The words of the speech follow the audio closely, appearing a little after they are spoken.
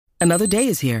Another day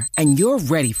is here, and you're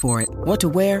ready for it. What to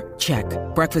wear? Check.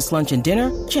 Breakfast, lunch, and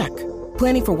dinner? Check.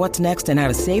 Planning for what's next and how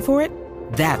to save for it?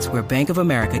 That's where Bank of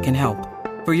America can help.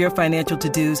 For your financial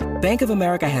to-dos, Bank of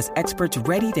America has experts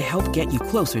ready to help get you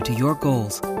closer to your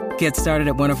goals. Get started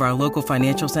at one of our local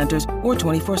financial centers or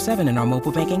 24/7 in our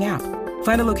mobile banking app.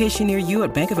 Find a location near you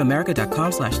at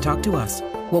bankofamerica.com/talktous.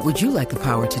 What would you like the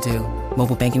power to do?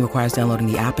 Mobile banking requires downloading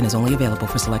the app and is only available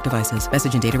for select devices.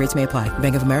 Message and data rates may apply.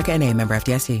 Bank of America N.A., member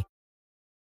FDIC.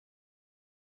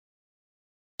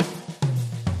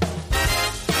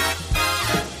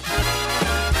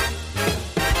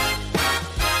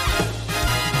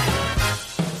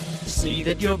 See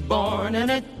that you're born an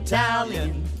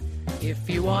Italian if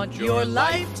you want your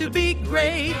life to be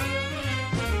great.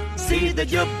 See that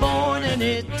you're born an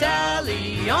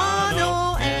Italiano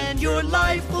and your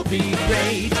life will be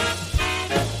great.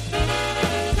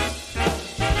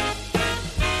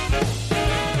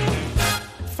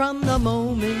 From the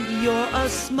moment you're a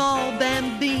small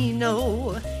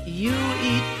bambino, you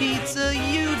eat pizza,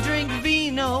 you drink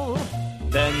vino.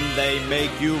 Then they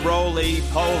make you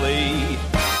roly-poly.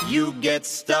 You get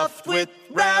stuffed with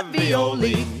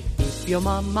ravioli. If your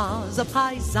mama's a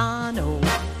paisano,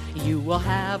 you will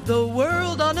have the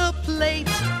world on a plate.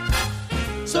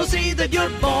 So see that you're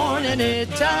born an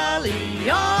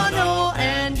Italiano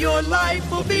and your life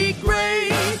will be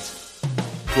great.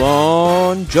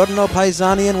 Buongiorno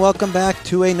paesani, and welcome back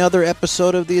to another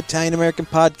episode of the Italian-American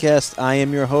Podcast. I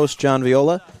am your host, John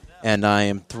Viola, and I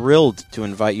am thrilled to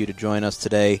invite you to join us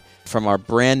today from our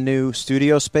brand new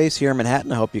studio space here in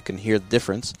Manhattan. I hope you can hear the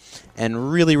difference.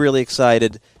 And really, really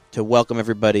excited to welcome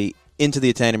everybody into the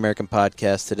Italian-American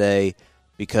Podcast today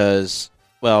because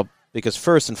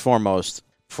first and foremost,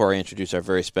 before I introduce our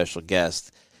very special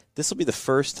guest, this will be the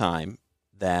first time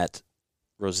that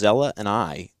Rosella and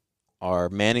I are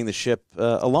manning the ship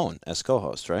alone as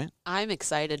co-hosts, right? I'm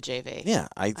excited, JV. Yeah,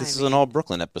 this is an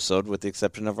all-Brooklyn episode with the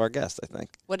exception of our guest, I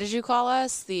think. What did you call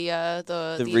us? The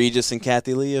Regis and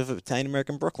Kathy Lee of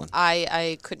Italian-American Brooklyn.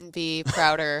 I couldn't be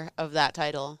prouder of that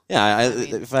title. Yeah,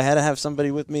 if I had to have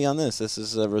somebody with me on this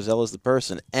is Rosella's the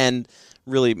person. And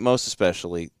really, most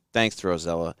especially, thanks to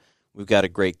Rosella, we've got a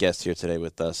great guest here today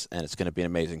with us, and it's going to be an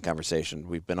amazing conversation.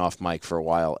 We've been off mic for a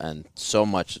while, and so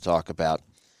much to talk about.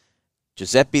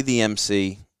 Giuseppe the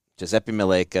MC, Giuseppe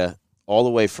Maleka, all the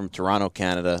way from Toronto,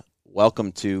 Canada.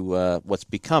 Welcome to what's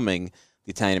becoming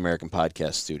the Italian-American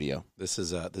Podcast studio. This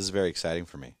is very exciting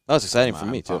for me. Oh, it's exciting for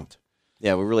me, too. Pumped.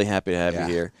 Yeah, we're really happy to have you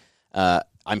here.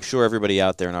 I'm sure everybody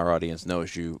out there in our audience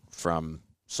knows you from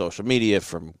social media,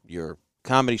 from your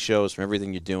comedy shows, from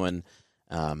everything you're doing.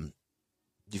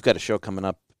 You've got a show coming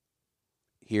up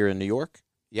here in New York?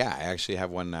 Yeah, I actually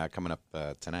have one coming up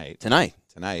tonight. Tonight?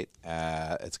 Tonight.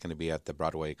 It's going to be at the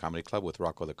Broadway Comedy Club with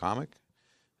Rocco the Comic,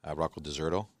 Rocco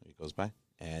Deserto, he goes by,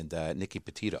 and Nicky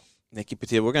Petito. Nicky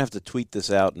Petito. We're going to have to tweet this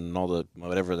out and all the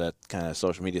whatever that kind of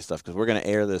social media stuff because we're going to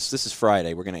air this. This is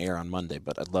Friday. We're going to air on Monday,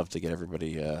 but I'd love to get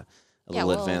everybody a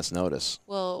little advance notice.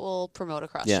 We'll promote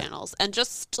across channels. And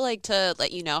just like to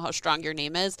let you know how strong your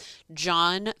name is,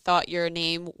 John thought your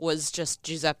name was just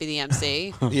Giuseppe the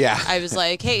MC. Yeah. I was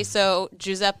like, hey, so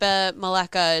Giuseppe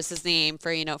Maleka is his name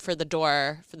for the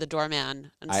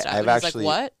doorman and stuff. I've and he's actually,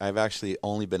 like, what? I've actually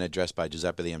only been addressed by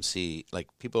Giuseppe the MC. Like,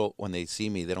 people, when they see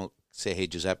me, they don't say, hey,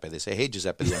 Giuseppe. They say, hey,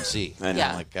 Giuseppe the MC. And Yeah.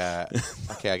 I'm like,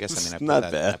 okay, I guess, I put not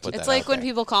that, bad. I put It's that like out when there.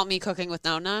 people call me Cooking with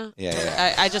Nona.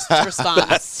 Yeah. I just respond.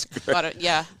 That's great. But,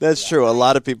 yeah. That's true. A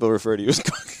lot of people refer to you as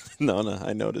Cooking. No,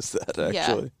 I noticed that,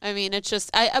 actually. Yeah, I mean, it's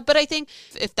just, but I think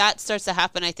if that starts to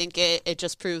happen, I think it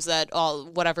just proves that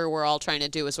whatever we're all trying to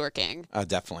do is working.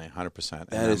 Definitely, 100%.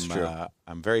 That is true.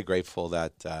 I'm very grateful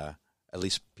that at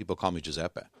least people call me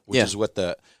Giuseppe, which is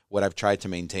what I've tried to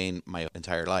maintain my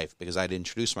entire life, because I'd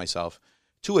introduce myself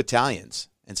to Italians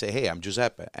and say, hey, I'm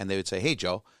Giuseppe. And they would say, hey,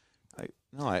 Joe.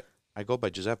 I go by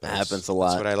Giuseppe. Happens a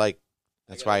lot. That's what I like.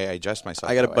 That's why I dress myself.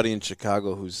 I got a buddy in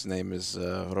Chicago whose name is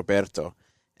Roberto,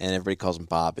 and everybody calls him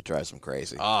Bob. It drives him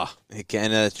crazy. He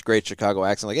can. It's a great Chicago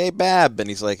accent, like, hey, Bab. And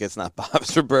he's like, it's not Bob,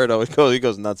 it's Roberto. He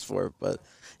goes nuts for it. But,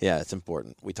 yeah, it's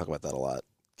important. We talk about that a lot,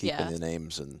 keeping the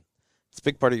names. And it's a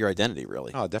big part of your identity,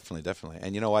 really. Oh, definitely.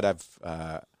 And you know what?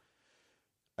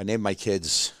 I named my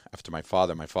kids after my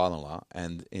father, my father-in-law,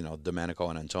 and, Domenico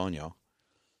and Antonio.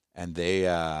 And they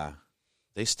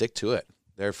stick to it.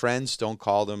 Their friends don't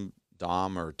call them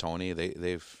Dom or Tony.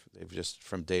 They've just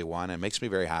from day one. And it makes me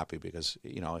very happy because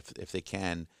if they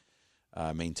can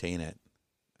maintain it,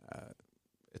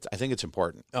 I think it's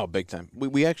important. Oh, big time.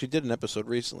 We actually did an episode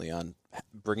recently on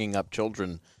bringing up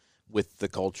children with the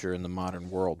culture in the modern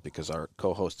world because our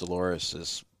co-host Dolores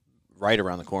is right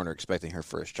around the corner expecting her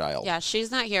first child. Yeah, she's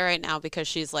not here right now because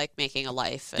she's like making a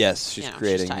life. And, Yes, she's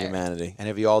creating tired. humanity. And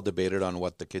have you all debated on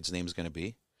what the kid's name is going to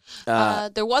be?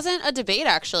 There wasn't a debate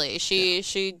actually.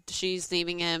 She's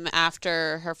naming him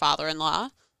after her father-in-law,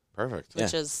 Perfect.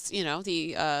 which is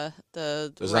the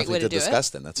There's right nothing way to to do discuss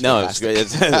then. That's No, it's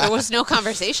fantastic. great. There was no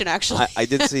conversation actually. I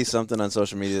did see something on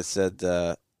social media that said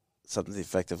something to the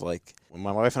effect of like, when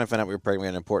my wife and I found out we were pregnant, we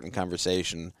had an important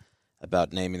conversation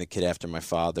about naming the kid after my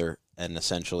father, and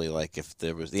essentially like if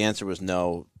the answer was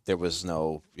no, there was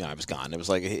no, I was gone. It was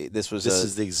like, hey, this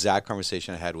is the exact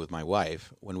conversation I had with my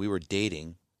wife when we were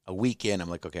dating. A week in, I'm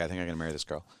like, okay, I think I'm going to marry this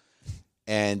girl.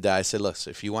 And I said, look,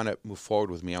 if you want to move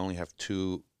forward with me, I only have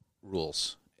 2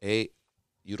 rules. A,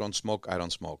 you don't smoke, I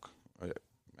don't smoke.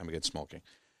 I'm against smoking.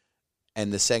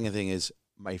 And the second thing is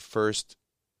our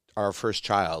first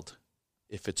child,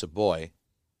 if it's a boy,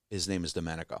 his name is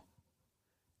Domenico.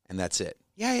 And that's it.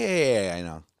 Yeah, I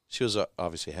know. She was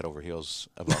obviously head over heels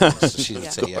about this, so she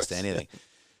would say yes to anything.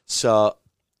 So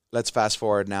let's fast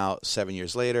forward now 7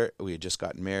 years later. We had just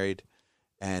gotten married.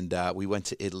 And we went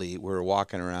to Italy. We were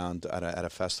walking around at a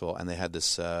festival, and they had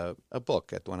this a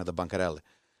book at one of the bancarelle.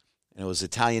 And it was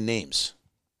Italian names.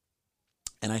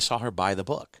 And I saw her buy the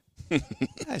book.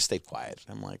 I stayed quiet.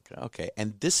 I'm like, okay.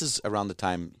 And this is around the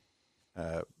time,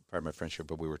 pardon my friendship,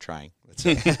 but we were trying. Let's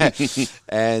say.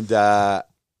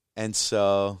 And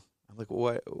so I'm like,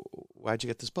 why'd you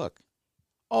get this book?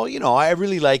 Oh, I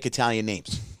really like Italian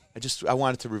names. I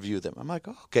wanted to review them. I'm like,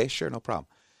 oh, okay, sure, no problem.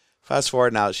 Fast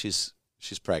forward now, she's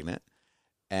pregnant,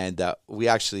 and we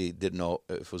actually didn't know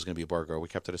if it was going to be a boy or girl. We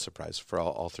kept it a surprise for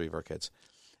all 3 of our kids.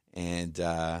 And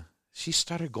she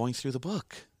started going through the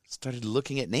book, started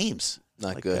looking at names.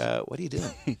 Not like, good. What are you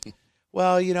doing?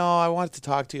 Well, I wanted to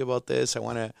talk to you about this. I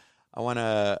want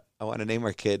to name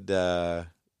our kid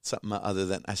something other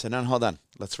than. I said, no, hold on.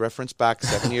 Let's reference back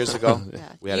 7 years ago.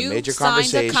 Yeah. We had a You major signed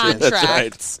the conversation.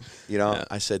 contract. Yeah.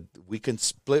 I said we can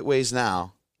split ways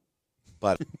now,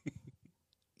 but.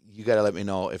 You got to let me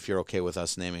know if you're okay with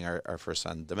us naming our first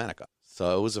son Domenico.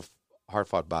 So it was a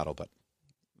hard-fought battle, but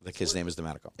the kid's name is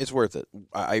Domenico. It's worth it.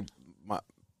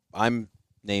 I'm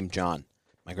named John.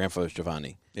 My grandfather's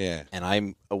Giovanni. Yeah. And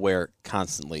I'm aware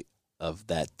constantly of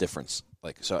that difference.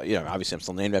 Like, so, obviously I'm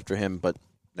still named after him, but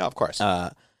No, of course.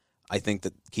 I think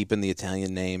that keeping the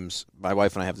Italian names, my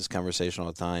wife and I have this conversation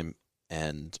all the time,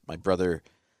 and my brother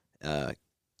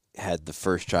had the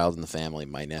first child in the family,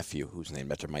 my nephew, who's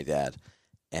named after my dad.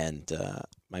 And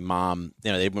my mom,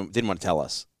 they didn't want to tell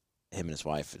us. Him and his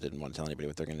wife didn't want to tell anybody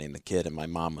what they're going to name the kid. And my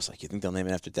mom was like, you think they'll name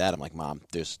it after Dad? I'm like, Mom,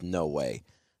 there's no way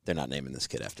they're not naming this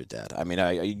kid after Dad. I mean,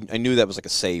 I knew that was like a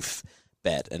safe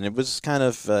bet. And it was kind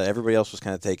of, everybody else was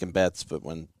kind of taking bets. But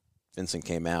when Vincent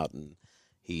came out and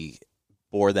he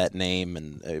bore that name,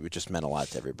 and it just meant a lot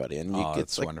to everybody. And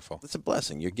it's wonderful. It's a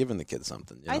blessing. You're giving the kid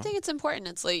something. I think it's important.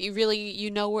 It's like you really,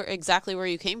 exactly where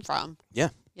you came from. Yeah.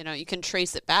 You can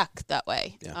trace it back that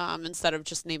way. Yeah. Instead of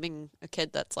just naming a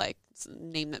kid that's like a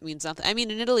name that means nothing. I mean,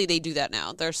 in Italy they do that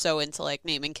now. They're so into like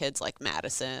naming kids like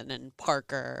Madison and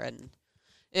Parker. And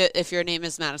if your name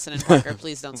is Madison and Parker,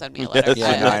 please don't send me a letter.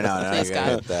 Yeah, I know. Please,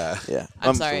 God. Yeah.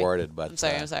 I'm sorry. Worded, but I'm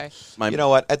sorry. you know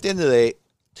what? At the end of the day,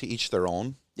 to each their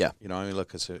own. Yeah.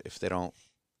 Look, if they don't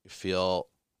feel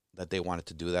that they wanted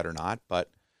to do that or not, but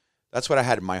that's what I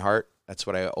had in my heart. That's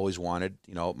what I always wanted.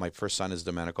 My first son is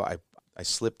Domenico. I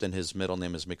slipped in his middle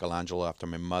name as Michelangelo after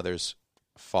my mother's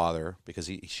father because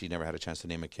she never had a chance to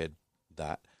name a kid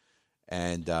that.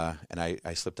 And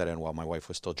I slipped that in while my wife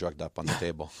was still drugged up on the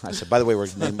table. I said, by the way, we're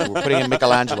putting in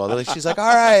Michelangelo. She's like,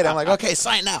 all right. I'm like, okay,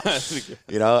 sign now.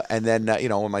 And then,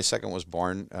 when my second was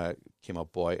born, came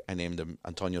out boy, I named him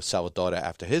Antonio Salvatore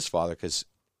after his father because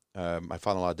my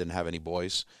father-in-law didn't have any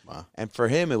boys. Wow. And for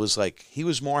him, it was like he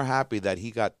was more happy that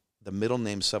he got the middle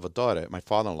name Salvatore, my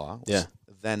father-in-law,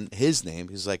 than his name.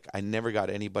 He's like, I never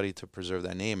got anybody to preserve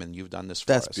that name, and you've done this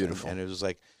for us. That's beautiful. And it was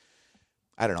like,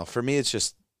 I don't know. For me, it's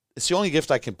the only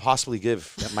gift I can possibly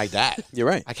give my dad. You're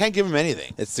right. I can't give him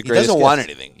anything. It's the He greatest doesn't want gift.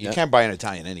 anything. You can't buy an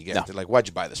Italian any gift. No. They're like, why'd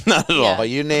you buy this? For? Not at all. Yeah. But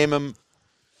you name him,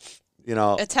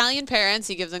 Italian parents,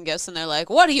 you give them gifts and they're like,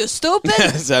 what are you, stupid?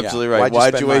 That's absolutely Yeah. right. Why'd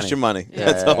Why'd you you waste spend your money? Yeah.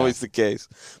 That's always the case.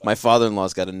 My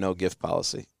father-in-law's got a no-gift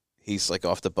policy. He's like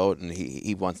off the boat, and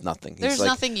he wants nothing. He's There's like,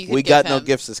 nothing you can we give got no him.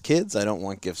 gifts as kids. I don't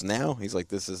want gifts now. He's like,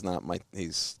 this is not my.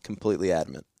 He's completely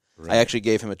adamant. Right. I actually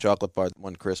gave him a chocolate bar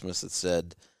one Christmas that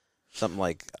said something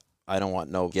like, I don't want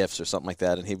no gifts or something like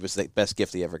that, and he was the best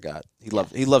gift he ever got. He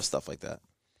loves stuff like that.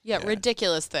 Yeah, Yeah.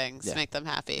 ridiculous things Yeah. make them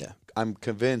happy. Yeah. I'm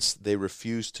convinced they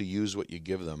refuse to use what you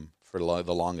give them for the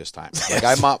longest time. Like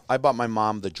I bought my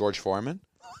mom the George Foreman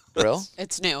grill.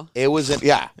 It's new. It was in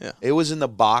Yeah. It was in the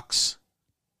box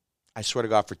I swear to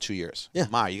God, for 2 years. Yeah.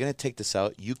 Ma, you're going to take this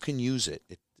out. You can use it.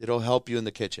 It'll help you in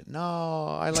the kitchen. No,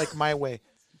 I like my way.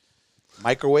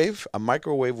 Microwave. A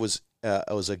microwave was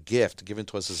a gift given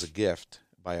to us as a gift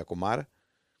by a comadre.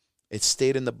 It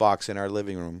stayed in the box in our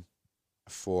living room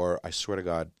for, I swear to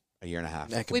God, a year and a half.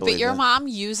 Wait, but your mom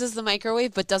uses the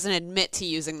microwave but doesn't admit to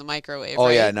using the microwave, Oh,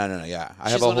 right? yeah. No. Yeah. I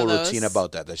have a whole routine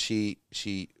about that. That she,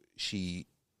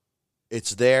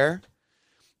 it's there,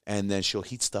 and then she'll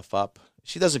heat stuff up.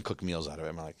 She doesn't cook meals out of it.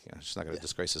 I'm like, she's not going to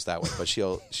disgrace us that way. But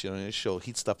she'll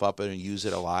heat stuff up and use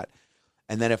it a lot.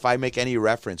 And then if I make any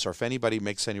reference, or if anybody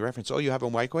makes any reference, oh, you have a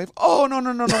microwave? Oh, no.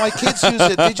 My kids use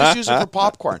it. They just use it for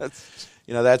popcorn. That's...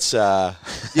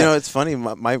 it's funny.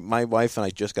 My wife and I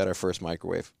just got our first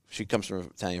microwave. She comes from an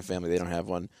Italian family. They don't have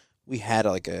one. We had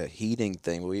like a heating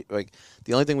thing.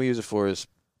 The only thing we use it for is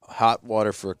hot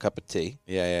water for a cup of tea.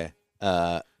 Yeah.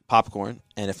 Popcorn,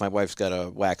 and if my wife's got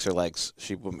to wax her legs,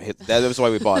 she will hit. That was why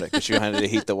we bought it, because she wanted to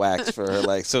heat the wax for her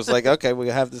legs. So it's like, okay, we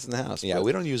have this in the house. Yeah,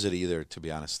 we don't use it either, to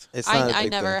be honest. It's not I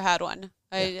never had one.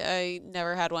 I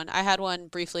never had one. I had one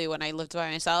briefly when I lived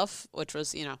by myself, which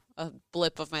was, a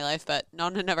blip of my life, but no,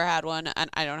 I never had one, and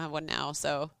I don't have one now,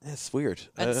 so. It's weird.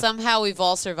 And somehow we've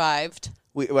all survived.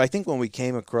 I think when we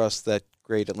came across that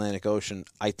great Atlantic Ocean,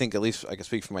 I think, at least I can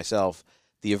speak for myself,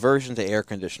 the aversion to air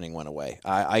conditioning went away.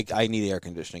 I need air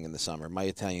conditioning in the summer. My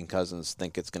Italian cousins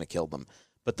think it's going to kill them.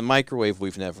 But the microwave,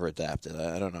 we've never adapted.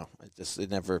 I don't know. It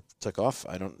never took off.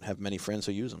 I don't have many friends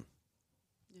who use them.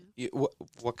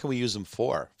 What can we use them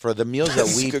for? For the meals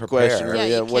that we prepare. Question.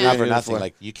 Yeah, whatever, nothing.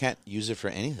 Like, you can't use it for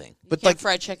anything. But like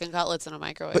fried chicken cutlets in a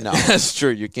microwave. But no, that's true.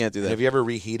 You can't do that. Have you ever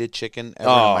reheated chicken in a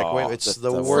microwave? It's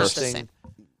the worst thing.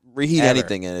 Reheat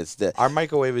anything, and it's dead. Our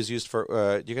microwave is used for.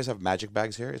 Do you guys have magic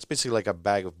bags here? It's basically like a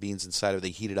bag of beans inside of it. They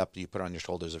heat it up. You put it on your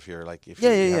shoulders if you're like you have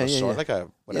a sword, like a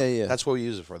whatever. Yeah. That's what we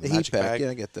use it for. The magic heat bag. Yeah,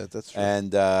 I get that. That's true.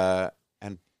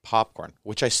 And popcorn,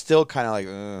 which I still kind of like.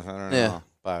 I don't know,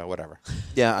 but whatever.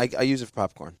 Yeah, I use it for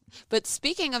popcorn. But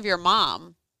speaking of your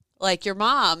mom, like your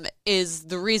mom is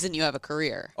the reason you have a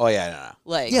career. Oh yeah, no.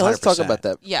 Like let's talk about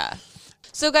that. Yeah.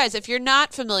 So, guys, if you're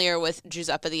not familiar with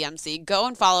Giuseppe the MC, go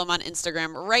and follow him on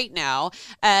Instagram right now,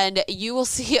 and you will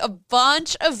see a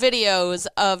bunch of videos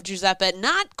of Giuseppe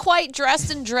not quite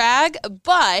dressed in drag,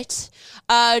 but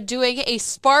doing a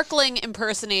sparkling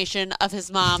impersonation of his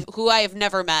mom, who I have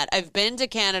never met. I've been to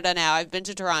Canada now. I've been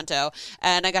to Toronto,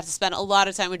 and I got to spend a lot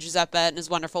of time with Giuseppe and his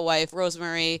wonderful wife,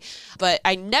 Rosemary, but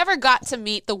I never got to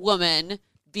meet the woman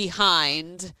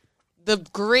behind the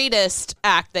greatest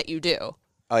act that you do.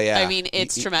 Oh yeah, I mean,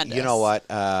 it's tremendous. You know what?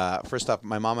 First off,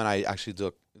 my mom and I actually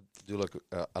do look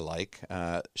alike.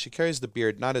 She carries the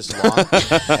beard not as long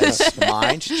as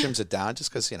mine. She trims it down just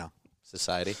because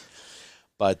society.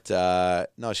 But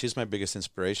no, she's my biggest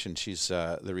inspiration. She's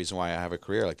the reason why I have a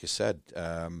career, like you said.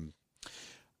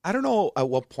 I don't know at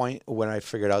what point when I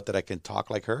figured out that I can talk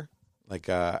like her. Like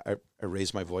I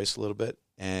raised my voice a little bit,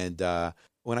 and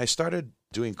when I started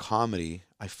doing comedy,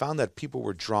 I found that people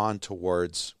were drawn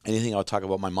towards anything I'll talk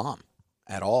about my mom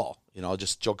at all. I'll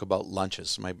just joke about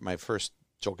lunches. My first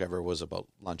joke ever was about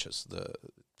lunches, the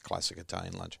classic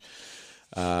Italian lunch.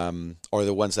 Or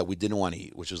the ones that we didn't want to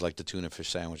eat, which was like the tuna fish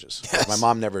sandwiches. Yes. My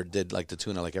mom never did like the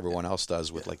tuna like everyone else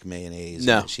does with like mayonnaise.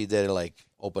 No. She did like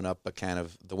open up a can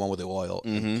of the one with the oil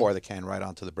and pour the can right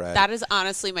onto the bread. That is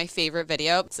honestly my favorite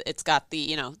video. It's got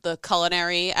the, the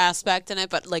culinary aspect in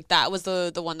it, but like that was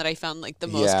the one that I found like the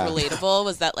most relatable,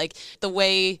 was that like the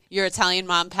way your Italian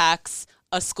mom packs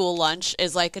a school lunch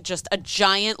is like just a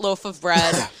giant loaf of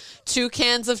bread, 2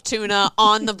 cans of tuna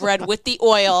on the bread with the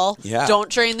oil. Yeah. Don't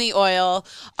drain the oil.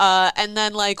 And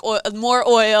then like more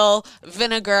oil,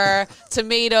 vinegar,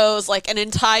 tomatoes, like an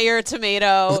entire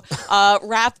tomato,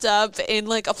 wrapped up in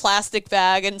like a plastic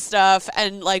bag and stuff,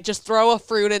 and like just throw a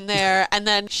fruit in there. And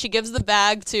then she gives the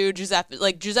bag to Giuseppe.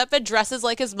 Like Giuseppe dresses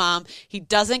like his mom. He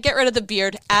doesn't get rid of the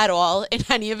beard at all in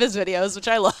any of his videos, which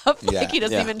I love. Like he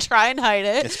doesn't even try and hide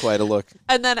it. It's quite a look.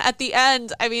 And then at the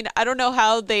end, I mean, I don't know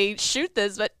how they shoot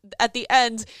this, but at the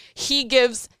end, he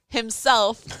gives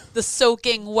himself the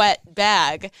soaking wet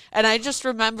bag. And I just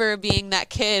remember being that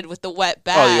kid with the wet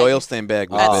bag. Oh, the oil stain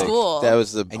bag at school. That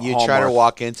was the And you hallmark. try to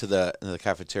walk into the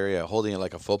cafeteria holding it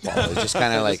like a football. It's just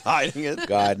kind of like hiding it.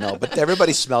 God, no. But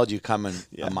everybody smelled you coming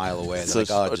a mile away. They're So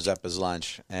like, oh, Giuseppe's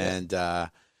lunch. And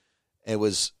it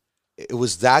was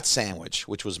that sandwich,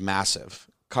 which was massive,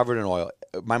 covered in oil.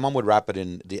 My mom would wrap it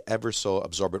in the ever so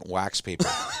absorbent wax paper.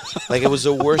 Like, it was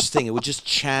the worst thing. It would just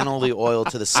channel the oil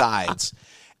to the sides.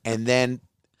 And then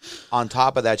on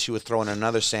top of that, she would throw in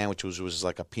another sandwich, which was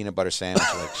like a peanut butter sandwich.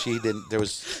 Like, she didn't, there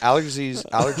was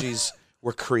allergies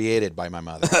were created by my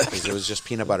mother because there was just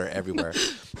peanut butter everywhere.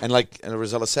 And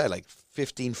Rosella said, like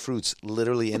 15 fruits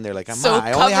literally in there. Like, So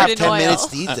I only have covered in 10 oil. minutes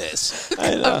to eat this.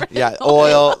 I know. Yeah,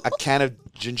 oil, a can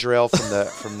of ginger ale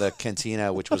from the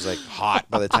cantina, which was like hot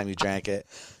by the time you drank it.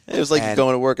 It was like And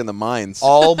going to work in the mines.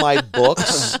 all my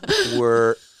books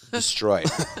were destroyed.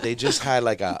 They just had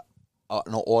like an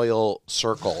oil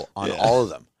circle on all of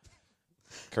them,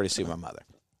 courtesy of my mother.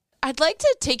 I'd like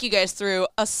to take you guys through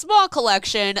a small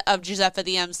collection of Giuseppe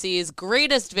the MC's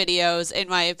greatest videos, in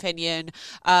my opinion.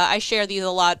 I share these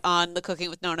a lot on the Cooking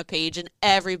with Nona page, and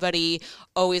everybody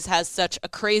always has such a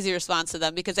crazy response to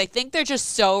them because I think they're just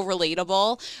so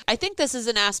relatable. I think this is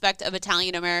an aspect of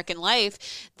Italian-American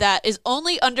life that is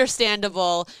only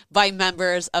understandable by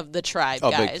members of the tribe,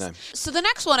 Oh, big guys. time. So the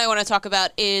next one I want to talk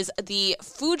about is the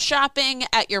food shopping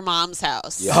at your mom's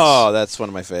house. Yes. Oh, that's one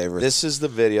of my favorites. This is the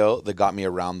video that got me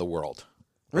around the world.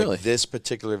 Like, Really? this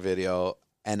particular video,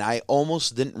 and I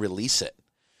almost didn't release it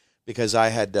because I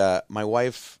had my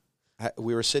wife.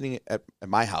 We were sitting at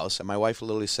my house, and my wife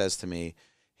literally says to me,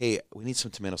 "Hey, we need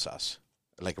some tomato sauce,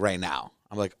 like right now."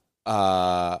 I'm like,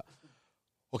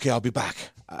 "Okay, I'll be back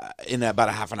in about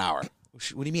a half an hour."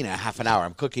 What do you mean a half an hour?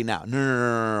 I'm cooking now.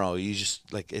 No. You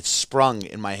just like it sprung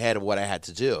in my head of what I had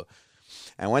to do.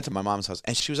 And I went to my mom's house,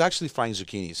 and she was actually frying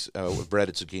zucchinis, with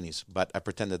breaded zucchinis, but I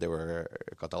pretended they were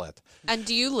cotelette. And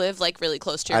do you live like really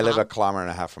close to your I mom? live 1.5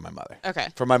 kilometers from my mother. Okay.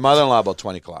 For my mother-in-law, about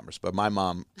 20 kilometers, but my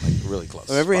mom, like, really close.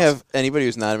 Whenever you Close. have anybody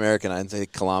who's not American, I'd say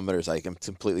kilometers, like I'm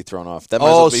completely thrown off. That might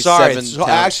as well Oh, be sorry. 7 So towns.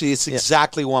 actually, it's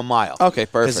exactly 1 mile. Okay,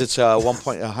 perfect. Because it's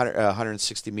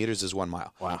 160 meters is 1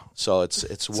 mile. Wow. So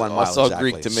it's 1 mile It's all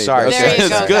exactly. Greek to me. Sorry. There you it's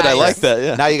go, good. I guys. like that.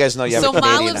 Yeah. Now you guys know you have So a Ma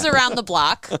Canadian. lives around the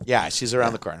block. Yeah, she's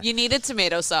around the corner. You needed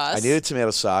tomato sauce. I needed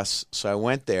tomato sauce, so I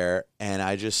went there and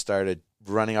I just started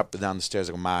running up and down the stairs.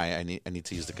 Like, I need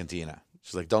to use the cantina.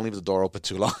 She's like, don't leave the door open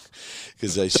too long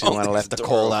because she didn't want to let the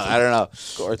cold out. I don't know.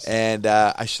 Of course. And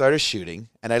I started shooting,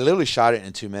 and I literally shot it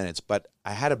in 2 minutes. But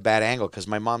I had a bad angle because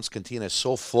my mom's cantina is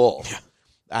so full. Yeah.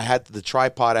 I had the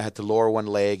tripod. I had to lower one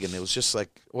leg, and it was just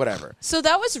like whatever. So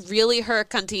that was really her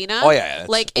cantina? Oh yeah,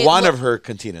 like one of her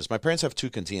cantinas. My parents have 2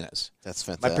 cantinas. That's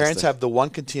fantastic. My parents have the one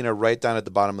cantina right down at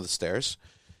the bottom of the stairs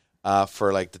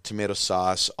for like the tomato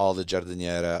sauce, all the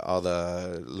giardiniera, all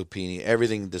the lupini,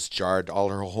 everything that's jarred, all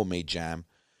her homemade jam.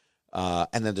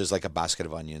 And then there's like a basket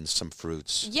of onions, some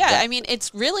fruits. Yeah, I mean,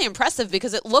 it's really impressive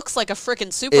because it looks like a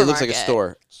freaking supermarket. It looks like a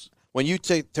store. When you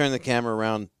turn the camera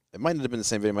around, it might not have been the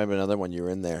same video. It might have been another one. You were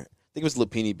in there. I think it was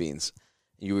lupini beans.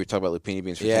 You were talking about lupini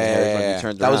beans. For Yeah. You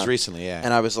turned That was around. recently, yeah.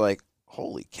 And I was like,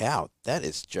 holy cow, that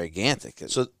is gigantic.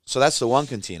 So that's the one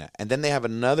cantina. And then they have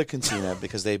another cantina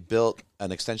because they built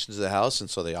an extension to the house, and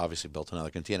so they obviously built another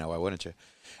cantina. Why wouldn't you?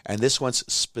 And this one's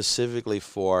specifically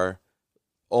for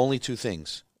only 2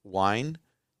 things: wine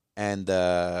and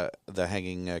the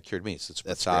hanging cured meats.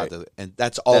 That's great. and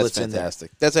that's all that's in there.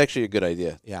 fantastic. That's actually a good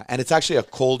idea. Yeah, and it's actually a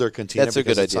colder cantina That's a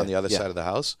because good it's idea. on the other Yeah. side of the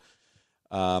house.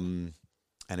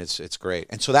 And it's great.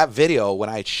 And so that video, when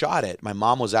I had shot it, my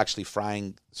mom was actually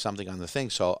frying something on the thing,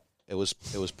 so it was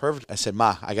perfect. I said,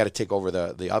 "Ma, I got to take over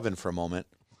the oven for a moment."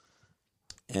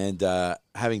 And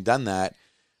having done that,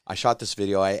 I shot this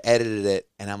video. I edited it,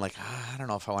 and I'm like, I don't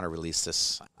know if I want to release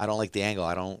this. I don't like the angle.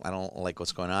 I don't like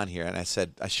what's going on here. And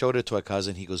I showed it to a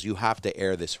cousin. He goes, "You have to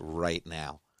air this right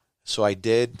now." So I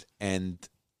did, and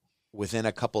within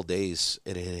a couple days,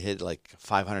 it had hit like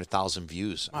 500,000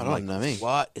 views. I'm don't like, know me.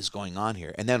 what is going on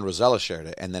here? And then Rosella shared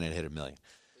it, and then it hit 1 million.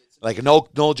 Like,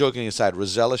 no joking aside,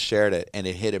 Rosella shared it, and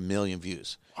it hit 1 million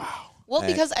views. Well,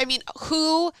 because, I mean,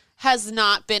 who has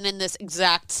not been in this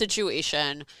exact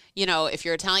situation? You know, if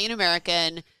you're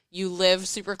Italian-American, you live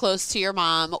super close to your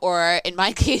mom, or in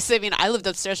my case, I mean, I lived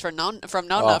upstairs from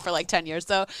Nonna for like 10 years.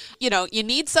 So, you know, you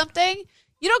need something,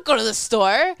 you don't go to the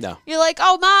store. No. You're like,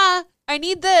 oh, Ma, I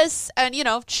need this. And, you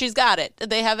know, she's got it.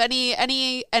 They have any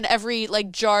and every,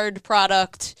 like, jarred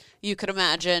product you could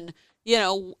imagine. You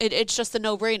know, it's just a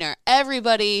no-brainer.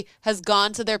 Everybody has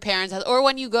gone to their parents' house, or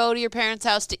when you go to your parents'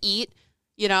 house to eat,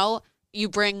 you know, you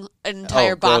bring an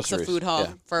entire box of groceries. food home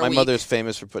Yeah. for a My week. mother's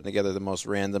famous for putting together the most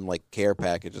random, like, care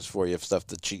packages for you of stuff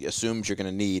that she assumes you're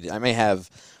going to need. I may have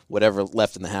whatever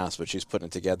left in the house, but she's putting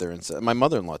it together. And so, my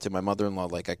mother-in-law, too. My mother-in-law,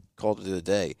 like, I called her the other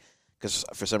day because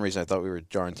for some reason I thought we were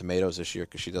jarring tomatoes this year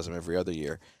because she does them every other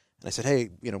year. And I said, hey,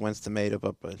 you know, when's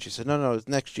tomato? And she said, no, it's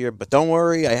next year. But don't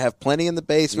worry, I have plenty in the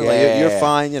basement. Yeah. Like, you're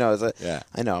fine. You know, Yeah.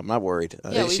 I know, I'm not worried.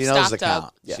 Yeah, we've She knows the stocked up.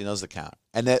 count. Yeah. She knows the count.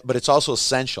 But it's also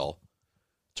essential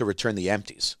to return the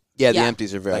empties. the Yeah.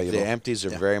 empties are Like valuable. the empties are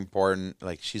very important.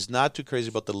 Like, she's not too crazy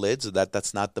about the lids.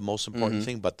 That's not the most important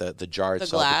thing, but the jar The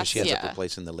itself, because glass, she ends up yeah.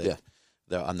 replacing the lid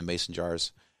on the mason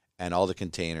jars. and all the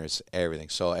containers, everything.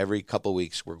 So every couple of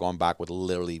weeks, we're going back with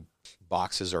literally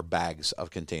boxes or bags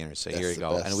of containers. So here you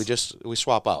go, and we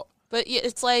swap out. But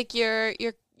it's like you're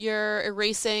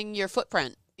erasing your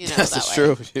footprint. You know, That's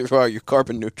true. You're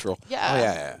carbon neutral. Yeah. Oh,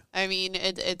 yeah. I mean,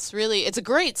 it's a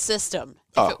great system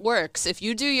if it works. If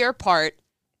you do your part,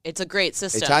 it's a great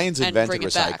system. Italians and invented bring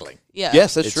it back. recycling. Yeah.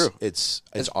 Yes, that's true. It's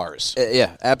ours.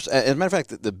 Yeah, as a matter of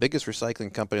fact, the biggest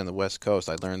recycling company on the West Coast,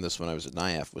 I learned this when I was at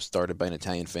IAP, was started by an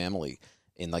Italian family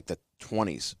in like the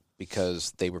 20s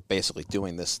because they were basically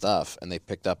doing this stuff, and they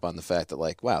picked up on the fact that,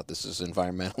 like, wow, this is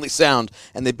environmentally sound,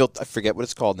 and they built, I forget what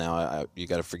it's called now, you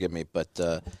got to forgive me, but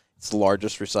it's the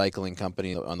largest recycling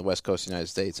company on the West Coast of the United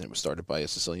States, and it was started by a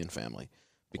Sicilian family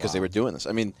because they were doing this.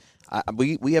 I mean,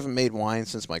 we haven't made wine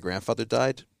since my grandfather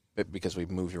died because we've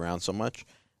moved around so much.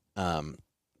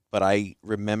 But I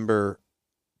remember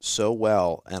so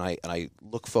well, and I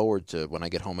look forward to when I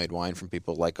get homemade wine from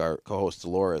people like our co-host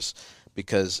Dolores,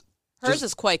 because hers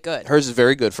is quite good. Hers is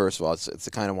very good, first of all. It's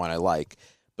the kind of wine I like.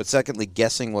 But secondly,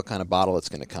 guessing what kind of bottle it's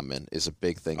going to come in is a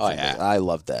big thing for me. I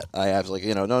love that. I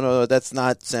absolutely, no, that's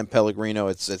not San Pellegrino.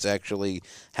 It's actually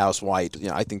House White.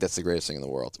 I think that's the greatest thing in the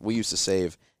world. We used to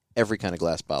save every kind of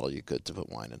glass bottle you could to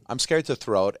put wine in. I'm scared to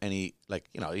throw out any, like,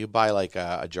 you buy like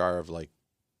a jar of like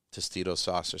Tostito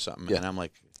sauce or something, and I'm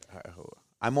like,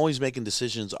 I'm always making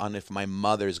decisions on if my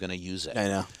mother is going to use it. I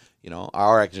know.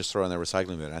 Or I can just throw it in the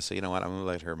recycling bin. And I say, you know what, I'm going to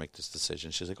let her make this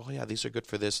decision. She's like, oh yeah, these are good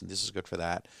for this and this is good for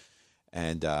that.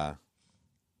 And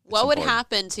what would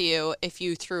happen to you if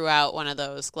you threw out one of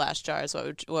those glass jars?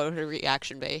 What would her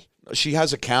reaction be? She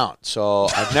has a count, so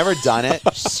I've never done it.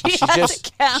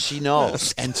 She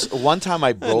knows. And one time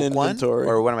I broke one,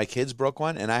 or one of my kids broke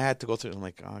one, and I had to go through. I'm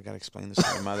like, oh, I got to explain this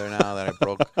to my mother now that I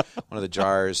broke one of the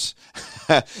jars.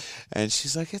 And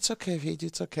she's like, it's okay, Vijay,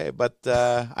 it's okay. But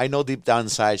I know deep down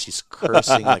inside she's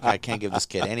cursing, like, I can't give this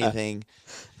kid anything.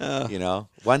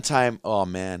 One time, oh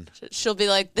man, she'll be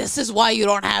like, this is why you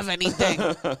don't have anything.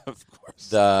 Of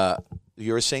course.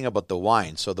 You were saying about the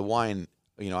wine. So the wine,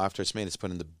 after it's made, it's put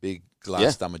in the big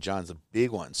glass damagians, the big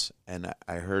ones. And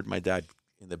I heard my dad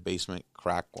in the basement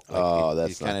crack. Like,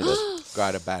 he kind of just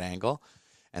got a bad angle,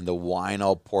 and the wine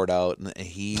all poured out, and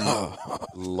he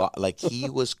he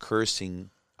was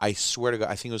cursing. I swear to God,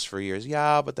 I think it was for years.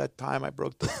 Yeah, but that time I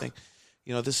broke the thing.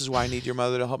 This is why I need your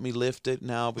mother to help me lift it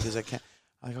now because I can't.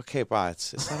 I'm like, okay, bye.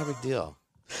 It's not a big deal.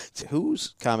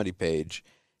 Whose comedy page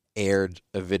aired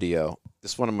a video?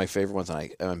 This is one of my favorite ones,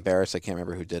 and I'm embarrassed I can't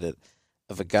remember who did it.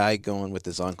 Of a guy going with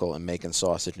his uncle and making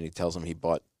sausage, and he tells him he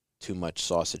bought too much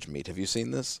sausage meat. Have you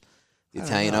seen this? The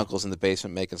Italian uncle's in the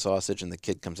basement making sausage, and the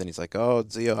kid comes in. He's like, "Oh,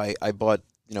 Zio, I bought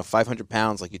 500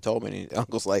 pounds like you told me." And the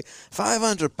uncle's like,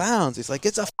 500 pounds? He's like,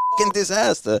 it's a fucking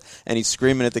disaster. And he's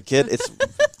screaming at the kid. It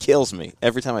kills me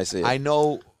every time I see it. I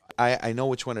know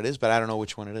which one it is, but I don't know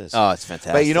which one it is. Oh, it's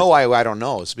fantastic. But you know why I don't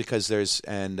know? It's because there's,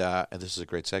 and this is a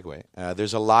great segue,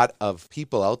 there's a lot of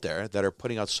people out there that are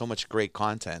putting out so much great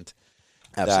content.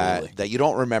 Absolutely. That you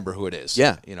don't remember who it is.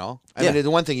 Yeah. I mean, the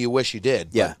one thing you wish you did.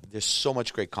 Yeah. But there's so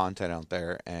much great content out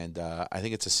there, and I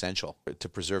think it's essential to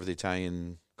preserve the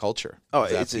Italian culture. Oh,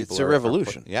 it's a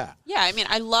revolution. Yeah. Yeah, I mean,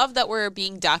 I love that we're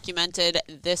being documented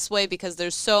this way because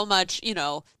there's so much,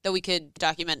 that we could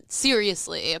document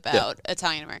seriously about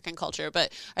Italian American culture.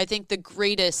 But I think the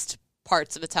greatest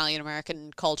parts of Italian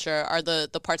American culture are the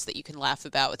parts that you can laugh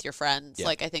about with your friends. Yeah.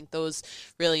 Like, I think those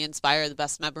really inspire the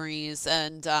best memories.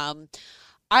 And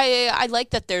I like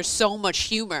that there's so much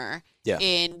humor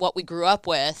in what we grew up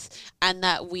with and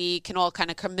that we can all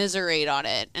kind of commiserate on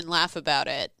it and laugh about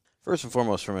it. First and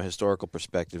foremost, from a historical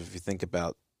perspective, if you think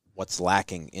about what's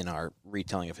lacking in our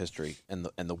retelling of history and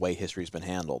the way history's been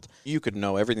handled, you could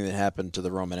know everything that happened to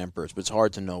the Roman emperors, but it's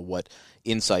hard to know what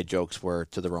inside jokes were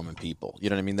to the Roman people. You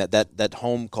know what I mean? That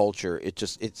home culture,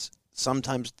 it's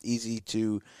sometimes easy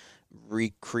to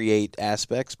recreate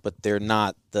aspects, but they're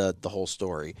not the whole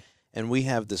story. And we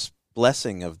have this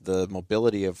blessing of the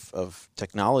mobility of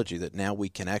technology that now we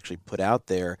can actually put out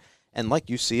there. And like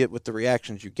you see it with the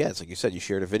reactions you get. It's like you said, you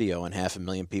shared a video and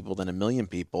 500,000 people, then 1 million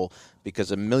people,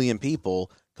 because 1 million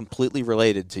people completely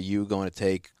related to you going to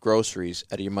take groceries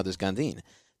out of your mother's gandine.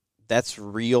 That's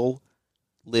real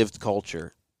lived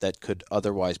culture that could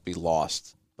otherwise be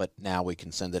lost, but now we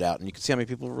can send it out, and you can see how many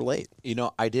people relate.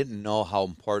 I didn't know how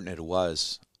important it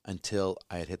was until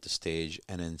I had hit the stage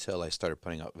and until I started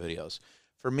putting out videos.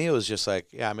 For me, it was just like,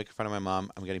 I'm making fun of my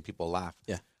mom. I'm getting people to laugh.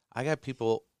 Yeah. I got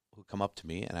people who come up to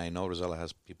me, and I know Rosella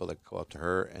has people that go up to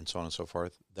her and so on and so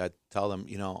forth, that tell them,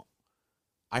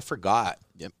 I forgot.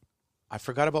 Yep. I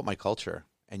forgot about my culture,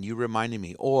 and you reminded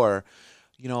me. Or,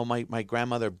 my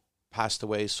grandmother passed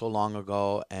away so long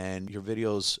ago, and your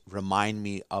videos remind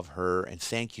me of her, and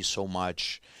thank you so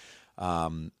much.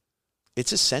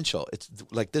 It's essential. It's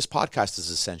like this podcast is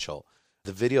essential.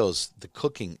 The videos, the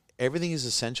cooking, everything is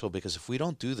essential, because if we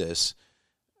don't do this,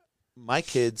 my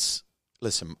kids,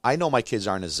 listen, I know my kids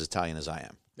aren't as Italian as I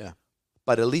am. Yeah.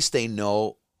 But at least they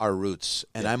know our roots,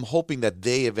 and I'm hoping that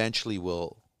they eventually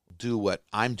will do what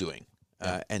I'm doing,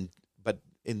 but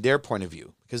in their point of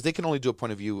view, because they can only do a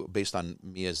point of view based on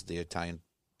me as the Italian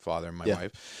father and my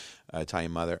wife,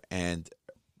 Italian mother, and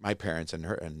my parents and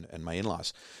her and my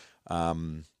in-laws.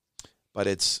 But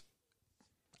it's,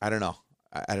 I don't know.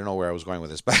 I don't know where I was going with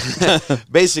this, but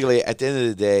basically, at the end of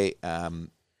the day,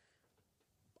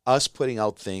 us putting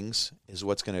out things is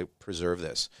what's going to preserve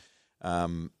this.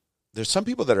 There's some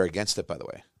people that are against it, by the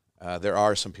way. There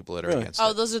are some people that are against it.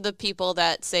 Oh, those are the people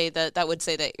that say that would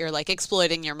say that you're like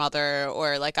exploiting your mother,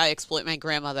 or like I exploit my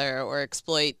grandmother, or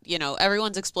exploit,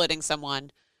 everyone's exploiting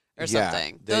someone or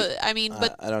something. But I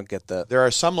don't get that. There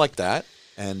are some like that,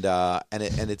 and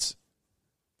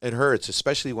it hurts,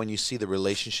 especially when you see the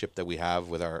relationship that we have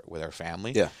with our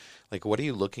family. Yeah. Like, what are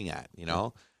you looking at,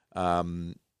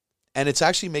 And it's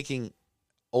actually making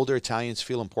older Italians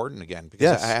feel important again,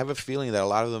 because I have a feeling that a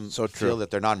lot of them feel that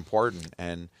they're not important.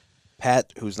 And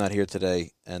Pat, who's not here today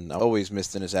and always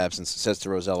missed in his absence, says to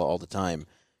Rosella all the time,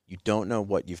 you don't know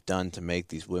what you've done to make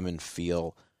these women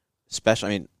feel special.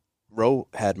 I mean, Ro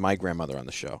had my grandmother on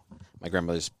the show. My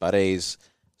grandmother's Barese.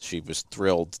 She was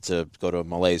thrilled to go to a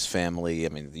Malays family. I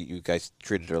mean, you guys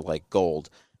treated her like gold.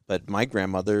 But my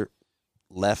grandmother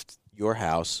left your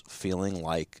house feeling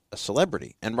like a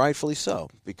celebrity, and rightfully so,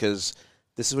 because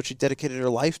this is what she dedicated her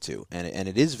life to, and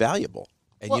it is valuable.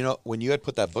 And when you had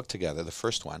put that book together, the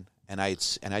first one, and I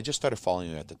just started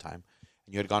following you at the time,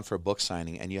 and you had gone for a book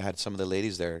signing, and you had some of the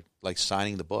ladies there like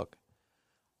signing the book.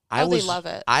 They love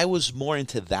it. I was more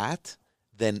into that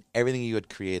than everything you had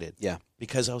created. Yeah,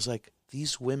 because I was like,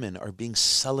 these women are being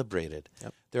celebrated.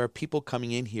 Yep. There are people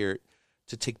coming in here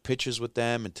to take pictures with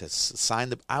them and to sign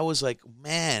them. I was like,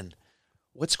 man,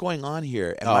 what's going on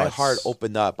here? And my heart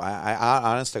opened up. I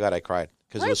honest to God, I cried.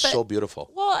 Because it was so beautiful.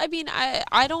 Well, I mean,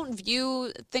 I don't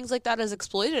view things like that as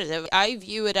exploitative. I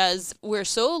view it as we're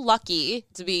so lucky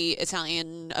to be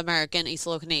Italian American,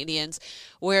 Italo-Canadians.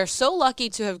 We're so lucky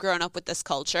to have grown up with this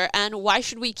culture, and why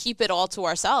should we keep it all to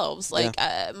ourselves? Like,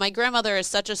 my grandmother is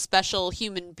such a special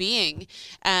human being,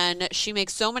 and she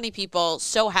makes so many people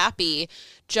so happy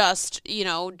just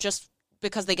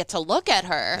because they get to look at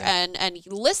her and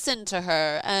listen to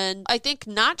her. And I think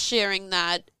not sharing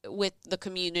that with the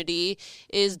community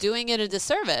is doing it a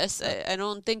disservice. I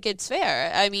don't think it's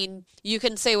fair. I mean, you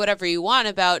can say whatever you want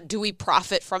about, do we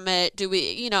profit from it? Do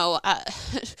we,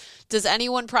 does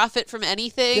anyone profit from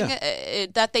anything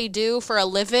that they do for a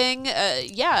living?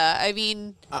 I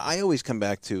mean, I always come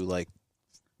back to, like,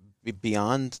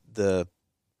 beyond the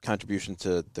contribution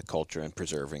to the culture and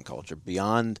preserving culture,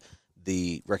 beyond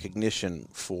the recognition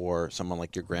for someone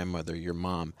like your grandmother, your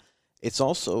mom, it's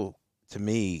also, to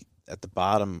me, at the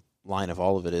bottom line of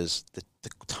all of it is the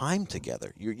time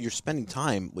together. You're spending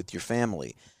time with your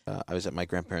family. I was at my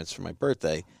grandparents' for my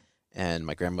birthday, and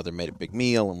my grandmother made a big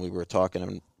meal, and we were talking,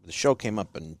 and the show came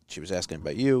up, and she was asking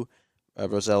about you,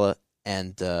 Rosella,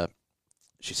 and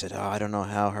she said, I don't know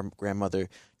how her grandmother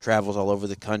travels all over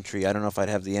the country. I don't know if I'd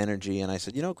have the energy. And I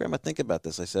said, Grandma, think about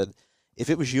this. I said,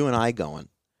 if it was you and I going,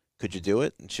 could you do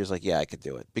it? And she was like, yeah, I could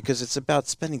do it. Because it's about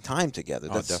spending time together.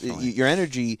 Definitely. Your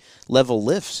energy level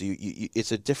lifts.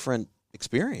 It's a different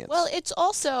experience. Well, it's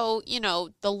also,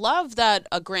 the love that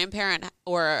a grandparent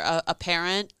or a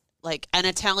parent, like an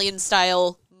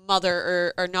Italian-style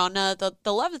mother or nonna,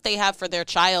 the love that they have for their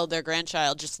child, their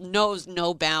grandchild, just knows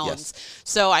no bounds. Yes.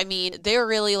 So, I mean, they're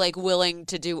really, like, willing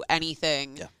to do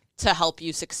anything to help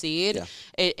you succeed. Yeah.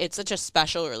 It's such a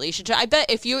special relationship. I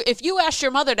bet if you asked your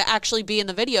mother to actually be in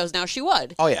the videos now, she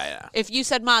would. Oh yeah. If you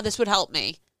said, Ma, this would help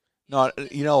me. No,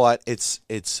 you know what? It's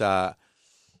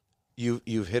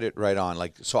you've hit it right on.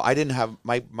 Like, so I didn't have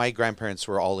my grandparents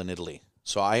were all in Italy,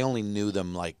 so I only knew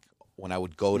them like when I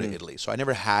would go to Italy. So I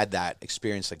never had that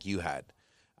experience like you had.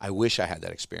 I wish I had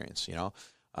that experience.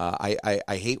 I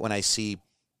hate when I see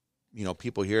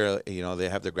people here, they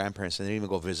have their grandparents and they don't even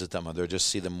go visit them, or they'll just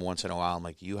see them once in a while. I'm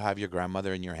like, you have your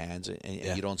grandmother in your hands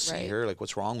and you don't see her? Like,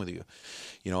 what's wrong with you?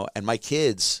 And my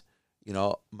kids,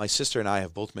 my sister and I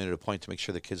have both made it a point to make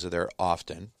sure the kids are there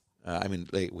often.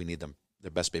 We need them. They're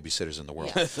best babysitters in the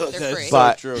world. Yeah, they're free.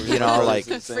 But, so true. like,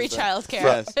 free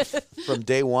childcare. From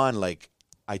day one, like,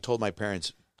 I told my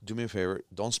parents, do me a favor,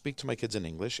 don't speak to my kids in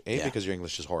English. Because your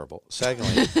English is horrible.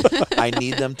 Secondly, I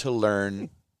need them to learn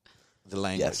the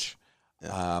language.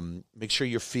 Yes. Make sure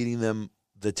you're feeding them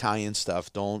the Italian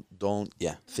stuff. Don't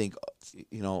Yeah. think,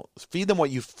 feed them what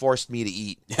you forced me to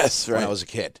eat. Yes, when right. I was a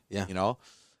kid. Yeah.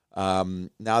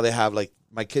 Now they have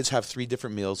my kids have 3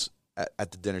 different meals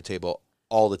at the dinner table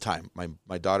all the time.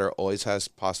 My daughter always has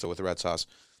pasta with a red sauce.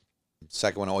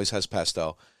 Second one always has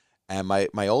pesto. And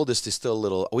my oldest is still a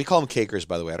little. We call them cakers,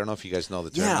 by the way. I don't know if you guys know the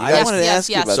term. Yeah, You I guys- wanted to ask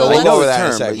you about So that. we'll I go know over the that in a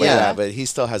term, second. but yeah. But he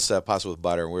still has pasta with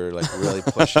butter. And we're like really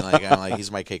pushing.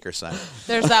 He's my caker son.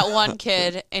 There's that one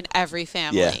kid in every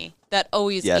family that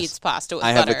always Yes. eats pasta with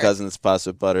I butter. have a cousin that's pasta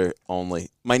with butter only.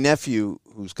 My nephew,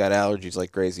 who's got allergies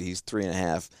like crazy, he's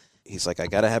 3.5. He's like, I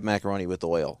got to have macaroni with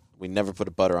oil. We never put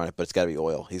a butter on it, but it's got to be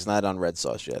oil. He's not on red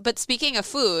sauce yet. But speaking of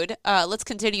food, let's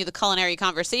continue the culinary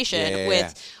conversation Yeah.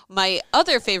 with my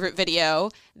other favorite video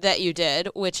that you did,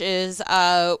 which is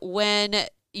when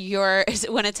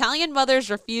Italian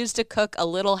mothers refuse to cook a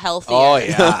little healthier. Oh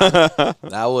yeah,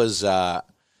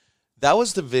 that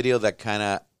was the video that kind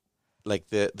of like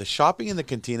the shopping in the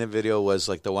cantina video was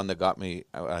like the one that got me,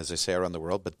 as I say, around the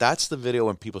world. But that's the video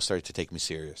when people started to take me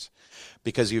serious,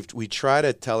 because we try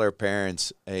to tell our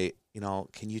parents, hey,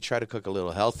 can you try to cook a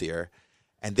little healthier?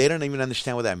 And they don't even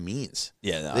understand what that means.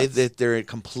 Yeah, no, they're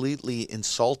completely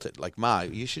insulted. Like, Ma,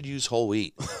 you should use whole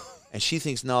wheat. And she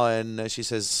thinks no, and she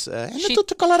says,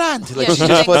 tutto colorante. Like, Yeah, she she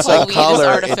just thinks puts whole like wheat is color.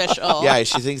 artificial. Yeah,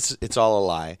 she thinks it's all a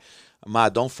lie. Ma,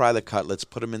 don't fry the cutlets.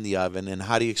 Put them in the oven. And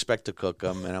how do you expect to cook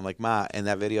them? And I'm like, Ma, in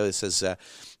that video it says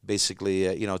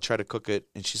basically, try to cook it.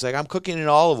 And she's like, I'm cooking in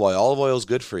olive oil. Olive oil is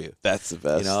good for you. That's the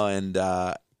best. And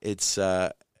it's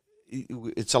a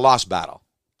lost battle,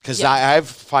 because Yeah. I've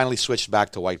finally switched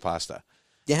back to white pasta.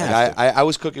 Yeah. Like I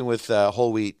was cooking with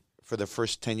whole wheat for the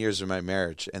first 10 years of my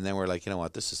marriage, and then we're like, you know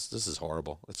what, this is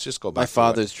horrible. Let's just go back. My to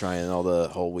father's trying all the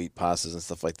whole wheat pastas and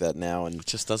stuff like that now, and it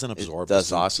just doesn't absorb it the doesn't.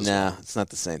 sauces. Nah, it's not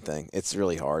the same thing. It's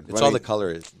really hard. It's all the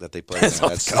color that they put in That's there.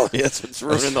 all the color. That's what's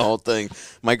ruining the whole thing.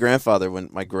 My grandfather, when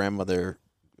my grandmother,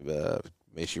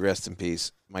 may she rest in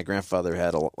peace, my grandfather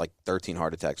had like 13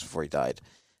 heart attacks before he died.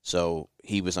 So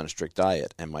he was on a strict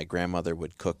diet, and my grandmother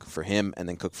would cook for him and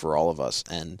then cook for all of us.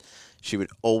 And she would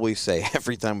always say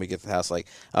every time we get to the house, like,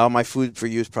 "Oh, my food for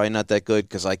you is probably not that good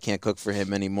because I can't cook for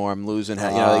him anymore. I'm losing."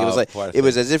 It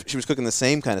was as if she was cooking the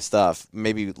same kind of stuff,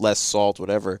 maybe less salt,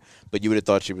 whatever. But you would have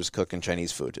thought she was cooking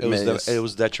Chinese food. It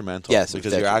was detrimental. Yes, it was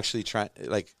because you're actually trying.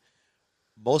 Like,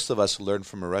 most of us learn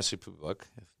from a recipe book.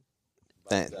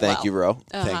 Thank you, Ro.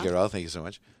 Thank you, Ro. Thank you so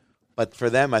much. But for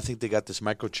them, I think they got this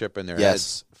microchip in their Yes.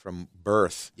 heads from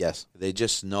birth. Yes. They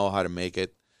just know how to make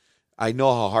it. I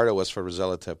know how hard it was for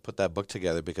Rosella to put that book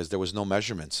together, because there was no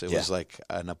measurements. It was like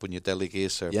una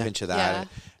puñetella or a pinch of that.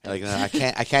 Yeah. Like,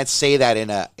 I can't say that in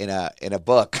a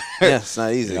book. Yeah, it's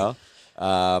not easy.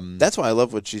 That's That's why I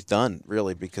love what she's done,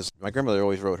 really, because my grandmother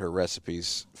always wrote her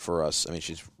recipes for us. I mean,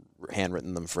 she's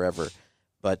handwritten them forever.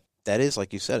 But that is,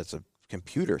 like you said, it's a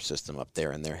computer system up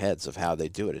there in their heads of how they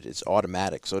do it. It's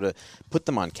automatic. So to put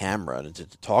them on camera and to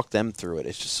talk them through it,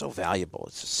 it's just so valuable.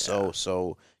 It's just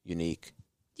so unique.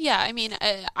 Yeah, I mean,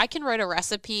 I can write a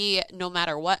recipe no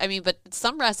matter what. I mean, but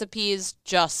some recipes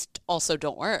just also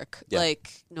don't work,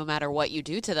 like, no matter what you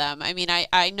do to them. I mean,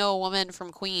 I know a woman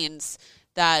from Queens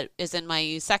that is in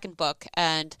my second book,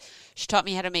 and she taught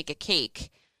me how to make a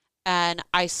cake. And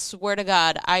I swear to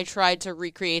God, I tried to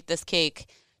recreate this cake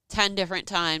 10 different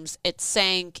times. It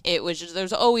sank. It was just,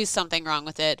 there's always something wrong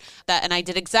with it. And I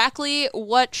did exactly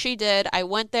what she did. I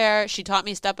went there. She taught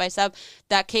me step by step.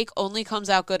 That cake only comes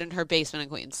out good in her basement in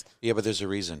Queens. Yeah, but there's a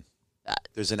reason.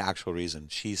 There's an actual reason.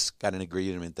 She's got an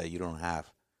ingredient that you don't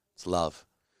have. It's love.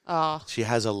 Oh, She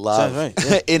has a love Sounds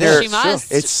right, yeah. in her. She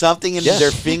must. It's something in Yeah.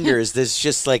 their fingers that's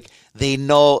just like they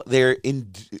know they're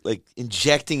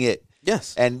injecting it.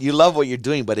 Yes. And you love what you're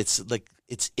doing, but it's like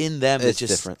it's in them. It's it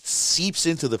just different. seeps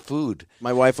into the food.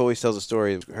 My wife always tells a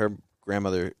story of her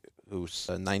grandmother, who's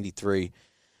 93,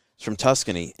 is from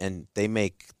Tuscany, and they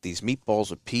make these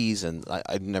meatballs with peas, and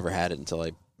I've never had it until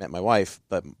I met my wife,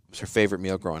 but it was her favorite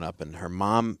meal growing up, and her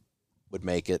mom would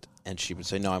make it, and she would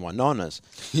say, "No, I want nonas."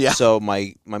 Yeah. So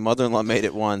my mother-in-law made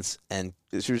it once, and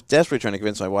she was desperately trying to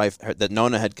convince my wife that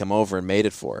Nona had come over and made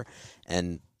it for her,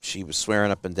 and she was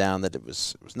swearing up and down that it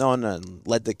was Nona, and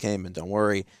Ledda came, and don't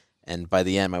worry. And by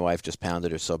the end, my wife just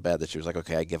pounded her so bad that she was like,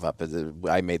 "Okay, I give up.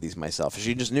 I made these myself."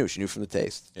 She just knew. She knew from the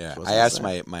taste. Yeah, She wasn't I asked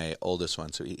saying. my oldest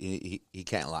one, so he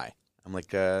can't lie. I'm like,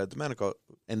 Domenico,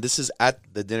 and this is at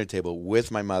the dinner table with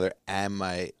my mother and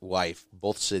my wife,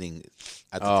 both sitting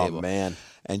at the table. Oh, man.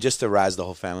 And just to razz the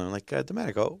whole family, I'm like,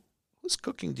 Domenico, whose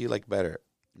cooking do you like better,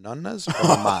 Nonna's or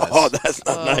Mama's? Oh, that's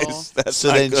not Oh. nice. That's so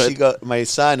not then good. my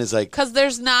son is like, because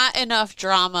there's not enough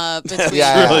drama between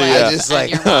yeah, your wife I just and like,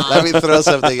 your mom. let me throw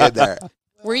something in there.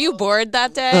 Were you bored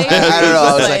that day? I don't know.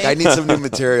 I was like, I need some new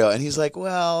material. And he's like,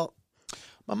 well,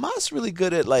 my mom's really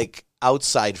good at like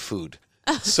outside food.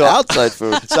 So Outside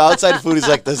food. So outside food is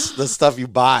like the stuff you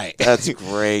buy. That's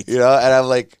great. And I'm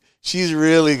like, she's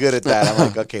really good at that. I'm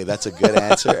like, okay, that's a good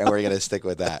answer, and we're going to stick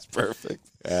with that. Perfect.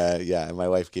 Yeah, and my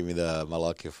wife gave me the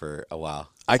malaki for a while.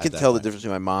 I could tell the difference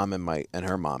between my mom and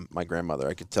her mom, my grandmother.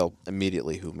 I could tell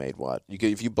immediately who made what.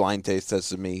 If you blind taste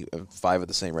tested me 5 of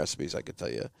the same recipes, I could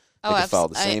tell you. I could follow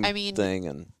the same thing.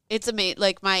 And it's amazing.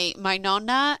 Like my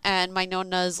nonna and my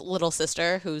nonna's little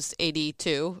sister, who's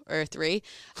 82 or 3,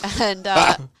 and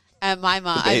and my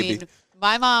mom. I mean,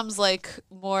 my mom's like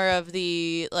more of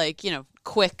the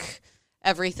quick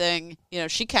everything.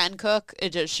 She can cook.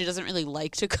 She doesn't really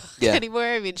like to cook anymore.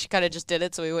 I mean, she kind of just did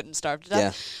it so we wouldn't starve to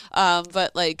death. Yeah.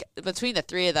 But like between the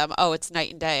 3 of them, it's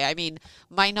night and day. I mean,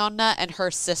 my nonna and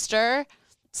her sister,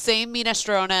 same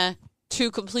minestrone, 2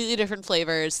 completely different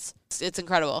flavors. It's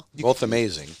incredible. Both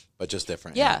amazing, but just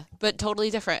different. Yeah, but totally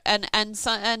different.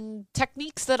 And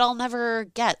techniques that I'll never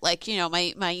get. Like,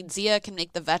 my Zia can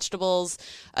make the vegetables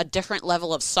a different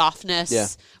level of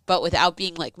softness, but without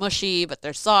being like mushy, but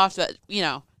they're soft. But,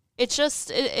 it's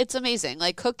just, it's amazing.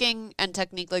 Like cooking and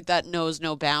technique like that knows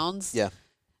no bounds. Yeah.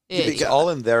 It's all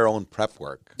in their own prep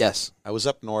work. Yes. I was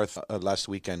up north last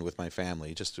weekend with my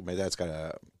family. My dad's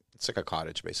got it's like a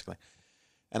cottage basically.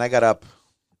 And I got up,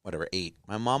 8.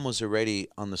 My mom was already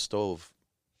on the stove,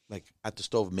 like at the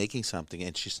stove making something,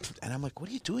 and I'm like, "What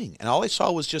are you doing?" And all I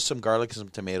saw was just some garlic and some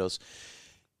tomatoes,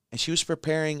 and she was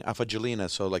preparing a fajolina,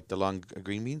 so like the long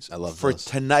green beans. I love for those.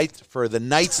 tonight for the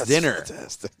night's dinner.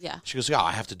 Fantastic. Yeah. She goes, "Yeah,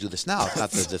 I have to do this now. If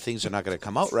not, the things are not going to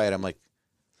come out right." I'm like,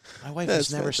 "My wife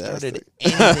has never started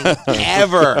anything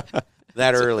ever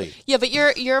that early." Yeah, but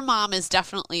your mom is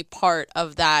definitely part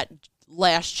of that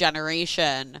last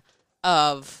generation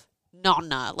of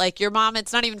nonna. Like your mom,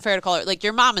 it's not even fair to call her, like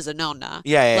your mom is a nonna.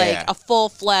 Yeah. A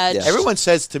full-fledged. Yeah. Everyone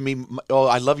says to me, "Oh,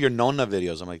 I love your nonna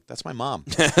videos." I'm like, "That's my mom."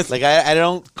 Like I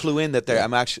don't clue in that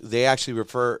they actually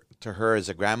refer to her as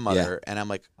a grandmother, and I'm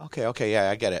like, okay, yeah,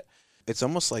 I get it. It's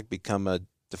almost like become a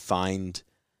defined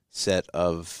set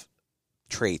of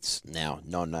traits now,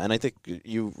 nonna. And I think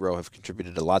you, Ro, have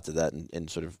contributed a lot to that in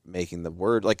sort of making the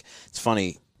word. Like, it's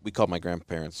funny, we called my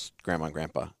grandparents grandma and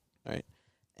grandpa, right?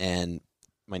 And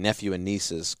my nephew and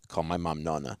nieces call my mom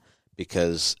Nonna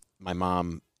because my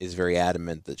mom is very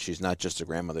adamant that she's not just a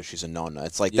grandmother, she's a Nonna.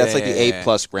 It's like that's like the A+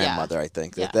 grandmother, I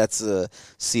think. That's a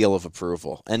seal of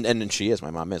approval. And she is,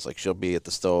 my mom is. Like she'll be at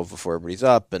the stove before everybody's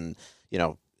up, and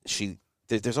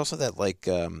there's also that like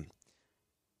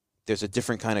there's a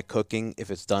different kind of cooking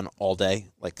if it's done all day.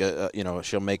 Like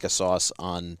she'll make a sauce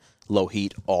on low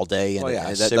heat all day,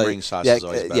 and simmering sauce is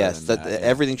always better. Yes,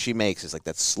 everything she makes is like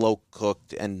that slow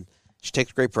cooked, and she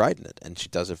takes great pride in it, and she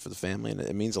does it for the family, and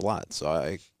it means a lot. So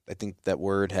I think that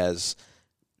word has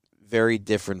very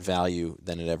different value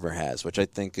than it ever has, which I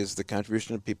think is the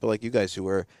contribution of people like you guys who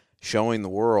are showing the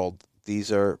world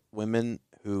these are women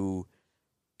who,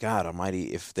 God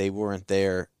almighty, if they weren't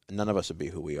there, none of us would be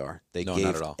who we are. They gave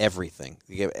not at all. everything.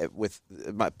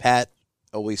 Pat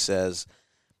always says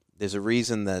there's a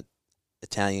reason that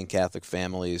Italian Catholic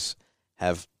families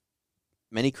have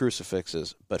many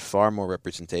crucifixes, but far more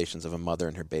representations of a mother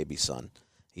and her baby son.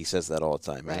 He says that all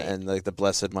the time. Right. And like the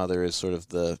Blessed Mother is sort of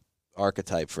the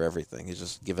archetype for everything. You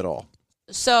just give it all.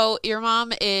 So your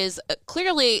mom is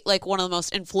clearly like one of the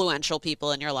most influential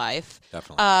people in your life.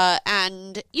 Definitely.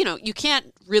 And, you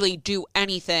can't really do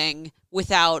anything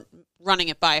without running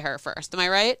it by her first. Am I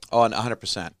right? Oh, and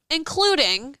 100%.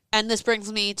 Including, and this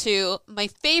brings me to my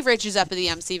favorite Giuseppe the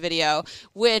MC video,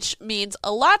 which means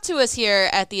a lot to us here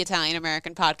at the Italian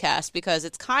American Podcast because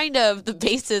it's kind of the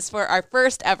basis for our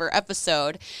first ever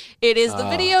episode. It is the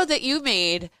video that you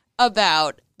made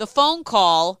about the phone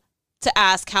call to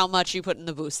ask how much you put in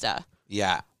the busta.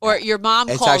 Yeah. Or your mom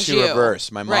calls you. It's actually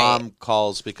reverse. My mom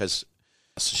calls because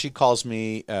she calls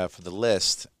me for the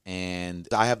list, and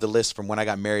I have the list from when I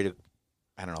got married,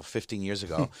 15 years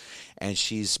ago, and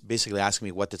she's basically asking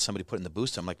me, what did somebody put in the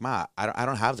booster? I'm like, Ma, I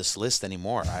don't have this list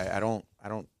anymore. I don't.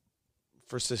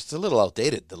 First, it's a little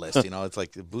outdated, the list. It's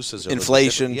like the boosters are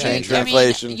inflation, change for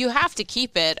inflation. You have to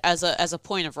keep it as a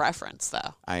point of reference,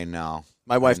 though. I know.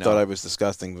 My wife thought I was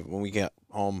disgusting, but when we got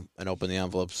home and opened the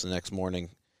envelopes the next morning,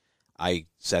 I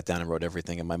sat down and wrote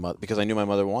everything in my mother because I knew my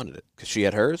mother wanted it because she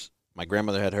had hers. My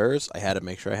grandmother had hers. I had to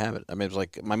make sure I have it. I mean, it was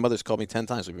like my mother's called me 10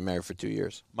 times. We've been married for 2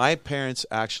 years. My parents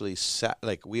actually sat,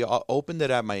 like we all opened it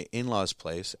at my in-laws'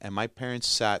 place, and my parents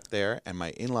sat there, and my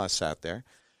in-laws sat there,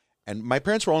 and my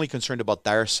parents were only concerned about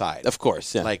their side. Of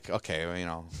course, yeah. Like, okay,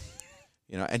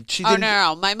 And she Oh didn't.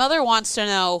 no! My mother wants to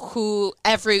know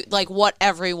what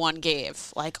everyone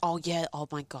gave. Like, oh yeah, oh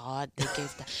my God, they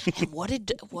gave that. And what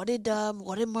did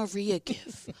Maria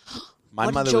give?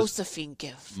 What did Josephine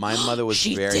give? My mother was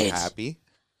She very did. happy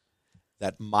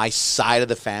that my side of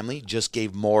the family just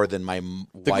gave more than my The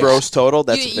wife's. gross total,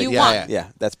 that's You a big won. Yeah,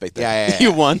 that's big. Yeah.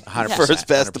 You won. 100%, First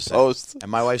past the 100%. post. And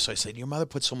my wife, so I said, your mother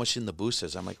put so much in the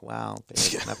boosters. I'm like, well,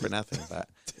 babe, not for nothing, but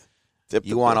Tip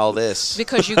you the want bill. all this.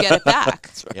 Because you get it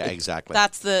back. Yeah, exactly.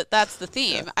 That's the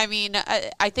theme. I mean,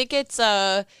 I think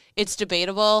it's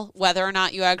debatable whether or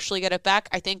not you actually get it back.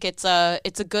 I think it's a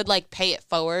good pay it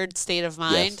forward state of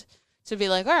mind to be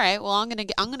like, all right, well I'm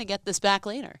gonna get this back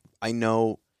later. I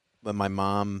know when my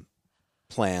mom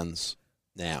plans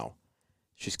now,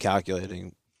 she's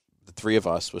calculating the three of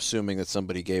us, assuming that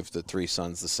somebody gave the three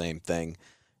sons the same thing.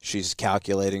 She's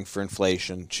calculating for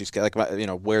inflation. She's got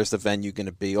where's the venue going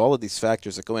to be? All of these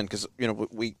factors that go in because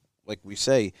we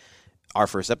say, our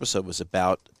first episode was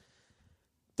about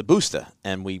the booster,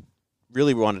 and we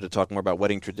really wanted to talk more about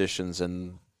wedding traditions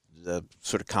and the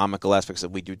sort of comical aspects that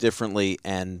we do differently.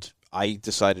 And I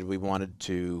decided we wanted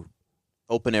to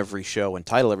open every show and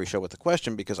title every show with a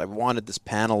question because I wanted this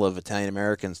panel of Italian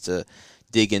Americans to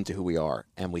dig into who we are.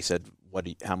 And we said,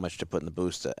 how much to put in the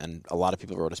booster? And a lot of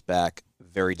people wrote us back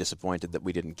very disappointed that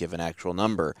we didn't give an actual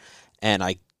number. And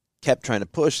I kept trying to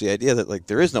push the idea that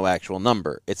there is no actual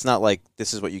number. It's not like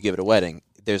this is what you give at a wedding.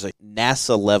 There's a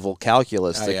NASA level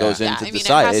calculus that goes into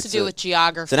decide. It has to do with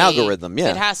geography. It's an algorithm, yeah.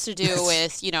 It has to do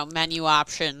with, menu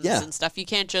options and stuff. You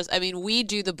can't just, we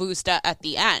do the booster at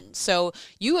the end. So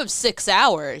you have 6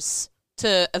 hours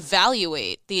to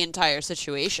evaluate the entire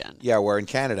situation. Yeah, where in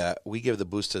Canada, we give the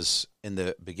boosters in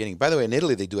the beginning. By the way, in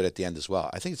Italy, they do it at the end as well.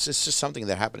 I think it's just something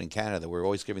that happened in Canada that we're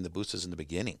always giving the boosters in the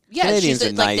beginning. Yeah, Canadians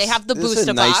are nice. They have the Those are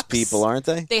booster nice box. people, aren't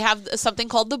they? They have something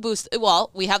called the boost.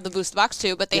 Well, we have the booster box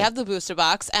too, but they have the booster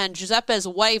box. And Giuseppe's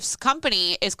wife's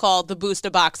company is called the Booster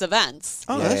Box Events.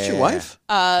 Oh, that's your wife?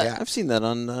 Yeah. I've seen that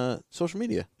on social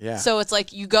media. Yeah. So it's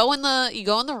like you go in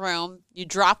the room, you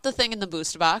drop the thing in the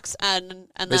booster box, and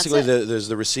Basically, that's it. there's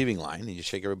the receiving line, and you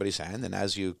shake everybody's hand, and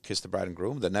as you kiss the bride and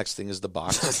groom, the next thing is the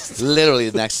box, literally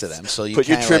next to them. So you Put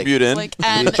your can't, tribute in.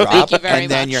 And you drop, thank you very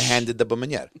and then much. you're handed the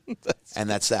bomboniere, and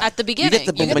that's that. At the beginning. get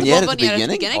the bomboniere at the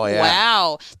beginning? Oh, yeah.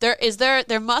 Wow.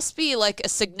 There must be a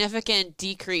significant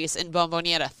decrease in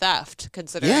bomboniere theft,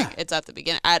 considering it's at the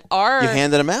beginning. At our You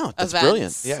handed them out. That's events.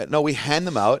 brilliant. Yeah, no, we hand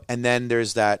them out, and then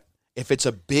there's that. If it's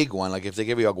a big one, like if they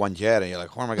give you a guantiere, you're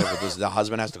like, oh my God, the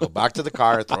husband has to go back to the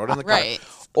car, throw it in the car. Right.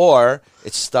 Or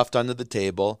it's stuffed under the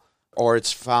table, or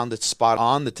it's found its spot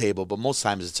on the table, but most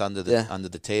times it's under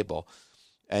the table.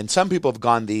 And some people have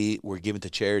gone we're given to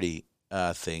charity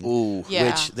thing, Ooh. Yeah.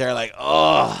 which they're like,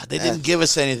 oh, they didn't give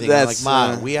us anything. I'm like, That's,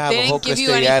 Mom, we have They a whole didn't give you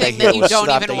Castelliere anything here that you with don't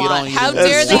stuff even that you want. don't How even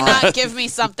dare they want. not give me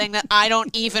something that I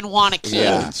don't even want to keep?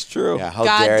 Yeah. It's true. Yeah, how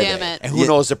God dare damn they? it. And who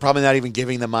knows? They're probably not even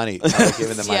giving the money. They're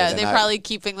giving the money. Yeah, They're they're not- probably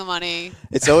keeping the money.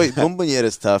 It's always bomboniere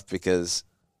is tough because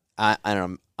I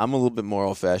don't know. I'm a little bit more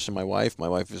old-fashioned. My wife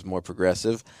is more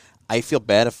progressive. I feel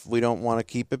bad if we don't want to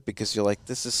keep it because you're like,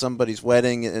 this is somebody's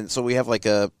wedding, and so we have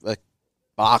a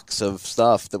box of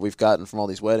stuff that we've gotten from all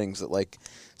these weddings that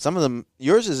some of them.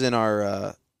 Yours is in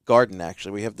our garden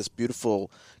actually. We have this beautiful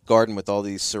garden with all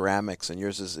these ceramics, and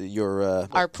yours is your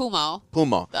Our Pumo.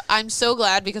 Pumo. I'm so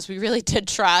glad because we really did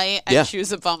try and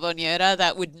choose a bomboniera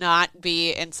that would not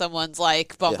be in someone's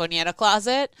bomboniera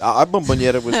closet. Our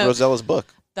bomboniera was Rosella's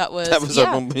book. That was Our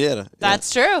bomboniera. That's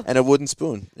true. And a wooden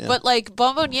spoon. Yeah. But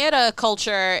bomboniera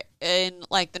culture in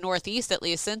the Northeast, at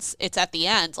least, since it's at the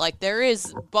end, there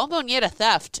is bomboniera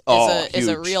theft is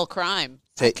a huge. real crime.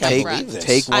 Take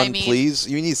this. one, I mean- please.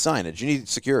 You need signage. You need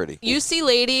security. You see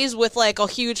ladies with a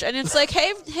huge, and it's like,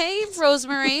 hey,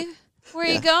 Rosemary, where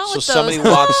you going So with somebody those?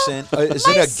 walks in. Is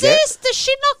My it a gift? sis, does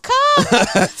she not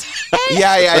come? Hey,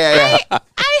 Yeah.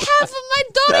 I have my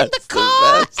daughter in the That's the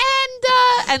car, best.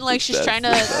 and she's trying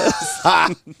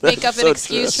to make up an so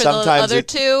excuse true. for the Sometimes other it-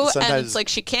 two, and sometimes- it's like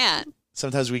she can't.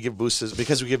 Sometimes we give boosters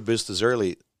because we give boosters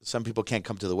early. Some people can't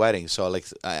come to the wedding, so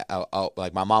I'll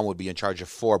my mom would be in charge of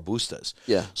 4 boosters.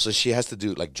 Yeah. So she has to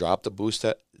do drop the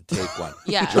booster, take one.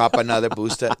 Yeah. Drop another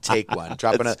booster, take one.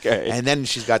 Drop another, great. and then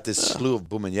she's got this slew of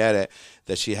bomboniere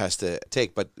that she has to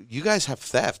take. But you guys have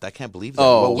theft. I can't believe that.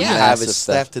 Oh, what we yeah. have massive is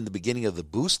theft. theft in the beginning of the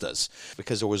boosters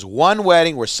because there was one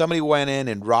wedding where somebody went in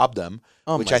and robbed them,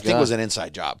 Oh, which my I think God. was an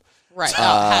inside job. Right.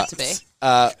 Had to be.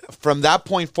 From that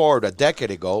point forward, a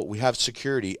decade ago, we have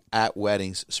security at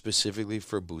weddings specifically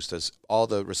for boostas. All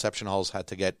the reception halls had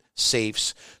to get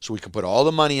safes so we could put all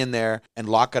the money in there and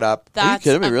lock it up. That's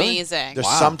kidding me, really? amazing. There's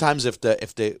sometimes if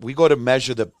we go to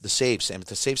measure the safes, and if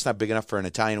the safe's not big enough for an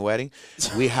Italian wedding,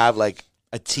 we have like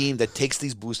a team that takes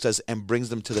these boostas and brings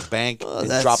them to the bank and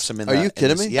drops them in. Are you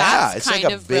kidding me? Yeah, That's it's kind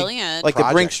like a of big brilliant. Like the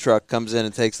project. Brinks truck comes in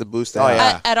and takes the booster Oh, out.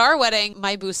 yeah. At our wedding,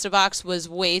 my booster box was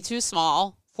way too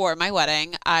small for my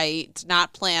wedding. I did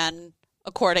not plan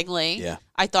accordingly. Yeah.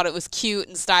 I thought it was cute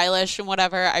and stylish and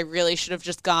whatever. I really should have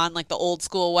just gone like the old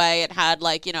school way and had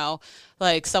like,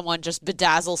 like someone just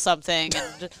bedazzle something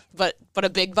and but a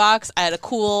big box. I had a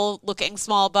cool looking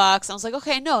small box. I was like,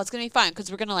 okay, no, it's gonna be fine because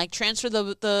we're gonna like transfer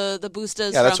the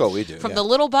boostas. Yeah, that's what we do, From yeah. the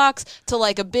little box to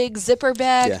like a big zipper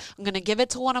bag. Yeah. I'm gonna give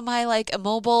it to one of my like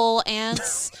immobile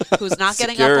aunts who's not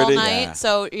getting up all Security. night. Yeah.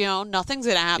 So nothing's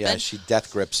gonna happen. Yeah, she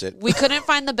death grips it. We couldn't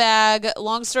find the bag.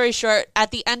 Long story short,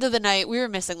 at the end of the night, we were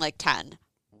missing like 10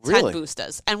 Really?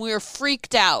 boostas. And we were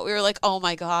freaked out. We were like, oh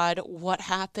my God, what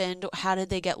happened? How did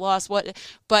they get lost? What?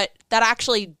 But that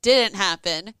actually didn't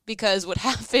happen because what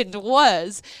happened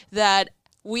was that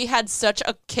we had such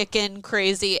a kickin'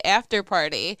 crazy after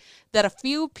party that a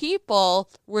few people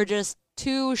were just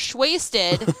too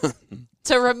wasted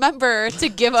to remember to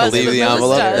give us Leave the the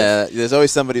envelope. boostas. Yeah, there's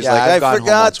always somebody who's Yeah, like, I've I gone home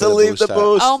forgot once to with a leave the booster.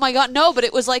 boost. Oh my God, no! But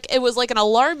it was like an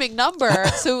alarming number.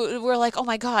 So we're like, oh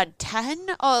my God, 10?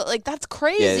 Oh, like that's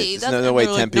crazy. Yeah, there's That's, no and way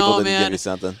we were 10 like, people no, didn't man. give you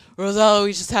something. Rosella,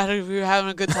 we were having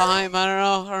a good time. I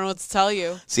don't know what to tell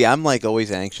you. See, I'm like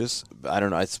always anxious. I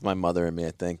don't know. It's my mother and me,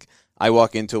 I think. I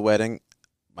walk into a wedding.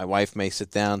 My wife may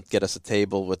sit down, get us a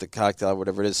table with a cocktail or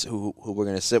whatever it is, who we're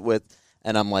going to sit with.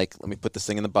 And I'm like, let me put this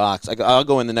thing in the box. I'll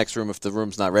go in the next room. If the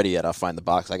room's not ready yet, I'll find the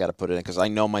box. I got to put it in because I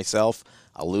know myself.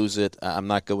 I'll lose it. I'm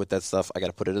not good with that stuff. I got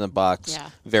to put it in the box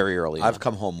very early. I've on.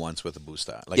 come home once with a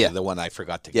booster, like Yeah. the one I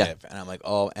forgot to Yeah. give, and I'm like,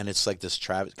 oh, and it's like this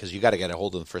Travis because you got to get a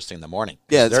hold of them first thing in the morning.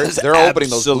 Yeah, they're that's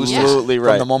opening those boosters absolutely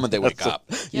right. from the moment they wake up.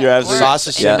 You're absolutely Or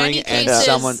Sausage in simmering many and cases,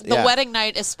 someone- the yeah. wedding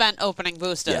night is spent opening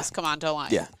boostas. Yeah. Come on, don't lie.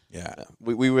 Yeah. Yeah.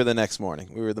 We were the next morning.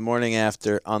 We were the morning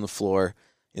after on the floor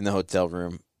in the hotel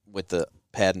room with the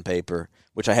pad and paper,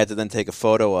 which I had to then take a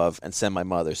photo of and send my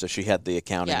mother. So she had the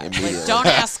accounting Yeah, immediately. like, don't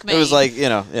ask me. It was like,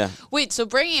 yeah. Wait, so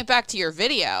bringing it back to your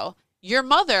video, your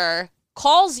mother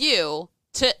calls you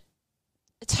to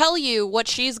tell you what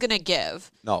she's going to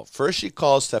give. No, first she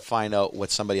calls to find out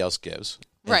what somebody else gives.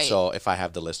 And Right. so if I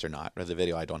have the list or not, or the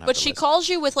video, I don't have But the she list. calls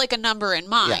you with like a number in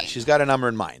mind. Yeah, she's got a number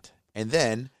in mind. And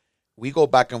then we go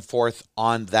back and forth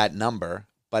on that number.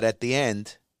 But at the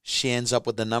end, she ends up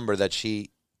with the number that she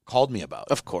called me about.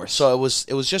 Of course. So it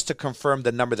was just to confirm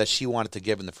the number that she wanted to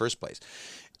give in the first place.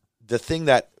 The thing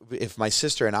that if my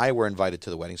sister and I were invited to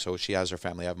the wedding, so she has her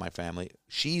family, I have my family,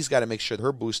 she's got to make sure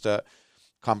her booster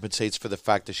compensates for the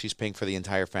fact that she's paying for the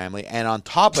entire family. And on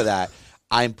top of that,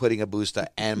 I'm putting a booster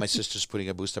and my sister's putting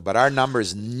a booster. But our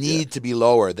numbers need to be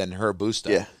lower than her booster.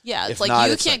 Yeah. Yeah, it's If like not,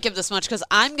 you it's can't like- give this much because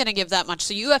I'm going to give that much,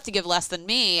 so you have to give less than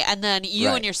me, and then you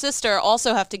Right. and your sister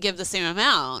also have to give the same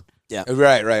amount.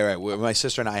 Right. Well, my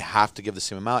sister and I have to give the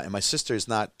same amount, and my sister is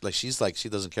not like she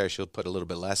doesn't care. She'll put a little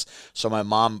bit less. So my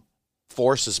mom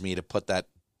forces me to put that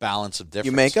balance of difference.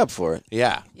 You make up for it.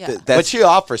 Yeah. Yeah. But she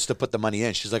offers to put the money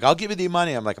in. She's like, "I'll give you the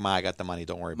money." I'm like, "Ma, I got the money.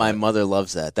 Don't worry about My it." mother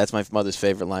loves that. That's my mother's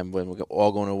favorite line when we're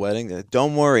all going to a wedding. They're like,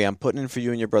 don't worry, I'm putting in for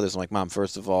you and your brothers. I'm like, Mom,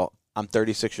 first of all, I'm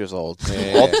 36 years old.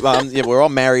 We're all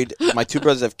married. My two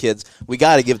brothers have kids. We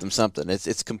got to give them something.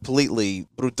 It's completely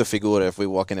brutta figura if we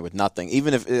walk in there with nothing.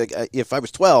 Even if I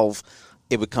was 12,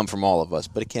 it would come from all of us,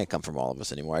 but it can't come from all of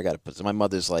us anymore. I got to put. So my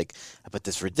mother's like, but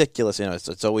this ridiculous.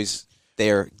 It's always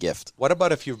their gift. What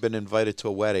about if you've been invited to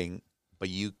a wedding, but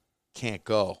you can't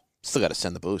go? Still got to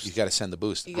send the boost. You got to send the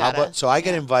boost. You How gotta, about, so I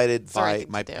get yeah. invited It's the right by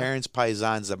thing my to do. parents'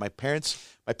 paisans. That my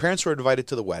parents were invited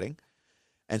to the wedding,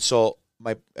 and so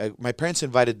my parents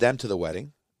invited them to the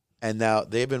wedding, and now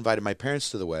they've invited my parents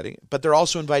to the wedding, but they're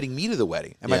also inviting me to the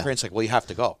wedding. And my Yeah. parents are like, well, you have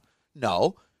to go.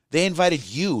 No, they invited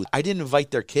you. I didn't invite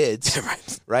their kids.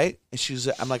 Right? And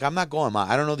I'm like, I'm not going, Ma.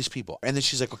 I don't know these people. And then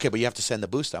she's like, okay, but you have to send the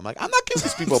booster. I'm like, I'm not giving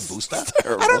these people a booster. I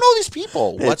don't know these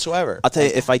people whatsoever. I'll tell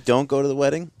you, if I don't go to the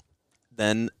wedding,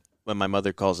 then when my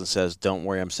mother calls and says, "Don't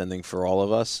worry, I'm sending for all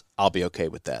of us," I'll be okay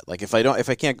with that. Like if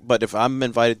I can't, but if I'm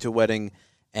invited to a wedding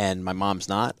and my mom's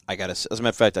not, I gotta. As a matter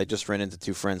of fact, I just ran into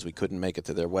two friends. We couldn't make it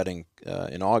to their wedding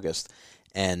in August,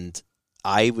 and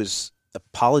I was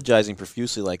apologizing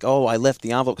profusely, like, "Oh, I left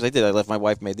the envelope," because I did. I left. My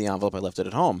wife made the envelope. I left it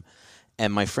at home.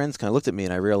 And my friends kind of looked at me,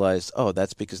 and I realized, oh,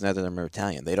 that's because neither of them are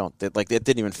Italian. It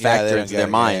didn't even factor they don't into get their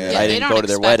it. mind Yeah, that yeah. I They didn't don't go to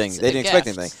their expect wedding. They a didn't expect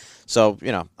gift. anything. So,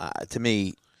 to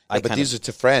me, but these are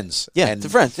to friends. Yeah, and to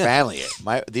friends, yeah. family.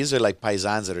 These are like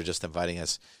paisans that are just inviting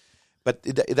us. But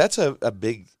that's a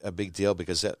big deal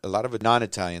because a lot of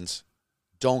non-Italians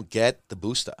don't get the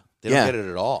busta. They don't get it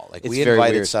at all. Like we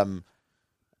invited some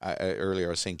earlier. I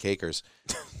was saying cakers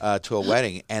to a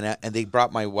wedding, and they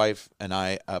brought my wife and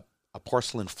I a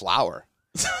porcelain flower.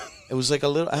 It was like a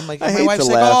little. I'm like, my wife's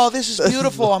like, "Oh, this is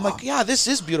beautiful." I'm like, "Yeah, this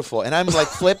is beautiful." And I'm like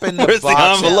flipping the box. The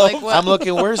envelope? Like, I'm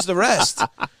looking, where's the rest?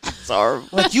 It's horrible.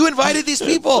 Like, you invited these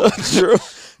people. It's true.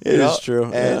 It is true.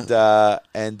 And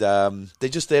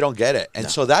they don't get it. And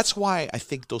so that's why I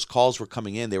think those calls were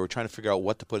coming in. They were trying to figure out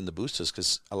what to put in the boostas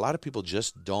because a lot of people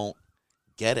just don't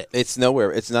get it. It's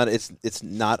nowhere. It's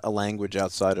not a language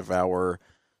outside of our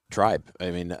tribe.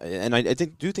 I mean, and I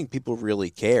do think people really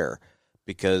care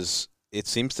because it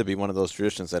seems to be one of those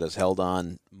traditions that has held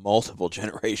on multiple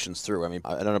generations through. I mean,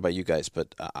 I don't know about you guys,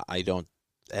 but I don't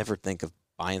ever think of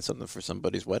buying something for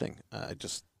somebody's wedding. I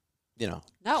just,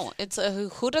 No, it's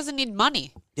who doesn't need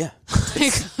money? Yeah.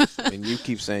 I mean, you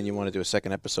keep saying you want to do a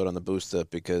second episode on the Boosta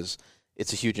because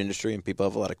it's a huge industry and people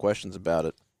have a lot of questions about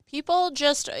it. People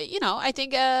just, I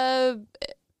think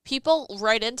people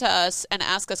write into us and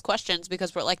ask us questions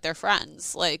because we're like their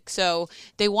friends. Like, so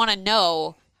they want to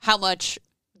know how much.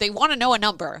 They want to know a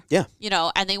number,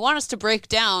 and they want us to break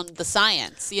down the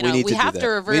science. We have to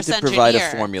reverse engineer. We need to provide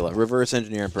a formula, reverse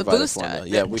engineer and provide a formula.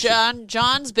 Yeah,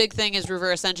 John's big thing is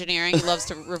reverse engineering. He loves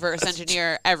to reverse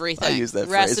engineer everything. I use that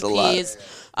recipes, phrase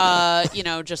a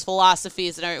lot. Just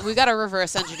philosophies and everything. We got to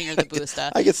reverse engineer the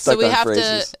Boosta. I get stuck so we on have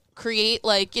phrases. to create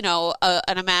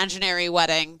an imaginary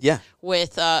wedding. Yeah.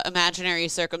 With imaginary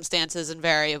circumstances and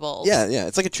variables. Yeah.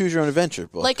 It's like a choose your own adventure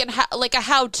book. Like a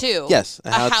how-to. Yes,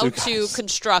 a how-to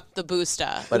construct the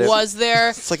Boosta. But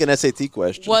it's like an SAT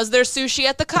question. Was there sushi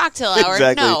at the cocktail hour?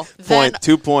 Exactly. No.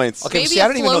 2 points. Okay, Maybe I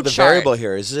don't even know the chart. variable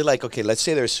here. Is it like, okay, let's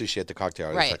say there's sushi at the cocktail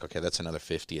hour. Right. It's like, okay, that's another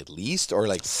 50 at least, or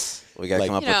like we got to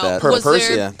come up with know, that per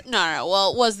person. No.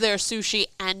 Well, was there sushi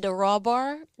and a raw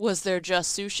bar? Was there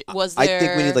just sushi? I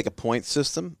think we need like a point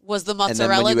system. Was the and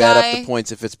mozzarella then when you guy? add up the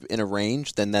points, if it's in a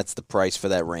range, then that's the price for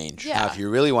that range. Yeah. Now, if you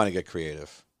really want to get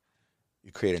creative,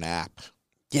 you create an app.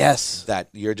 Yes. That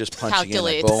you're just punching in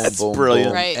like Calculates. boom, That's boom, brilliant.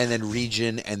 boom, Right. and then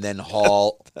region, and then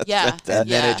hall. Yeah. And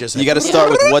then it just You got to start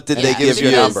with what did they Yeah. give Gives you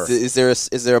you? a number. Is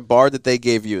there a bar that they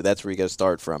gave you? That's where you got to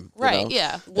start from. you Right, know?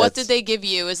 yeah. What That's- did they give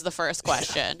you is the first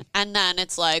question. And then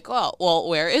it's like, well,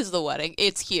 where is the wedding?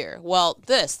 It's here. Well,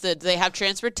 did they have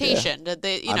transportation? Did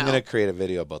they, I'm going to create a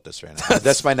video about this right now.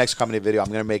 That's my next comedy video. I'm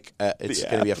going to make, it's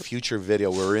going to be a future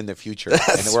video. We're in the future.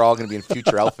 And we're all going to be in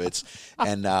future outfits.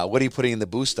 And what are you putting in the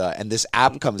Boosta? And this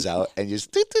app comes out and you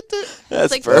just,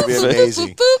 That's like, perfect. boop, boop, boop, amazing.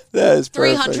 boop, boop. That is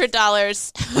perfect.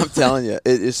 $300. I'm telling you,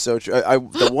 it is so true.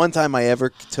 The one time I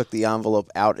ever took the envelope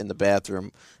out in the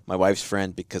bathroom, my wife's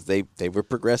friend, because they were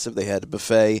progressive, they had a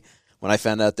buffet. When I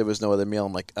found out there was no other meal,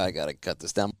 I'm like, I got to cut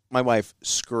this down. My wife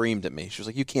screamed at me. She was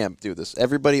like, you can't do this.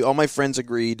 Everybody, all my friends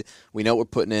agreed. We know what we're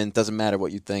putting in. Doesn't matter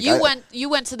what you think. You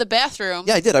went to the bathroom.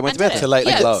 Yeah, I did. I went to the bathroom. To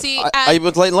lightly load. See, I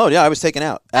was light and load. Yeah, I was taken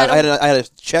out. I At had a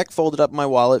check folded up in my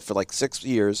wallet for like 6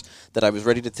 years that I was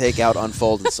ready to take out,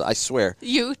 unfolded. So I swear.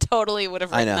 you totally would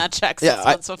have I written know. that check Yeah, 6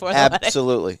 months before the wedding.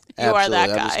 absolutely. You are that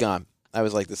I was guy. gone. I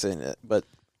was like this in it, but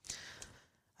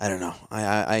I don't know.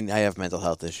 I have mental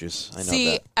health issues. I know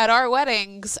See, that. at our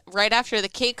weddings, right after the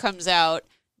cake comes out,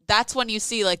 that's when you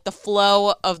see like the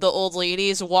flow of the old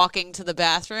ladies walking to the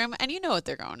bathroom, and you know what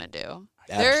they're going to do.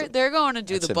 They're going to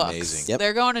do That's the books. amazing. Yep.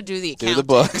 They're going to do the accounting. Do the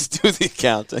books. Do the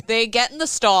accounting. They get in the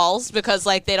stalls because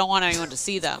like they don't want anyone to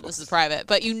see them. This is private,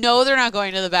 but you know they're not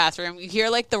going to the bathroom. You hear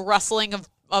like the rustling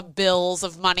of bills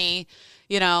of money.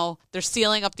 They're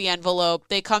sealing up the envelope.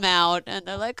 They come out and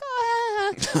they're like,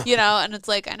 and it's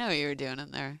like, I know what you were doing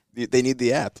in there. They need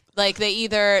the app. Like they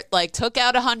either like took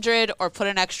out 100 or put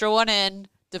an extra one in,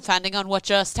 depending on what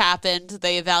just happened.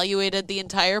 They evaluated the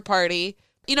entire party.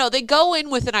 They go in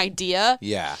with an idea.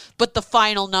 Yeah. But the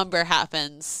final number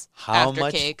happens How after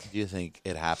much cake. do you think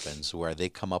it happens where they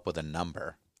come up with a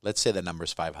number? Let's say the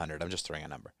number's 500. I'm just throwing a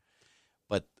number.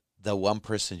 But the one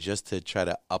person, just to try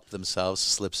to up themselves,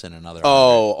 slips in another 100.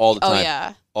 All the time. Oh,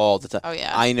 yeah. All the time. Oh,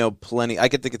 yeah. I know plenty. I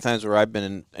can think of times where I've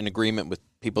been in agreement with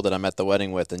people that I'm at the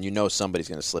wedding with, and somebody's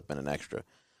going to slip in an extra.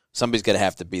 Somebody's going to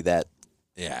have to be that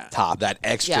top. That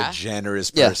extra Yeah.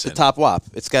 generous Yeah, person. the top wop.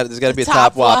 There's got to be a top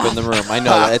top wop wop. in the room. I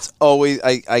know that. It's always.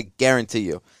 I guarantee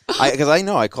you. Because I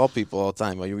know I call people all the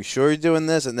time. Are you sure you're doing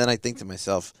this? And then I think to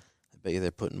myself, I bet you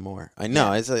they're putting more. I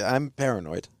know. It's like, I'm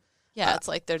paranoid. Yeah, it's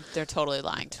like they're totally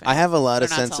lying to me. I have a lot of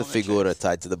They're not sense of telling the figura truth.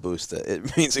 tied to the Boosta.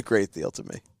 It means a great deal to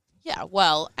me. Yeah,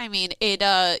 well, I mean,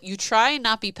 you try and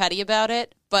not be petty about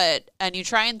it, and you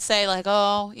try and say like,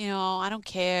 oh, I don't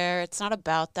care. It's not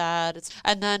about that.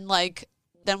 And then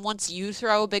then once you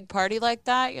throw a big party like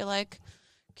that, you're like,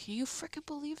 can you freaking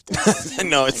believe this?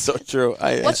 No, it's so true.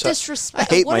 What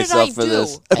disrespect? I hate what myself did I for do?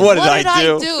 this. What did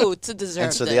I do to deserve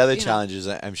And so this? the other challenge is,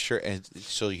 I'm sure, and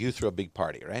so you throw a big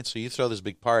party, right? So you throw this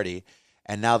big party,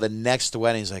 and now the next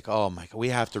wedding is like, oh my God, we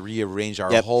have to rearrange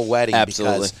our whole wedding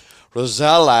because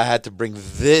Rosella had to bring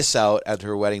this out at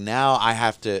her wedding. Now I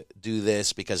have to do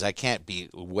this because I can't be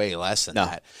way less than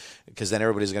that. Because then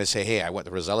everybody's going to say, hey, I went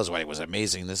to Rosella's wedding. It was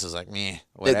amazing. This is like, meh,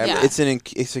 whatever.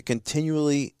 It's a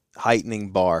continually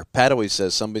heightening bar. Pat always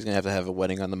says somebody's going to have a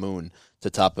wedding on the moon to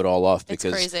top it all off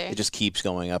because it just keeps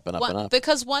going up and up and up.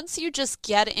 Because once you just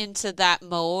get into that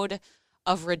mode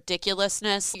of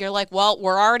ridiculousness, you're like, well,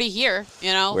 we're already here,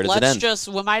 Where does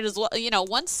we might as well,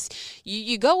 once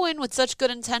you go in with such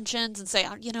good intentions and say,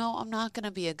 I'm not going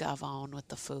to be a gavone with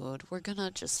the food. We're going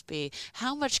to just be,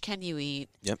 how much can you eat?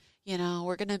 Yep.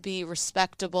 We're going to be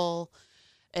respectable.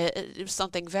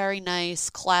 Something very nice,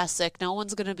 classic. No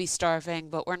one's going to be starving,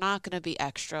 but we're not going to be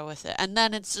extra with it. And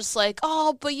then it's just like,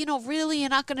 oh, but really, you're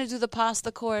not going to do the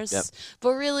pasta course. Yep.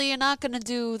 But really, you're not going to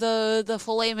do the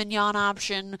filet mignon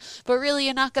option. But really,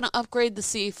 you're not going to upgrade the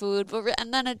seafood.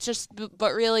 And then it just,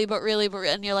 but really,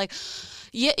 and you're like,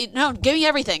 yeah, no, give me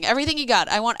everything you got.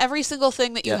 I want every single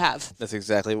thing that you have. That's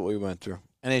exactly what we went through.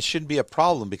 And it shouldn't be a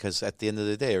problem because at the end of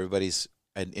the day, everybody's,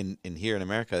 and in here in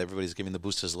America, everybody's giving the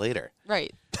boosters later.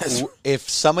 Right. If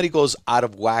somebody goes out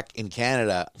of whack in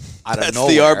Canada, out of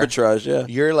nowhere, the arbitrage. Yeah.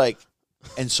 You're like,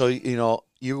 and so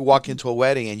you walk into a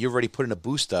wedding and you've already put in a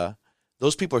booster.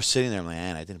 Those people are sitting there like,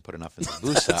 man, I didn't put enough in the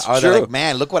booster. Or they're like,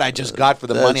 man, look what I just got for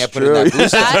the money I put in that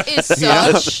booster. That is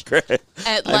such great.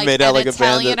 An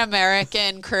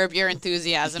Italian-American Curb Your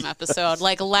Enthusiasm episode.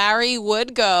 Like Larry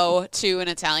would go to an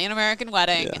Italian-American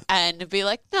wedding and be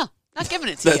like, no. Not giving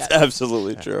it to you. That's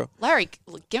absolutely true. Larry,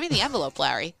 give me the envelope,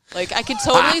 Larry. Like, I could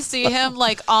totally see him,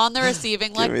 on the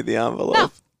receiving, give me the envelope.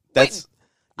 No, that's,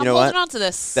 I'm holding on to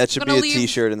this. That should be a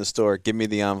T-shirt in the store. Give me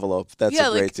the envelope. That's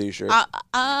a great T-shirt.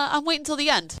 I'm waiting till the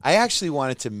end. I actually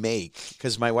wanted to make,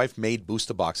 because my wife made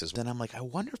booster boxes. Then I'm like, I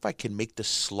wonder if I can make the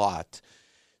slot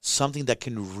something that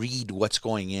can read what's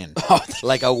going in,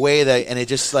 like a way that, and it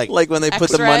just like when they put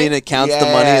the X-ray? money and it counts the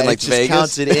money in it just Vegas.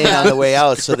 counts it in on the way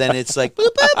out. So then it's like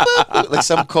boop, boop, boop, like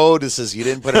some code that says you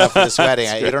didn't put enough for this wedding.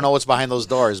 I don't know what's behind those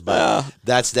doors, but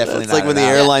that's definitely it's not like when the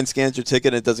enough. airline scans your ticket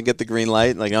and it doesn't get the green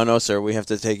light. Like, oh no, sir, we have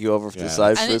to take you over to the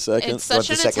side for a second. It's such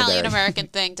an Italian-American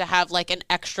thing to have like an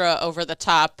extra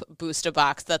over-the-top booster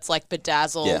box that's like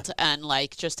bedazzled and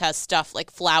like just has stuff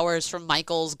like flowers from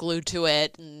Michael's glued to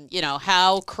it. And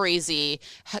how crazy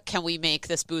can we make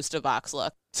this booster box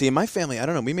look? See, in my family, I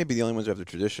don't know, we may be the only ones who have the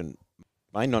tradition.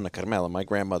 My Nonna Carmela, my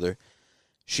grandmother,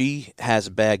 she has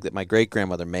a bag that my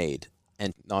great-grandmother made,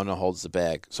 and Nonna holds the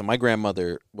bag. So my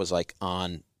grandmother was like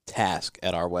on task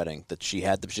at our wedding that she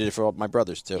did for all my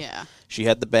brothers too. Yeah. She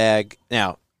had the bag.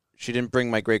 Now, she didn't bring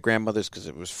my great-grandmother's because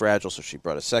it was fragile, so she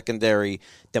brought a secondary.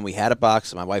 Then we had a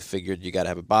box, and my wife figured you got to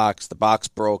have a box. The box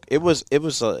broke. It was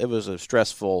a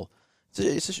stressful.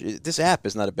 This app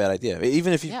is not a bad idea,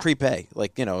 even if you prepay,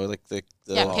 like the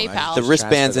PayPal. the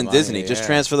wristbands in Disney. Just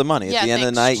transfer the money at the end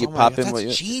of the night. You pop in.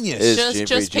 That's genius.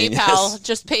 Just genius. PayPal.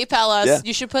 Just PayPal us. Yeah.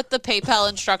 You should put the PayPal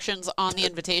instructions on the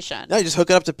invitation. No, you just hook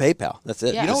it up to PayPal. That's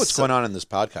it. Yeah. You know what's going on in this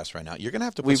podcast right now? You're going to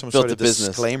have to put We've some built sort of a business.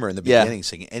 disclaimer in the Yeah. beginning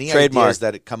saying any Trademark. ideas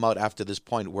that come out after this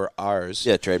point were ours.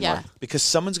 Yeah, trademark. Yeah. Because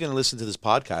someone's going to listen to this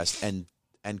podcast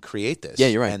and create this. Yeah,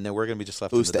 you're right. And then we're going to be just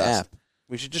left Boost in the the dust. app.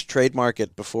 We should just trademark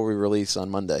it before we release on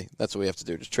Monday. That's what we have to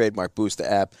do. Just trademark Boost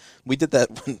the app. We did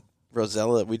that when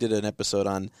Rosella. We did an episode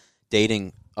on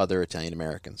dating other Italian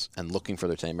Americans and looking for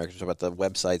other Italian Americans about the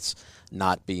websites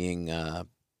not being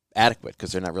adequate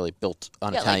because they're not really built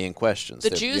on Italian questions. The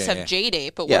They're- Jews have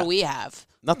JDate, but Yeah. what do we have?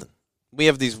 Nothing. We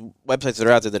have these websites that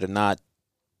are out there that are not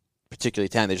particularly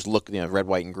Italian. They just look, red,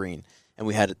 white, and green. And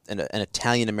we had an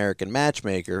Italian-American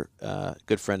matchmaker,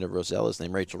 good friend of Rosella's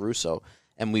named Rachel Russo,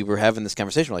 and we were having this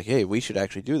conversation. We're like, hey, we should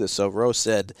actually do this. So Rose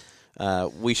said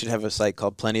we should have a site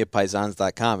called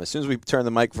plentyofpaisans.com. As soon as we turned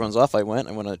the microphones off, I went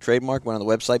on a trademark, went on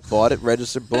the website, bought it,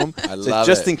 registered, boom. I love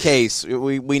just it. in case,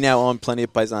 we now own Plenty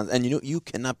of Paisans. And you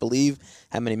cannot believe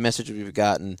how many messages we've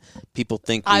gotten. People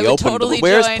think we I would opened. totally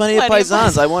Where's join Plenty of Plenty of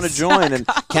Paisans? I want to join. And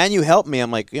Paisans.com. can you help me? I'm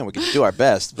like, we can do our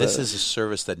best. This but is a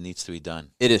service that needs to be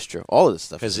done. it is true. All of this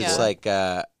stuff. Because is it's true. like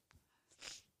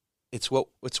it's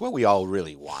what we all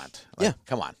really want. Like, Yeah.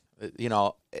 Come on.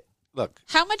 Look.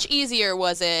 How much easier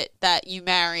was it that you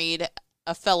married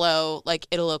a fellow like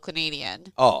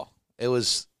Italo-Canadian? Oh, it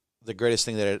was the greatest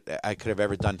thing that I could have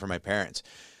ever done for my parents.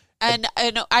 And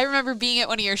I remember being at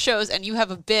one of your shows, and you have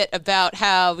a bit about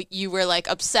how you were like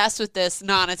obsessed with this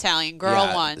non-Italian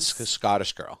girl once. This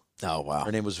Scottish girl. Oh, wow.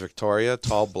 Her name was Victoria,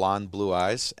 tall, blonde, blue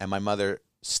eyes, and my mother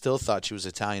still thought she was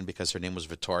Italian because her name was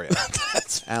Vittoria.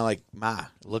 And I'm like, Ma,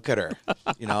 look at her,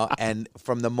 you know. And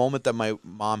from the moment that my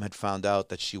mom had found out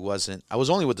that she wasn't, I was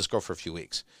only with this girl for a few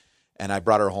weeks, and I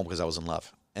brought her home because I was in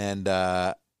love. And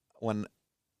when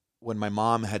my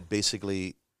mom had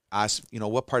basically asked, you know,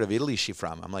 what part of Italy is she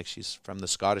from? I'm like, she's from the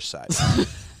Scottish side.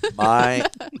 My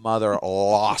mother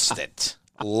lost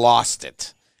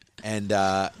it. And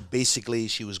basically,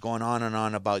 she was going on and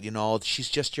on about, you know, she's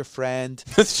just your friend.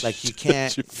 Like, you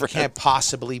can't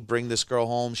possibly bring this girl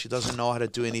home. She doesn't know how to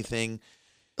do anything.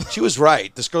 She was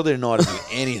right. This girl didn't know how to do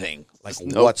anything, like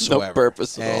whatsoever. No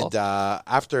purpose at all. And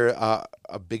after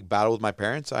a big battle with my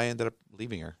parents, I ended up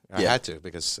leaving her. I had to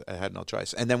because I had no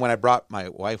choice. And then when I brought my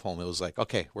wife home, it was like,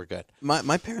 okay, we're good.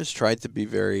 My parents tried to be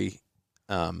very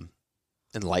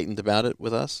enlightened about it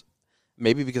with us.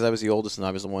 Maybe because I was the oldest and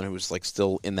I was the one who was like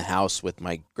still in the house with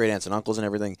my great aunts and uncles and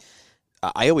everything.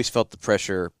 I always felt the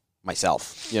pressure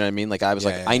myself. You know what I mean? Like I was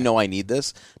I know I need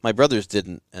this. My brothers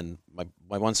didn't, and my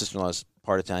one sister-in-law is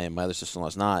part Italian. My other sister-in-law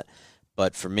is not.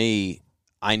 But for me,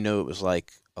 I knew it was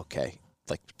like, okay,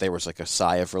 like there was like a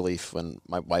sigh of relief when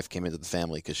my wife came into the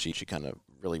family because she kind of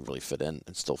really fit in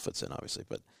and still fits in, obviously.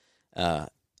 But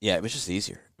yeah, it was just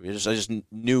easier. I just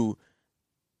knew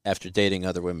after dating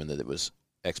other women that it was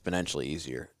exponentially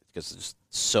easier because there's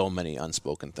so many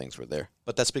unspoken things were there.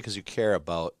 But that's because you care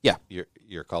about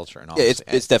your culture and all. Yeah,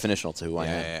 it's definitional to who I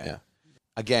am. Yeah.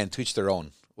 Again, to each their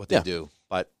own what they do.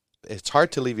 But it's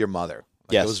hard to leave your mother.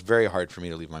 Like, it was very hard for me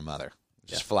to leave my mother.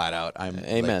 Just flat out. I'm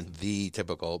like the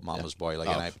typical mama's boy, like,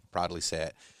 and I proudly say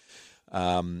it.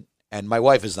 And my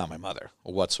wife is not my mother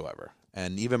whatsoever.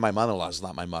 And even my mother-in-law is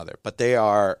not my mother. But they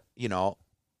are, you know,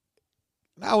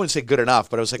 I wouldn't say good enough,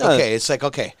 but I was like, okay, it's like,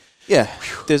 okay. Yeah,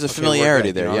 there's a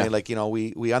familiarity there. You know? Yeah, I mean, like, you know,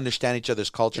 we understand each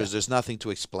other's cultures. Yeah. There's nothing to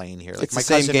explain here. Like, it's my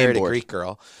cousin married a Greek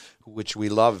girl, which we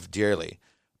love dearly,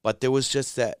 but there was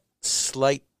just that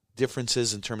slight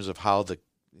differences in terms of how the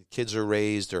kids are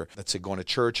raised, or let's say going to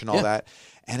church and all that.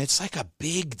 And it's like a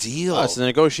big deal. Oh, it's a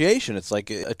negotiation. It's like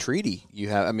a treaty. You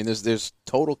have. I mean, there's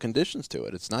total conditions to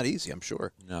it. It's not easy. I'm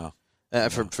sure. No.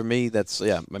 For me, that's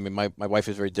I mean, my wife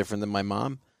is very different than my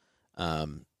mom. I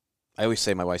always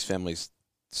say my wife's family's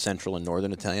Central and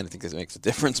Northern Italian. I think this makes a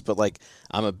difference, but like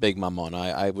I'm a big mamma.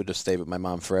 I would have stayed with my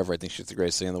mom forever. I think she's the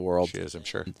greatest thing in the world. She is, I'm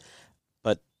sure.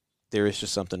 But there is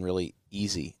just something really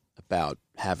easy about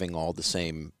having all the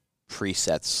same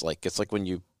presets. Like it's like when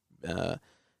you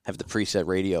have the preset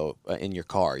radio in your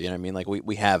car. You know what I mean? Like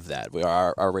we have that.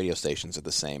 Our radio stations are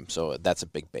the same, so that's a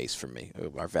big base for me.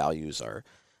 Our values, our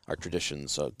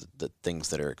traditions, so the things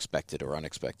that are expected or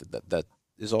unexpected. That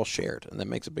is all shared, and that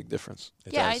makes a big difference.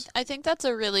 I think that's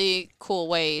a really cool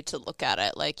way to look at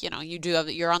it. Like, you know,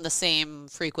 you're on the same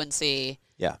frequency.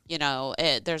 Yeah. You know,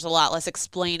 there's a lot less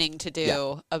explaining to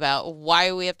do about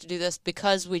why we have to do this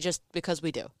because we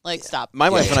do. Like, stop. My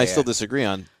wife and I still disagree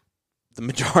on the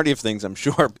majority of things, I'm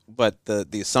sure, but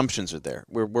the assumptions are there.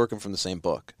 We're working from the same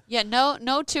book. Yeah,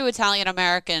 no two Italian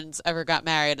Americans ever got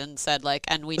married and said like,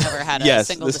 and we never had a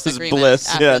single disagreement. Bliss.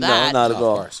 After that. No, not at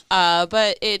all.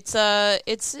 But it's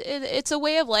a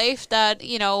way of life that,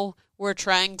 you know, we're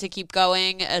trying to keep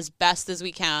going as best as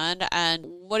we can. And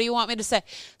what do you want me to say?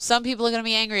 Some people are going to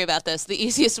be angry about this. The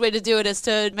easiest way to do it is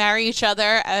to marry each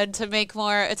other and to make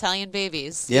more Italian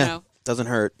babies. Yeah, you know? Doesn't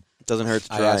hurt. Doesn't hurt to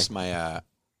try. I asked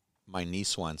my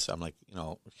niece once. I'm like, you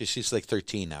know, because she's like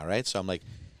 13 now, right? So I'm like,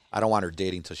 I don't want her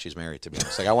dating till she's married, to be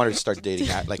honest. Like, I want her to start dating.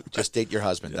 Like, just date your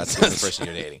husband. That's the only person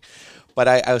you're dating. But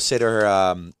I would say to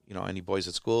her, you know, any boys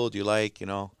at school? Do you like, you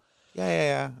know?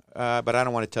 Yeah. But I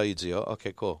don't want to tell you, Zio.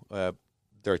 Okay, cool.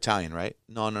 They're Italian, right?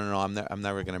 No. I'm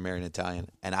never going to marry an Italian.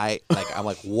 And I'm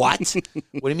like, what?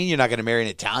 What do you mean you're not going to marry an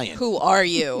Italian? Who are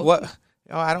you? What?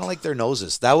 Oh, I don't like their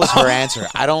noses. That was her answer.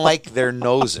 I don't like their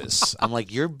noses. I'm like,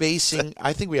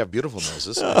 I think we have beautiful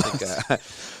noses. I think,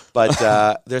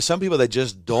 but there's some people that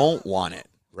just don't want it,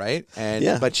 right?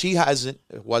 But she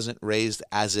wasn't raised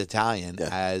as Italian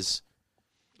as,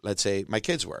 let's say, my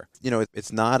kids were. You know,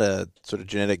 it's not a sort of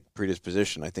genetic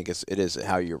predisposition. I think it is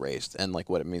how you're raised and like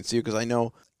what it means to you. Because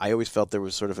I always felt there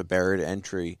was sort of a barrier to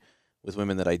entry with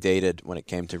women that I dated when it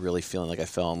came to really feeling like I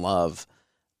fell in love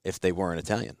if they weren't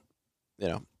Italian. You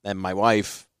know, and my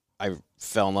wife, I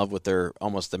fell in love with her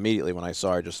almost immediately when I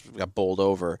saw her. Just got bowled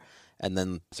over, and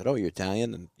then said, "Oh, you're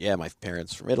Italian?" And yeah, my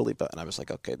parents from Italy. And I was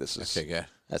like, "Okay, that's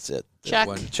it. Check,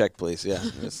 check, please. Yeah,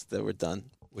 we're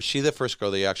done." Was she the first girl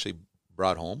that you actually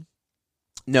brought home?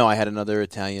 No, I had another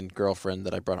Italian girlfriend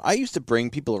that I brought. I used to bring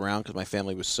people around because my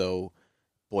family was so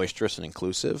boisterous and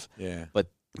inclusive. Yeah. But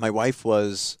my wife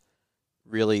was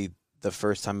really the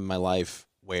first time in my life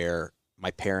where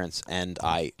my parents and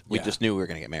we just knew we were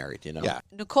going to get married, you know? Yeah.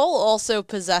 Nicole also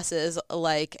possesses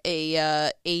like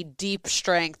a deep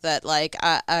strength that like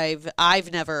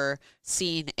I've never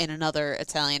seen in another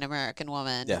Italian American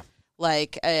woman. Yeah.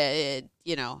 Like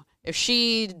you know, if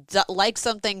she likes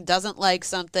something, doesn't like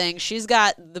something, she's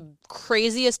got the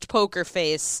craziest poker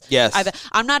face. Yes.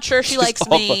 I'm not sure she likes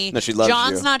me. No, she loves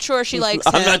John's you. not sure she likes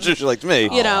him. I'm not sure she likes me.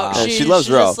 You know, she loves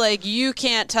she's Ro. just like, you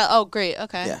can't tell. Oh, great.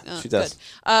 Okay. Yeah, she does.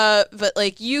 Good. But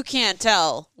like, you can't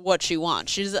tell what she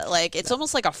wants. She's like, it's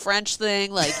almost like a French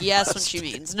thing. Like, yes when she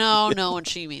means no, no when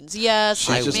she means yes.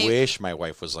 I Like, wish my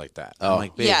wife was like that. Oh. I'm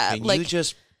like, babe, Yeah, can like- you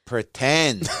just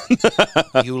pretend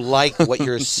you like what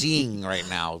you're seeing right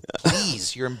now?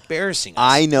 Please, you're embarrassing us.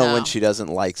 I know No. when she doesn't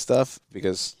like stuff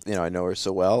because, you know, I know her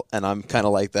so well. And I'm kind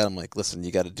of like that. I'm like, listen,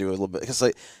 you got to do a little bit. Because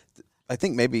like, I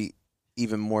think maybe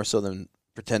even more so than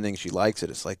pretending she likes it,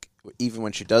 it's like even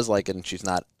when she does like it and she's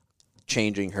not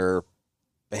changing her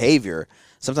behavior,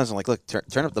 sometimes I'm like, look,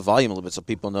 turn up the volume a little bit so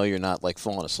people know you're not like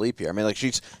falling asleep here. I mean, like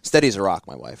she's steady as a rock,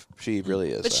 my wife. She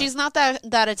really is. But she's not that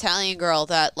Italian girl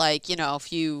that like, you know,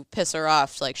 if you piss her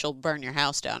off, like she'll burn your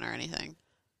house down or anything.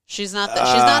 She's not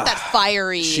that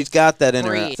fiery. She's got that in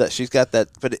her. breed. She's got that,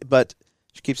 but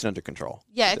she keeps it under control.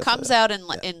 Yeah, it comes out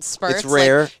in spurts. It's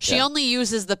rare. Like, she Yeah. only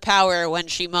uses the power when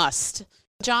she must.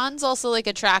 John's also like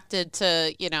attracted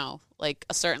to, you know, like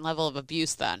a certain level of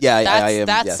abuse then. Yeah, I that's, am,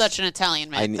 That's yes. such an Italian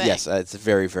man thing. Yes, it's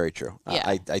very, very true.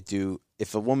 Yeah. I do.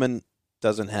 If a woman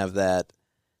doesn't have that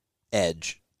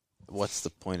edge, what's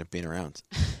the point of being around?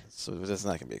 So that's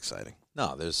not going to be exciting.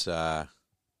 No, there's.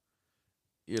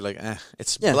 You're like,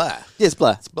 it's Yeah. blah. Yeah, it's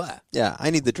blah. It's blah. Yeah, I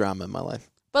need the drama in my life.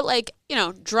 But like, you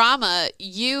know, drama,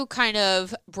 you kind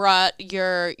of brought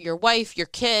your wife, your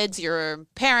kids, your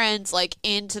parents like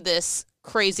into this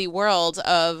crazy world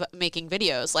of making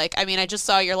videos. Like, I mean, I just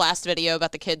saw your last video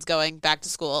about the kids going back to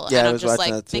school. Yeah, and I I'm was just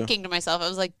watching like that too. thinking to myself, I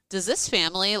was like, does this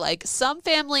family, like some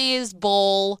families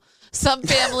bowl, some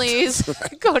families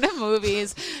go to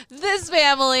movies. This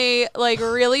family like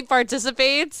really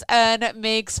participates and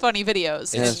makes funny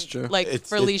videos. Yeah, in, that's true. Like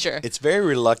for leisure. It's very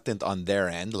reluctant on their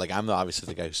end. Like I'm obviously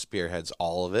the guy who spearheads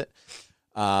all of it.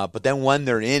 But then when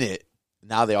they're in it,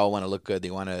 now they all want to look good.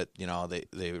 They want to, you know,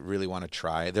 they really want to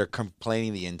try. They're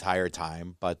complaining the entire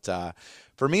time. But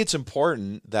for me, it's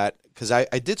important that because I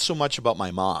did so much about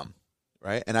my mom,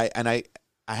 right? And I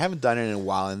haven't done it in a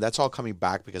while, and that's all coming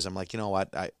back because I'm like, you know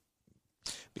what,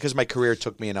 because my career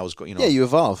took me and I was going, you know, You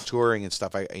evolve. touring and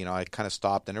stuff. I kind of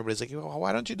stopped, and everybody's like, well,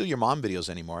 why don't you do your mom videos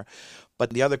anymore? But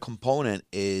the other component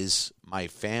is my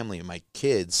family, my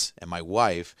kids, and my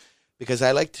wife, because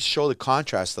I like to show the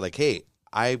contrast. To like, hey,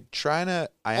 I'm trying to.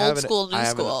 Old school, new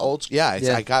school.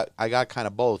 I got kind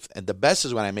of both, and the best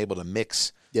is when I'm able to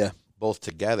mix both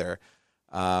together.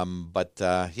 I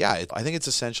think it's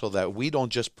essential that we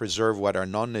don't just preserve what our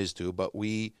nonnas do, but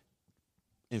we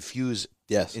infuse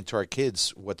into our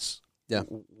kids what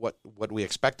we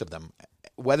expect of them.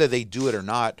 Whether they do it or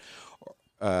not,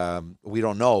 we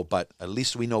don't know, but at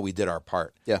least we know we did our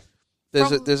part. Yeah.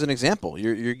 There's an example.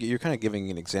 You're kind of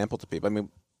giving an example to people. I mean,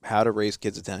 how to raise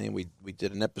kids Italian. We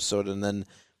did an episode, and then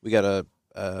we got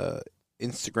a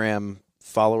Instagram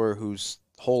follower whose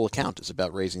whole account is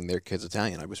about raising their kids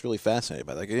Italian. I was really fascinated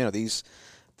by that. Like, you know,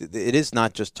 it is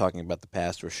not just talking about the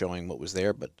past or showing what was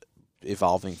there, but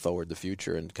evolving forward the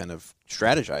future and kind of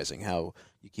strategizing how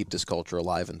you keep this culture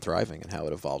alive and thriving and how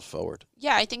it evolves forward.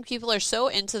 Yeah, I think people are so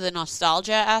into the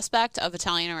nostalgia aspect of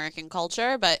Italian American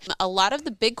culture, but a lot of the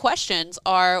big questions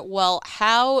are, well,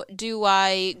 how do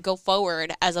I go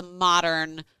forward as a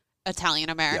modern Italian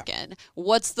American? Yeah.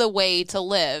 What's the way to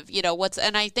live? You know,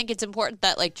 and I think it's important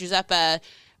that like Giuseppe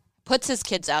puts his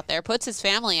kids out there, puts his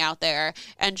family out there,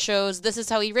 and shows this is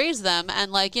how he raised them.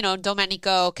 And like, you know,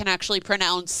 Domenico can actually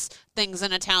pronounce things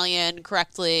in Italian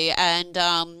correctly. And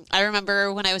I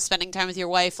remember when I was spending time with your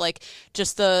wife, like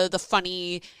just the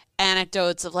funny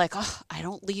anecdotes of like, oh, I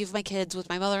don't leave my kids with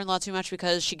my mother-in-law too much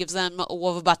because she gives them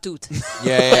uova battute.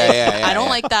 Yeah. I don't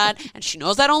like that, and she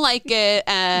knows I don't like it,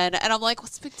 and I'm like,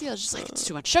 what's the big deal? It's just like it's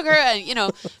too much sugar, and you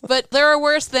know. But there are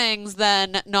worse things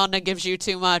than Nonna gives you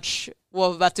too much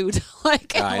uova battute.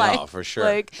 I know for sure.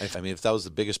 Like, I mean, if that was the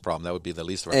biggest problem, that would be the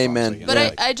least of our Amen.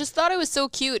 problems. But I just thought it was so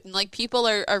cute, and like people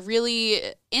are really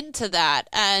into that.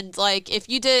 And like if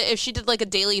she did like a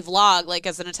daily vlog, like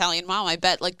as an Italian mom, I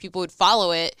bet like people would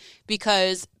follow it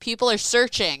because people are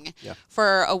searching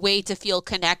for a way to feel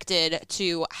connected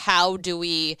to how do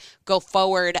we go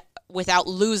forward without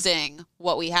losing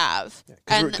what we have.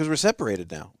 Because we're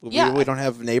separated now. We don't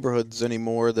have neighborhoods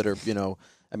anymore that are,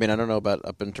 I mean, I don't know about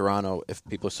up in Toronto if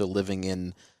people are still living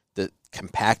in the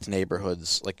compact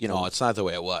neighborhoods. Like, No, it's not the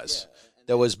way it was.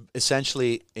 There was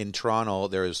essentially in Toronto,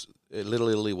 Little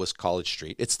Italy was College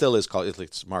Street. It still is College.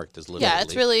 It's marked as Little Italy. Yeah,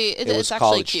 it's really, It it's was actually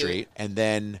College cute. Street. And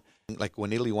then, like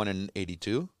when Italy won in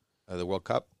 '82, the World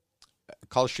Cup,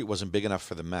 College Street wasn't big enough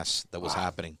for the mess that was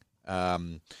happening.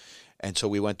 And so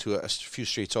we went to a few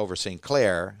streets over St.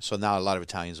 Clair. So now a lot of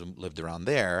Italians lived around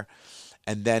there.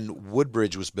 And then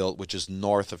Woodbridge was built, which is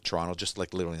north of Toronto, just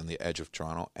like literally on the edge of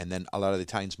Toronto. And then a lot of the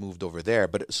Italians moved over there.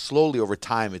 But slowly over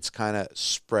time, it's kind of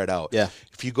spread out. Yeah.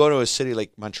 If you go to a city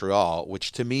like Montreal,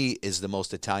 which to me is the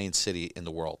most Italian city in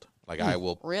the world, like I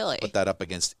will Really? put that up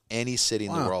against any city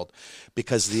in the world,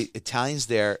 because the Italians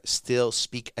there still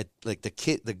speak like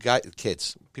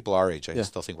kids, people our age, I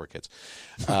still think we're kids,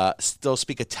 still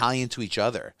speak Italian to each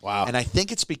other. Wow. And I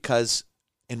think it's because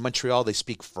in Montreal they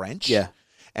speak French. Yeah.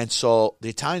 And so the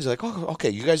Italians are like, oh, okay,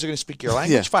 you guys are going to speak your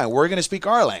language? Fine, we're going to speak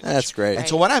our language. That's great. And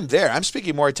so when I'm there, I'm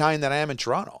speaking more Italian than I am in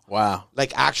Toronto. Wow.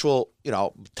 Like actual,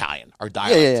 Italian or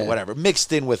dialect Yeah. or whatever,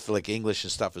 mixed in with like English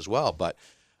and stuff as well. But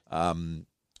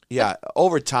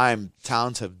over time,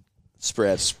 towns have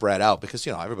spread out because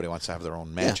everybody wants to have their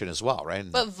own mansion as well, right?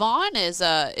 But Vaughan is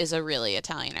a really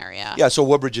Italian area. Yeah, so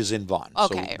Woodbridge is in Vaughan.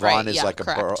 Okay, so Vaughan right, is yeah, like a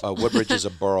borough. Woodbridge is a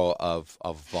borough of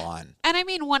Vaughan. And I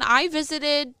mean, when I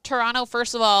visited Toronto,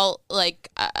 first of all,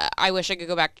 like I wish I could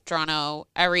go back to Toronto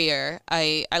every year.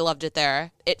 I loved it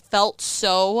there. It felt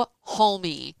so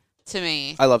homey to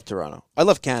me. I love Toronto. I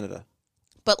love Canada.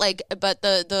 But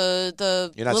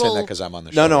the You're not little, saying that because I'm on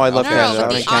the show. No, I right? love Canada. but I'm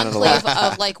the in Canada. enclave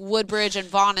of like Woodbridge and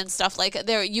Vaughan and stuff like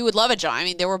there, you would love it, John. I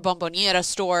mean, there were bomboniera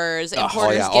stores,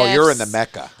 importers' gifts. Oh, you're in the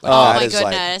Mecca. Like, Oh that my is like-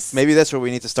 goodness! Maybe that's where we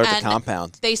need to start And the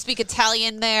compound. They speak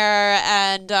Italian there,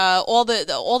 and all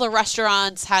the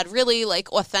restaurants had really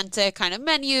like authentic kind of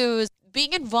menus.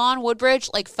 Being in Vaughan, Woodbridge,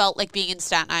 like felt like being in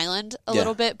Staten Island a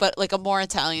little bit, but like a more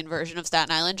Italian version of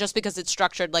Staten Island, just because it's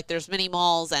structured like there's mini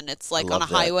malls and it's like on a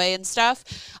highway and stuff.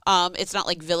 It's not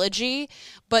like villagey.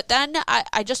 But then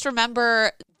I just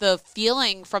remember the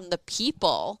feeling from the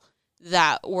people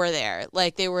that were there.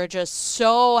 Like they were just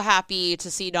so happy to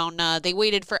see Donna. They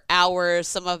waited for hours,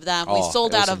 some of them. We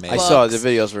sold it was out of amazing. books. I saw the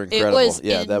videos were incredible. was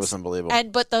That was unbelievable.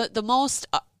 But the most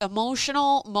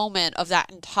emotional moment of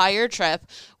that entire trip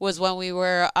was when we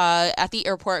were at the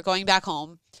airport going back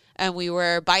home, and we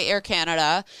were by Air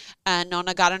Canada, and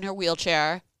Nonna got in her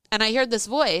wheelchair. And I heard this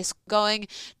voice going,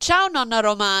 "Ciao, Nonna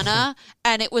Romana."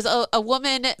 And it was a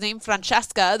woman named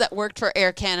Francesca that worked for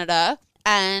Air Canada.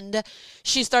 And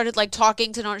she started like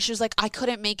talking to Nonna. She was like, "I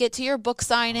couldn't make it to your book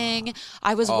signing.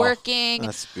 I was working.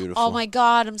 That's beautiful. Oh my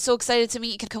God, I'm so excited to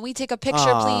meet you. Can we take a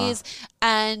picture, please?"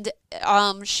 And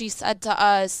she said to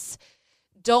us,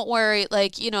 "Don't worry,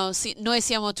 like, noi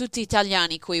siamo tutti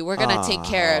italiani qui. We're going to take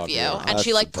care of you." yeah, And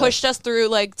she that's like the pushed us through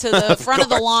like to the front of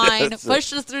the line,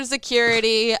 pushed us through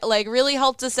security, like really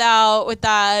helped us out with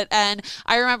that. And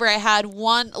I remember I had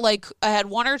one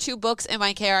or two books in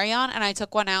my carry-on, and I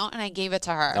took one out and I gave it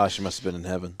to her. Oh, she must have been in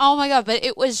heaven. Oh my God. But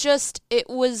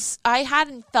I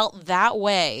hadn't felt that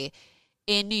way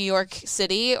in New York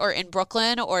City or in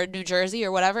Brooklyn or New Jersey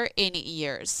or whatever in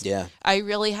years. Yeah. I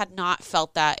really had not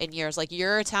felt that in years. Like,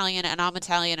 you're Italian and I'm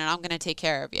Italian and I'm going to take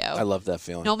care of you. I love that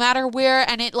feeling. No matter where.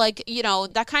 And it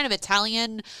that kind of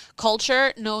Italian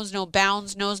culture knows no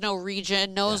bounds, knows no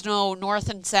region, knows no north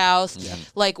and south. Yeah.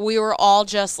 Like, we were all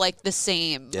just like the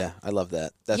same. Yeah, I love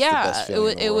that. That's the best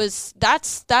feeling in the it world. was,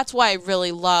 that's why I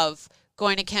really love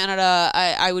going to Canada.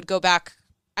 I would go back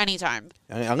anytime.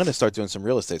 I'm going to start doing some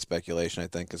real estate speculation, I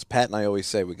think, because Pat and I always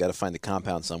say we got to find a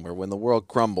compound somewhere. When the world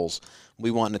crumbles,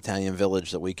 we want an Italian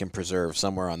village that we can preserve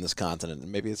somewhere on this continent. And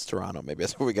maybe it's Toronto. Maybe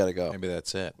that's where we got to go. Maybe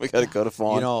that's it. We got to go to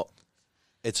Vaughan.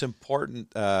 It's important,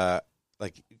 because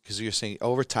you're saying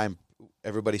over time,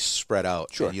 everybody's spread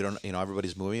out. Sure. And you don't,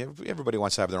 everybody's moving. Everybody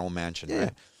wants to have their own mansion,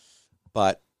 right?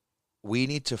 But we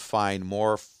need to find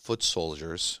more foot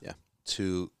soldiers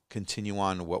to continue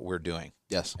on what we're doing.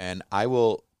 Yes. And I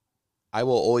will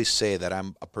always say that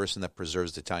I'm a person that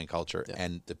preserves the Italian culture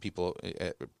and the people,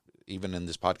 even in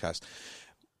this podcast.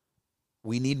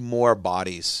 We need more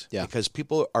bodies because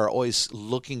people are always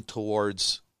looking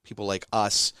towards people like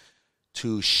us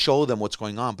to show them what's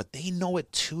going on, but they know it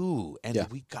too. And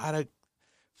we got to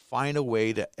find a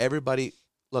way to everybody.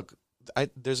 Look,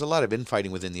 there's a lot of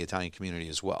infighting within the Italian community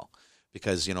as well.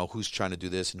 Because, who's trying to do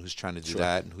this and who's trying to do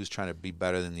that and who's trying to be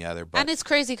better than the other. But, and it's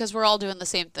crazy because we're all doing the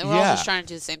same thing. We're all just trying to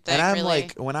do the same thing, and I'm really.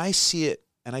 like, when I see it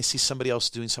and I see somebody else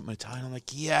doing something in Italian, I'm like,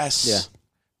 yes. Yeah.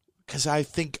 because I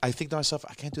think to myself,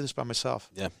 I can't do this by myself.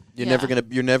 Yeah, you're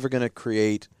never gonna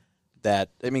create that.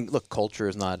 I mean, look, culture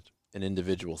is not an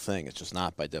individual thing. It's just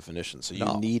not by definition. So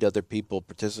you need other people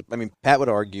participate. I mean, Pat would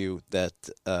argue that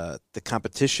the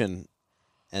competition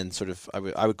and sort of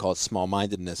I would call it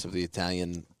small-mindedness of the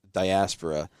Italian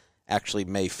diaspora actually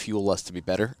may fuel us to be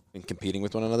better in competing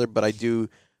with one another. But I do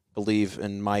believe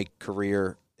in my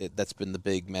career that's been the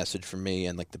big message for me,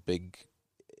 and like the big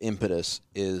impetus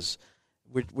is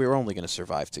we're only going to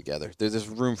survive together. There's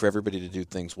room for everybody to do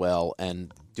things well,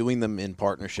 and doing them in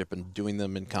partnership and doing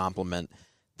them in complement,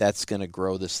 that's going to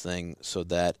grow this thing so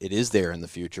that it is there in the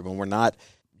future. When we're not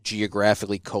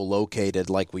geographically co-located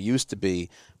like we used to be,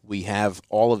 we have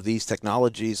all of these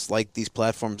technologies like these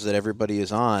platforms that everybody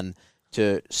is on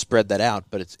to spread that out,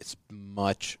 but it's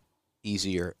much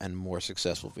easier and more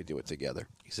successful if we do it together.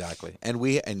 Exactly. And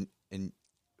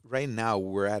right now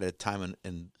we're at a time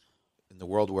in the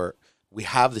world where we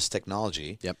have this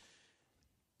technology. Yep.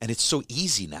 And it's so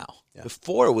easy now. Yeah.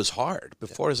 Before it was hard.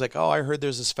 Before it was like, oh, I heard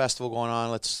there's this festival going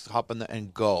on. Let's hop in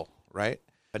and go, right?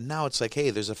 But now it's like, hey,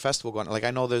 there's a festival going on. Like,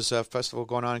 I know there's a festival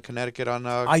going on in Connecticut on...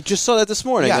 I just saw that this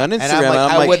morning on Instagram. And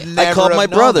I'm like, I called my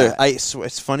brother. I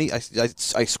it's funny. I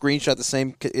screenshot the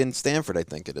same in Stanford, I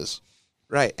think it is.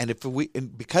 Right.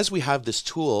 And because we have this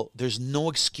tool, there's no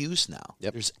excuse now.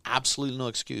 Yep. There's absolutely no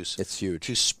excuse. It's huge.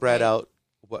 To spread out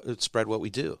what we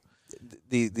do.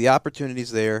 The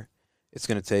opportunity's there. It's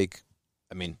going to take,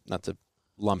 I mean, not to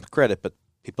lump credit, but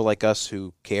people like us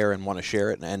who care and want to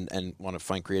share it and want to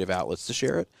find creative outlets to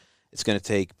share it. It's going to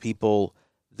take people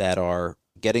that are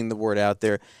getting the word out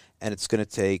there, and it's going to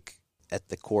take, at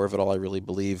the core of it all, I really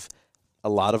believe, a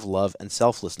lot of love and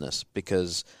selflessness,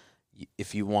 because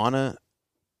if you want to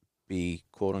be,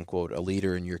 quote unquote, a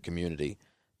leader in your community,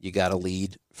 you got to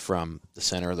lead from the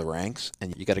center of the ranks,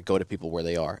 and you got to go to people where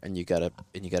they are, and you got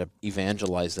to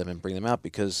evangelize them and bring them out,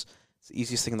 because it's the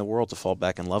easiest thing in the world to fall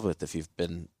back in love with if you've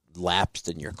been lapsed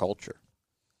in your culture.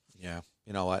 Yeah,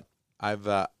 you know what? I've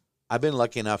been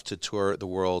lucky enough to tour the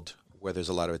world where there's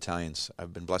a lot of Italians.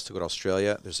 I've been blessed to go to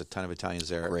Australia. There's a ton of Italians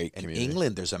there. Great in community.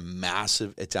 England, there's a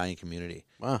massive Italian community.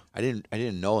 Wow. I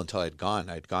didn't know until I'd gone.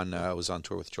 I was on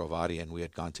tour with Joe Vatti, and we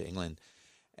had gone to England,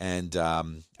 and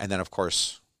then of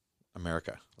course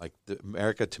America. Like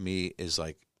America to me is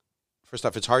like, first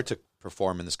off, it's hard to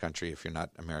perform in this country if you're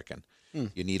not American.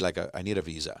 You need I need a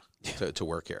visa to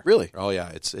work here. Really? Oh yeah,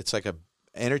 it's like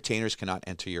entertainers cannot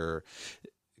enter your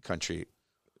country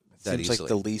that Seems easily. like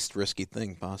the least risky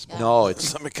thing possible. No,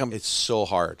 it's so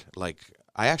hard. Like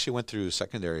I actually went through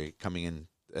secondary coming in,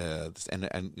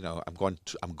 and you know I'm going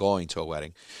to a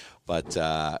wedding, but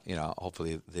you know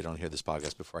hopefully they don't hear this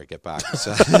podcast before I get back.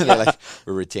 So they're like,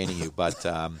 we're retaining you, but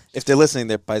if they're listening,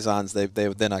 they're paisans.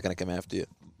 They're not going to come after you.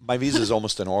 My visa is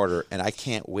almost in order, and I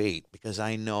can't wait because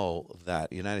I know that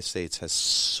the United States has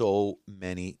so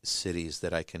many cities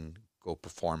that I can go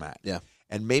perform at. Yeah.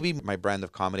 And maybe my brand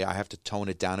of comedy, I have to tone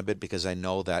it down a bit because I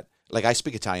know that, like, I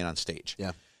speak Italian on stage.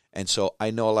 Yeah. And so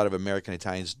I know a lot of American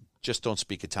Italians just don't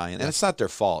speak Italian. And it's not their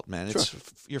fault, man. It's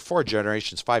you're 5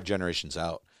 generations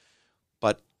out.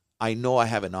 But I know I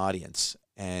have an audience,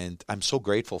 and I'm so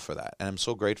grateful for that. And I'm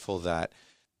so grateful that,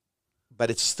 but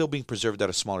it's still being preserved at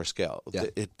a smaller scale. Yeah.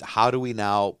 How do we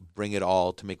now bring it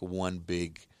all to make one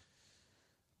big...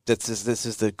 This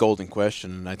is the golden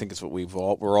question, and I think it's what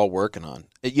we're all working on.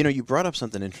 You know, you brought up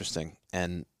something interesting,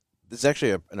 and this is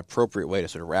actually an appropriate way to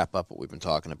sort of wrap up what we've been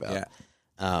talking about.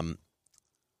 Yeah.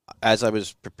 As I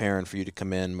was preparing for you to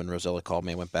come in, when Rosella called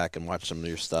me, I went back and watched some of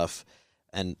your stuff,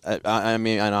 and I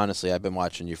mean, and honestly, I've been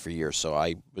watching you for years, so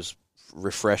I was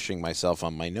refreshing myself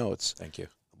on my notes. Thank you.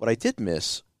 What I did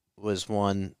miss was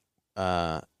one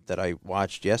that I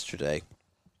watched yesterday,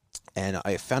 and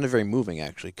I found it very moving,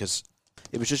 actually, because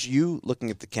it was just you looking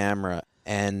at the camera,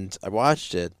 and I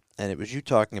watched it, and it was you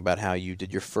talking about how you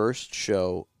did your first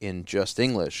show in just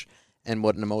English, and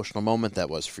what an emotional moment that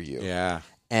was for you. Yeah.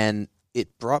 And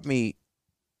it brought me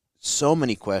so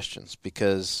many questions,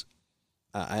 because,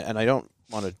 and I don't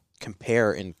want to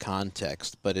compare in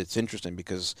context, but it's interesting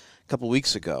because a couple of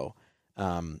weeks ago,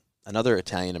 another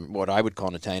Italian, what I would call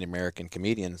an Italian-American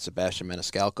comedian, Sebastian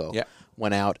Maniscalco,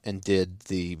 went out and did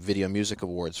the Video Music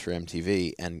Awards for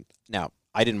MTV. And now,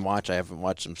 I haven't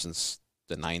watched them since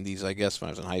the 90s, I guess, when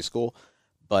I was in high school.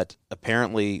 But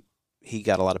apparently, he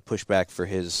got a lot of pushback for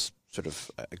his sort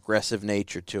of aggressive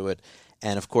nature to it.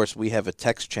 And, of course, we have a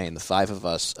text chain, the 5 of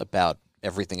us, about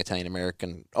everything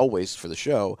Italian-American, always for the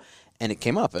show. And it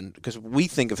came up, and because we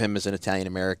think of him as an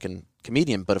Italian-American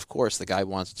comedian, but, of course, the guy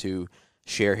wants to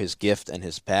share his gift and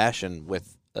his passion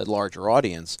with a larger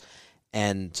audience.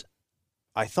 And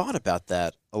I thought about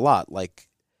that a lot. Like,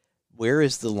 where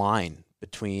is the line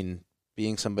between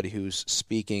being somebody who's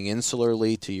speaking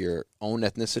insularly to your own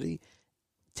ethnicity,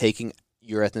 taking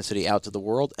your ethnicity out to the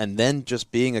world, and then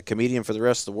just being a comedian for the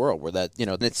rest of the world, where that,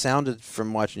 and it sounded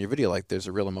from watching your video like there's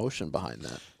a real emotion behind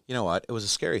that. You know what? It was a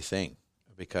scary thing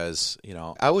because,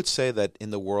 I would say that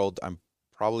in the world, I'm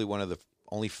probably one of the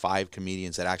only 5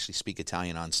 comedians that actually speak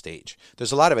Italian on stage.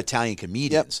 There's a lot of Italian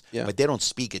comedians, but they don't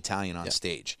speak Italian on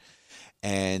stage.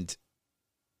 And,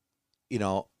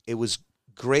 it was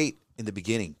great in the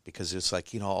beginning because it's like,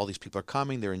 all these people are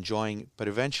coming, they're enjoying. But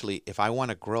eventually, if I want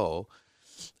to grow,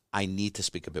 I need to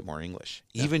speak a bit more English,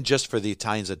 even just for the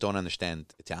Italians that don't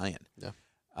understand Italian.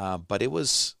 Yeah. But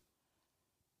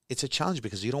it's a challenge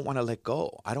because you don't want to let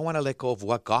go. I don't want to let go of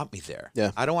what got me there.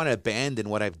 Yeah. I don't want to abandon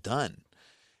what I've done.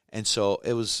 And so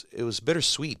it was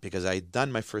bittersweet because I had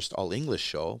done my first all-English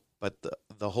show, but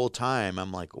the whole time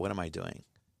I'm like, what am I doing?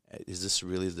 Is this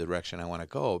really the direction I want to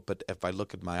go? But if I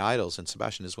look at my idols, and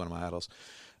Sebastian is one of my idols,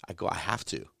 I go, I have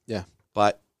to. Yeah.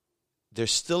 But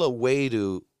there's still a way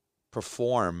to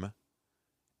perform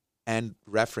and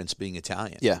reference being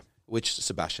Italian. Yeah. Which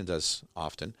Sebastian does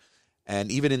often.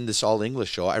 And even in this all-English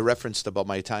show, I referenced about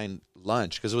my Italian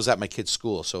lunch because it was at my kid's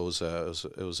school. So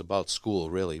it was about school,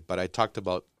 really. But I talked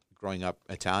about growing up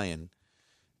Italian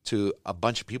to a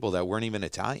bunch of people that weren't even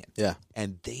Italian. Yeah.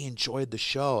 And they enjoyed the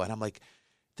show. And I'm like,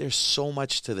 there's so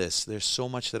much to this. There's so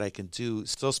much that I can do,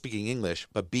 still speaking English,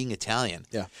 but being Italian.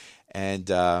 Yeah. And,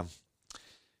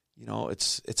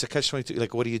 it's a catch-22.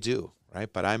 Like, what do you do,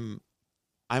 right? But I'm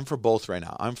for both right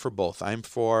now. I'm for both. I'm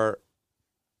for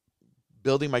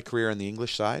building my career on the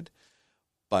English side,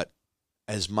 but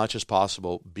as much as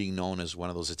possible being known as one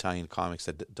of those Italian comics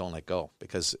that don't let go.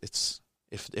 Because it's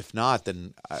if not,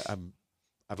 then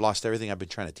I've lost everything I've been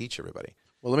trying to teach everybody.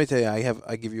 Well, let me tell you,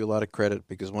 I give you a lot of credit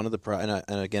because one of the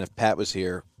and again, if Pat was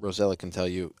here, Rosella can tell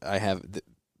you,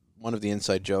 one of the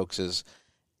inside jokes is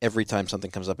every time something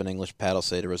comes up in English, Pat will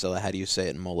say to Rosella, "How do you say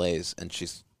it in Malays?" And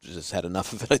she's just had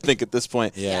enough of it, I think, at this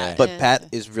point. Yeah. But Pat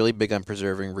is really big on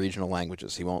preserving regional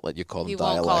languages. He won't let you call them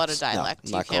dialects. He won't call it a dialect.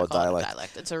 No, you can't call it a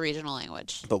dialect. It's a regional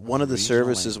language. But one of the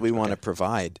services we want to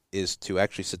provide is to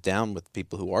actually sit down with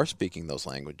people who are speaking those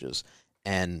languages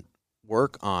and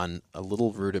work on a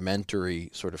little rudimentary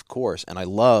sort of course. And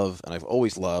I've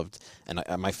always loved, and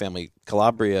my family,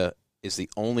 Calabria is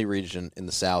the only region in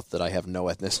the South that I have no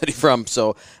ethnicity from,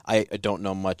 so I don't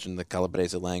know much in the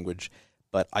Calabrese language.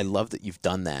 But I love that you've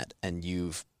done that, and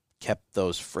you've kept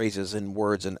those phrases and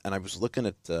words. And I was looking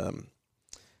at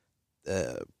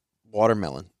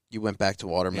watermelon. You went back to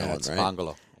watermelon, right?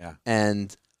 Bangolo. Yeah.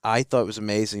 And I thought it was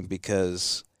amazing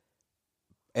because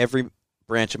every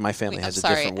branch of my family has a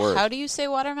different word. How do you say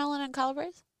watermelon in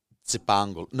Calabrese?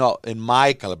 Zipangolo. No, in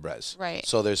my Calabrese. Right.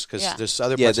 So there's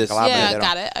other parts of Calabria.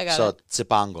 Yeah, I got it. So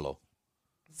zipangolo.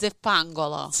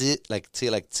 Zipangolo. Like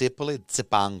Zipoli,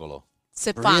 zipangolo.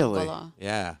 Zipangolo. Really?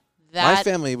 Yeah. My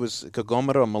family was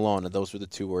Cogomero and Malone. Those were the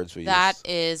two words we used. That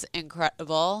is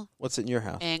incredible. What's it in your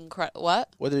house? What?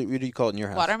 What do you call it in your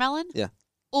house? Watermelon? Yeah.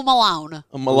 Umalone.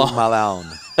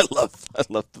 Umalone. I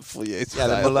love the Fouillet. Yeah,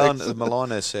 the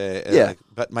Malone is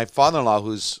but my father-in-law,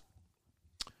 who's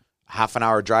half an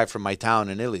hour drive from my town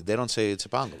in Italy, they don't say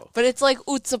Zipangolo. But it's like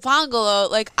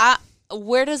Uzzapangolo. Like,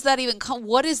 where does that even come?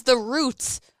 What is the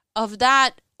root of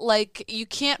that? Like, you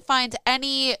can't find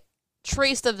any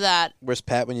trace of that. Where's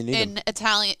Pat when you need him? In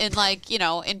Italian, in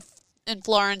in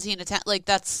Florentine Italian, like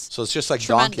that's. So it's just like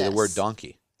tremendous. donkey. The word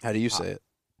donkey. How do you say it?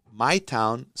 My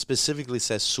town specifically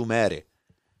says sumere.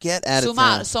 Get out of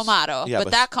town. Somaro. Yeah,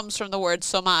 but that comes from the word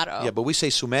somaro. Yeah, but we say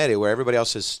sumere where everybody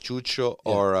else says chucho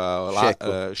or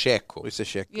scecco. We say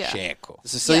scecco. Yeah. Scecco. The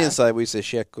Sicilian side we say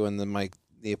scecco, and then my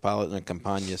Neapolitan and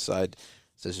Campania side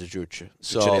says juccio.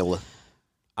 So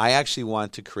I actually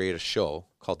want to create a show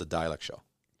called The Dialect Show.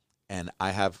 And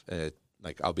I have,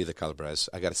 I'll be the Calabrese.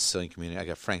 I got a Sicilian community. I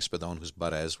got Frank Spadone, who's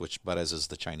Barese, which Barese is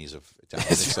the Chinese of Italian.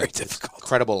 It's very difficult.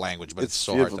 Incredible language, but it's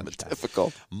so hard to understand.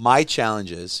 Difficult. My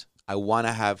challenge is I want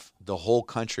to have the whole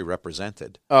country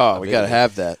represented. Oh, we got to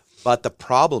have that. But the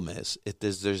problem is,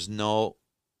 there's no,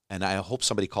 and I hope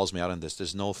somebody calls me out on this,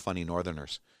 there's no funny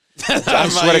Northerners. I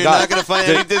swear to God. Not going to find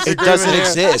any disagreement. It doesn't here.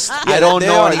 exist. I don't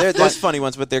know any. There's funny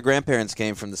ones, but their grandparents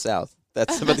came from the South.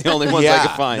 That's about the only ones I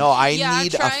could find. No, I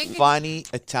need a funny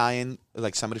Italian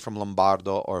like somebody from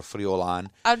Lombardo or Friolan.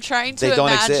 I'm trying to They don't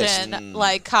imagine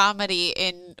like comedy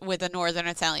with a northern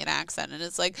Italian accent, and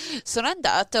it's like sono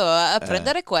andato a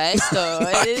prendere questo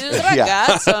il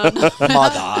ragazzo. Ma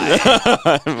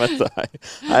dai.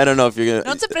 I don't know if you're Non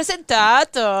gonna. si è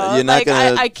presentato. You're not Like,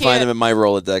 gonna I can't. find him in my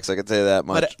Rolodex. I can tell you that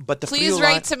much. But the Please Friolan,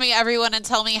 write to me, everyone, and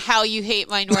tell me how you hate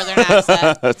my northern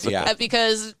accent. Yeah.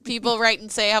 Because people write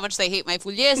and say how much they hate my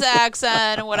Pugliese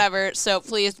accent and whatever. So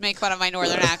please make fun of my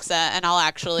northern accent, and I'll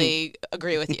actually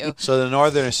agree with you. So the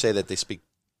Northerners say that they speak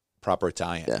proper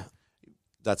Italian. Yeah.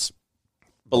 That's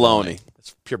Baloney.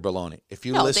 It's pure baloney. If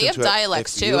you No, listen they have to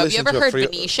dialects if too. Have you listen ever to a heard Frio-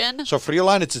 Venetian? So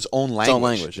Friolan, it's its own language. own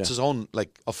language, yeah. It's its own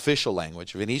like official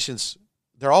language. Venetians,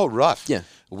 they're all rough. Yeah.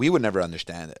 We would never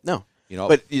understand it. No. You know,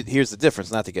 But here's the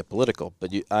difference, not to get political,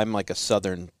 but I'm like a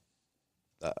Southern,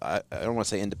 I don't want to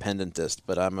say independentist,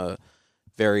 but I'm a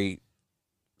very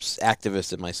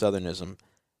activist in my Southernism.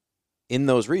 In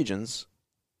those regions,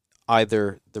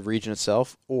 either the region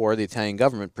itself or the Italian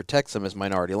government protects them as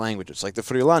minority languages. Like the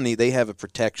Friulani, they have a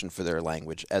protection for their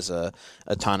language as a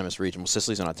autonomous region. Well,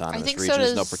 Sicily's an autonomous think so region.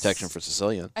 There's no does- protection for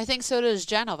Sicilian. I think so does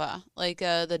Genova. Like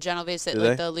the Genovese, Do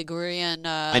like they? the Ligurian.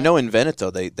 I know in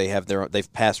Veneto they have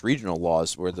they've passed regional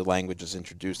laws where the language is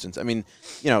introduced. I mean,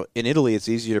 in Italy it's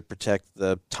easier to protect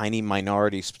the tiny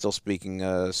minority still speaking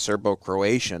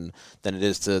Serbo-Croatian than it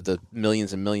is to the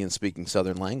millions and millions speaking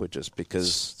Southern languages because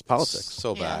it's politics.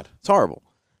 so bad. It's horrible.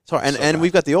 And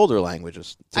we've got the older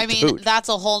languages. To boot. That's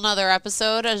a whole nother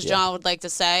episode, as John would like to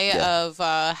say, Yeah. of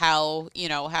how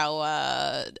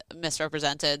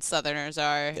misrepresented Southerners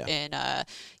are in.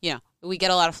 We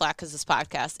get a lot of flack because this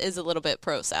podcast is a little bit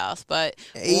pro-South, but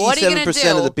what are you going to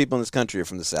 87% do? of the people in this country are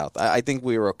from the South. I think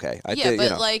we were okay.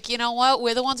 But you know what?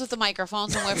 We're the ones with the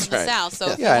microphones, and we're from the right. South.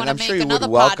 So if Yeah, you and want I'm to sure make you would another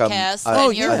welcome podcast, a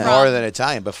then you're from. Northern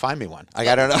Italian, but find me one. I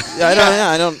don't know.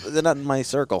 I don't. They're not in my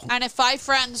circle. And if 5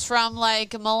 friends from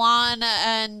like Milan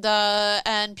and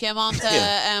Piemonte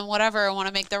and whatever want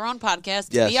to make their own podcast,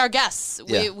 Yes. be our guests.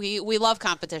 Yeah. We love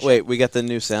competition. Wait, we got the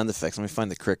new sound effects. Let me find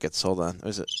the crickets. Hold on. What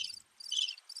is it?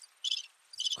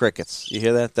 Crickets. You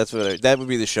hear that? That would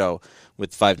be the show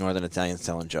with 5 Northern Italians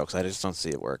telling jokes. I just don't see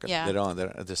it working. Yeah. They don't.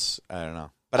 They're just. I don't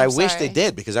know. But I'm I wish sorry. they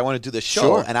did because I want to do the show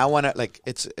Sure. and I want to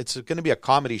it's going to be a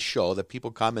comedy show that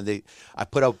people come and I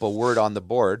put up a word on the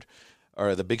board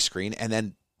or the big screen and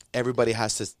then everybody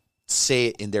has to say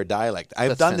it in their dialect. I've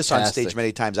That's done this on fantastic. stage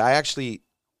many times. I actually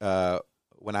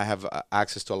when I have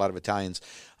access to a lot of Italians,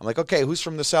 I'm like, okay, who's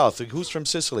from the South? Who's from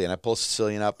Sicily? And I pull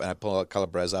Sicilian up and I pull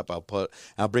Calabrese up.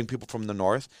 I'll bring people from the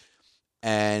North.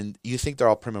 And you think they're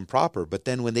all prim and proper, but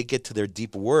then when they get to their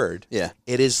deep word, Yeah.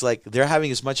 it is like they're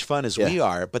having as much fun as Yeah. we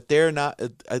are, but they're not.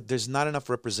 There's not enough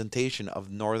representation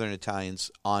of Northern Italians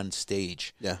on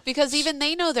stage. Yeah. Because even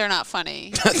they know they're not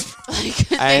funny.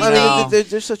 I Well, know.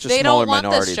 they're such a they smaller don't want this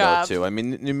minority, though, job. too. I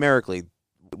mean, numerically,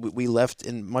 we left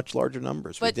in much larger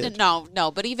numbers. But we did.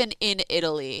 no. But even in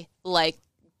Italy, like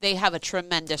they have a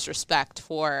tremendous respect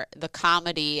for the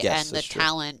comedy Yes, and the that's true.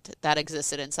 talent that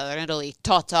existed in Southern Italy.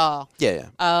 Toto, Yeah.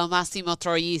 Massimo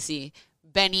Troisi,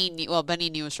 Benigni. Well,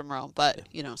 Benigni was from Rome, but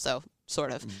so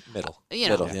sort of. Middle.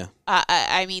 Middle, yeah.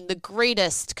 I mean, the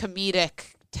greatest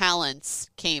comedic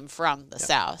talents came from the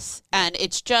South, and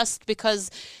it's just because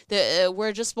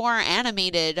we're just more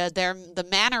animated. The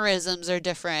mannerisms are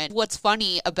different. What's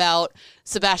funny about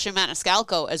Sebastian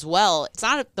Maniscalco as well? It's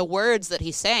not the words that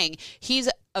he's saying. He's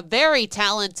a very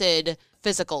talented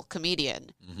physical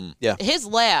comedian. Yeah. His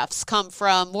laughs come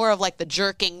from more of like the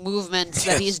jerking movements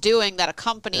that he's doing that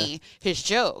accompany his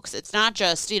jokes. It's not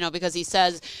just, because he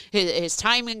says his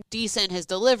timing decent, his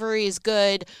delivery is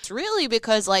good. It's really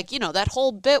because that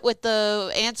whole bit with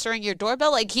the answering your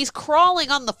doorbell, like he's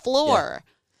crawling on the floor.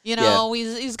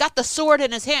 He's got the sword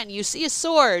in his hand. You see a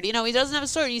sword. He doesn't have a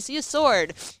sword. You see a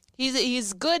sword.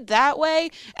 He's good that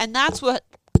way, and that's what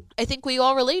I think we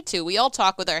all relate to. We all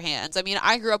talk with our hands. I mean,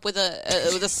 I grew up with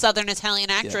a Southern Italian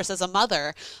actress as a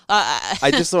mother.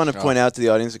 I just want to point out to the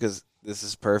audience, because this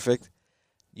is perfect.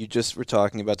 You just were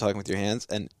talking with your hands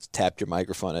and tapped your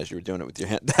microphone as you were doing it with your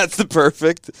hand. That's the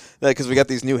perfect, because we got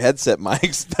these new headset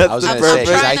mics. That's I was the going to say,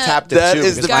 perfect. 'cause I tapped it That too.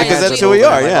 is the- my because hands that's were who we moving.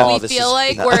 are, I'm like, yeah. oh, We this feel is-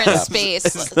 like we're in It's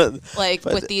space, the- like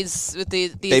but with these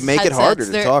they make it harder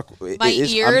to headsets. talk. My It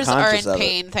is- I'm ears are in conscious of it.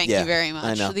 pain. Thank Yeah, you very much.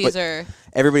 I know. These But are.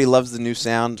 Everybody loves the new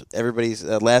sound. Everybody's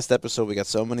last episode, we got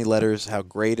so many letters how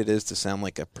great it is to sound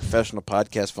like a professional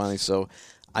podcast finally. So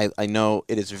I know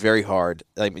it is very hard.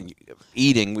 I mean,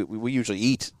 eating, we usually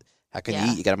eat. How can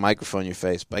you eat? You got a microphone in your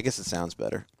face, but I guess it sounds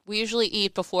better. We usually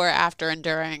eat before, after, and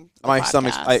during. The My podcast.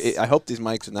 stomach's. I hope these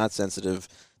mics are not sensitive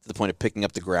to the point of picking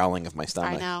up the growling of my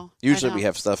stomach. know. Usually I we know.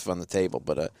 have stuff on the table,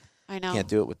 but I know. Can't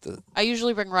do it with the... I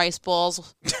usually bring rice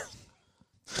balls.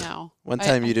 No. One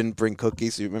time you didn't bring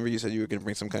cookies. You remember you said you were going to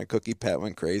bring some kind of cookie? Pat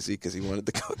went crazy because he wanted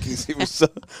the cookies. He was so...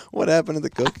 What happened to the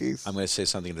cookies? I'm going to say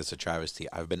something that's a travesty.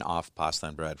 I've been off pasta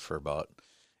and bread for about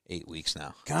 8 weeks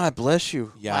now. God bless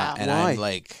you. Yeah, Wow. and Why? I'm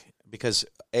like, because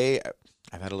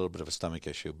I've had a little bit of a stomach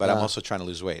issue, but I'm also trying to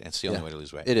lose weight. And it's the only way to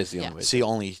lose weight. It is the Yeah. only way. It's the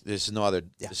only. There's no other.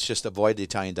 Yeah. It's just avoid the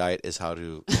Italian diet is how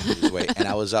to lose weight. And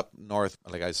I was up north,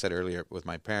 like I said earlier, with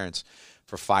my parents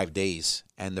for 5 days,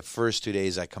 and the first 2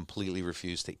 days I completely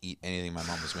refused to eat anything my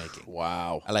mom was making.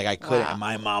 Wow. Like I couldn't. Wow. And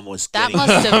my mom was. That getting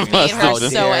must have made her How so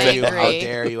dare you, angry. How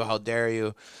dare you? How dare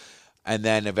you? And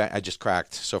then I just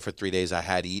cracked. So for 3 days I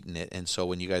had eaten it, and so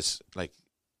when you guys like.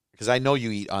 Because I know you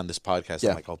eat on this podcast.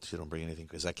 Yeah. I'm like, oh, you don't bring anything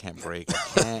because I can't break.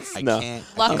 I can't. I No. can't.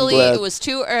 Luckily, glad. it was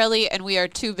too early, and we are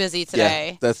too busy today.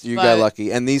 Yeah, that's you But- got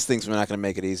lucky. And these things, we're not going to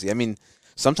make it easy. I mean,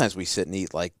 sometimes we sit and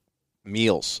eat like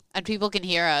meals. And people can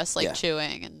hear us like Yeah.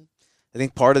 chewing. And I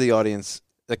think part of the audience,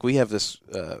 like we have this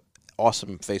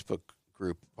awesome Facebook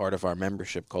group, part of our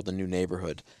membership called the New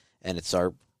Neighborhood, and it's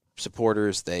our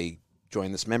supporters. They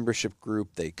join this membership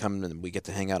group. They come and we get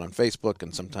to hang out on Facebook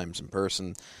and sometimes in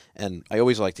person. And I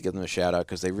always like to give them a shout out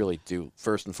because they really do.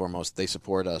 First and foremost, they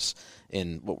support us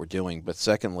in what we're doing. But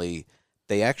secondly,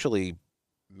 they actually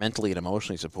mentally and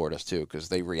emotionally support us too because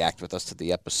they react with us to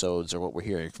the episodes or what we're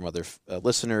hearing from other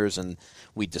listeners. And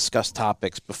we discuss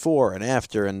topics before and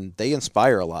after, and they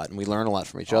inspire a lot and we learn a lot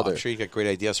from each other. I'm sure you get great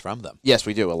ideas from them. Yes,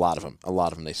 we do. A lot of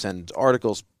them. They send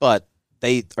articles, but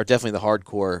they are definitely the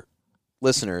hardcore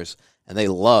listeners, and they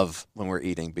love when we're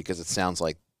eating because it sounds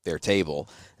like their table.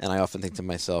 And I often think to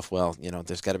myself, well,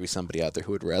 there's got to be somebody out there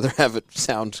who would rather have it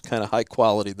sound kind of high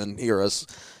quality than hear us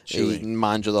eat and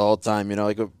manja the whole time.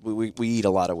 Like we eat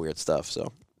a lot of weird stuff,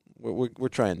 so we're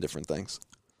trying different things.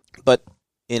 But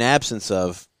in absence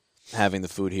of having the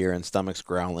food here and stomachs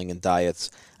growling and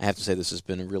diets, I have to say this has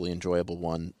been a really enjoyable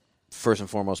one. First and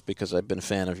foremost, because I've been a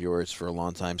fan of yours for a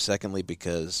long time. Secondly,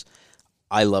 because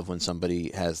I love when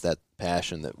somebody has that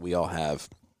passion that we all have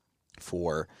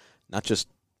for not just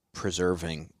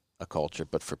preserving a culture,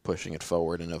 but for pushing it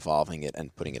forward and evolving it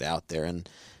and putting it out there. And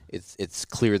it's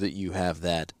clear that you have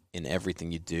that in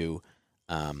everything you do.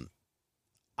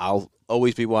 I'll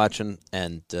always be watching,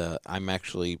 and I'm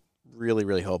actually really,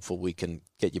 really hopeful we can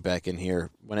get you back in here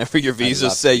whenever your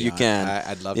visas say you can.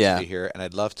 I'd love to be here, and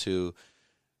I'd love to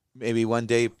maybe one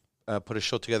day put a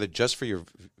show together just for your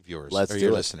viewers Let's or do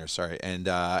your it. listeners. Sorry,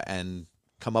 and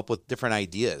come up with different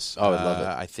ideas. Oh, I love it.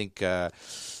 I think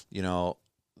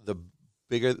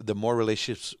the more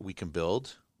relationships we can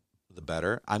build, the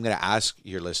better. I'm going to ask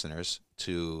your listeners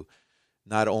to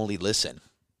not only listen,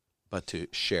 but to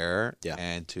share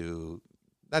and to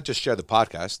not just share the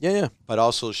podcast, but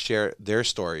also share their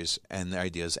stories and their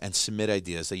ideas and submit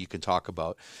ideas that you can talk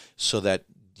about so that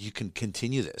you can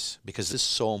continue this, because this is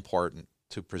so important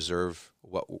to preserve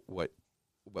what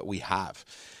we have.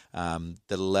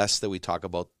 The less that we talk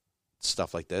about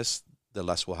stuff like this, the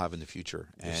less we'll have in the future.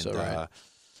 You're and so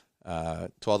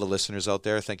right. To all the listeners out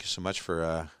there, thank you so much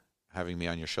for having me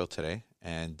on your show today.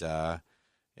 And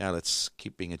let's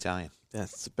keep being Italian.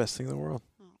 That's the best thing in the world.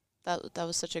 that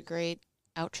was such a great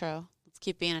outro. Let's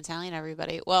keep being Italian,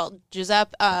 everybody. Well,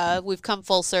 Giuseppe, we've come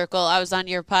full circle. I was on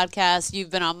your podcast. You've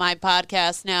been on my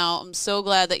podcast now. I'm so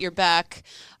glad that you're back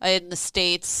in the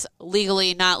States,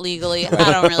 legally, not legally.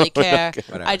 I don't really care.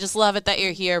 I just love it that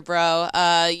you're here, bro.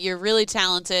 You're really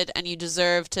talented, and you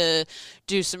deserve to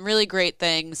do some really great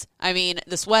things. I mean,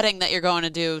 this wedding that you're going to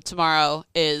do tomorrow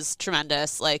is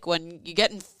tremendous. Like, when you're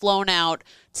getting flown out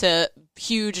to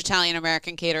huge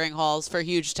Italian-American catering halls for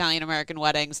huge Italian-American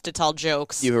weddings to tell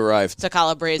jokes. You've arrived. To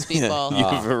Calabrese people.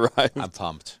 You've arrived. I'm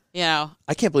pumped. I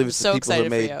can't believe it's so the people that excited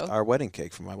made for you. our wedding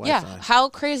cake for my wife Yeah. and I. How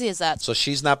crazy is that? So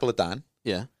she's Napolitan,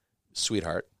 Yeah.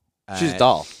 sweetheart. She's a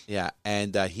doll. Yeah,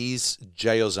 and he's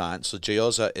Giosan. So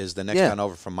Giosa is the next town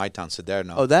over from my town,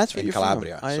 Saderno. Oh, that's where in you're from.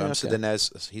 Calabria. So I'm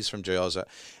Sidonese. He's from Giosa,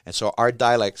 and so our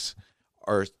dialects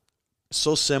are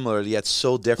so similar yet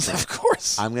so different. Of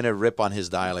course. I'm gonna rip on his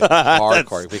dialect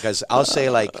hardcore because I'll say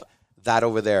like that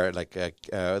over there, like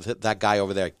that guy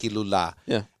over there, Kilula.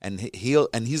 Yeah. And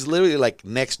he's literally like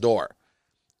next door.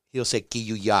 He'll say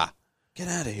Kiyuya. Get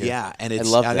out of here. Yeah, and it's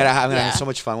I love I'm that. gonna have so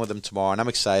much fun with him tomorrow, and I'm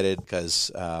excited because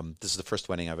this is the first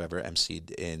wedding I've ever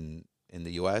emceed in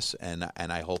the U.S. and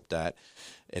I hope that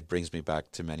it brings me back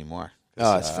to many more.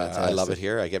 Oh, it's fantastic. I love it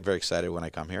here. I get very excited when I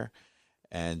come here,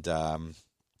 and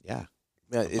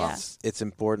it's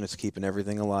important. It's keeping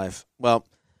everything alive. Well,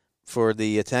 for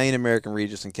the Italian-American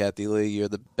Regis and Kathy Lee, you're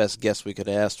the best guest we could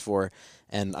have asked for,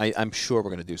 and I'm sure we're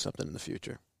going to do something in the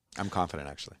future. I'm confident,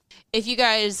 actually. If you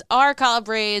guys are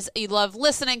Calabrese, you love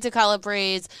listening to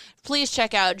Calabrese, please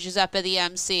check out Giuseppe the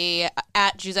MC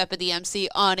at Giuseppe the MC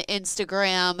on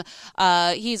Instagram.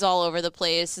 He's all over the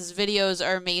place. His videos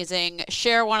are amazing.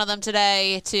 Share one of them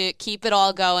today to keep it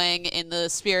all going in the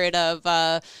spirit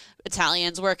of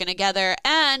Italians working together.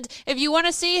 And if you want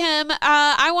to see him,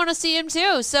 I want to see him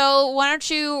too. So why don't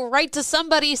you write to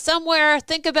somebody somewhere,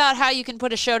 think about how you can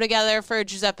put a show together for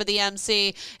Giuseppe the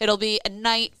MC. It'll be a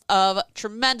night of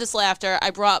tremendous laughter.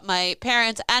 I brought my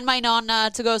parents and my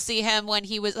nonna to go see him when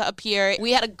he was up here.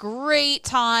 We had a great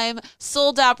time,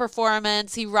 sold out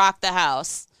performance. He rocked the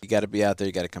house. You got to be out there.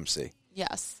 You got to come see.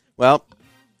 Yes. Well,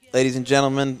 ladies and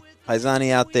gentlemen,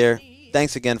 Paisani out there,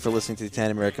 thanks again for listening to the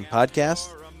Italian American Podcast.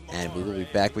 And we will be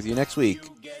back with you next week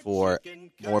for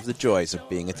more of the joys of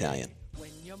being Italian.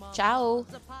 Ciao.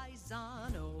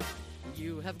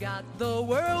 You have got the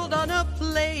world on a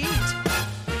plate.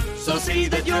 So see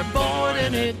that you're born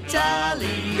an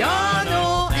Italiano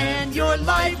and your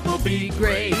life will be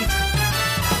great.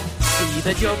 See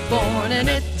that you're born an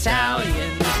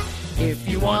Italian if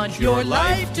you want your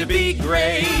life to be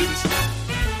great.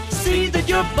 See that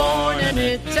you're born an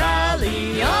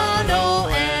Italiano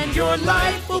and your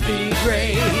life will be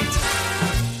great.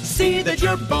 See that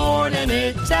you're born an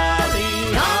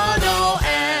Italiano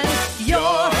and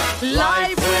your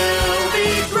life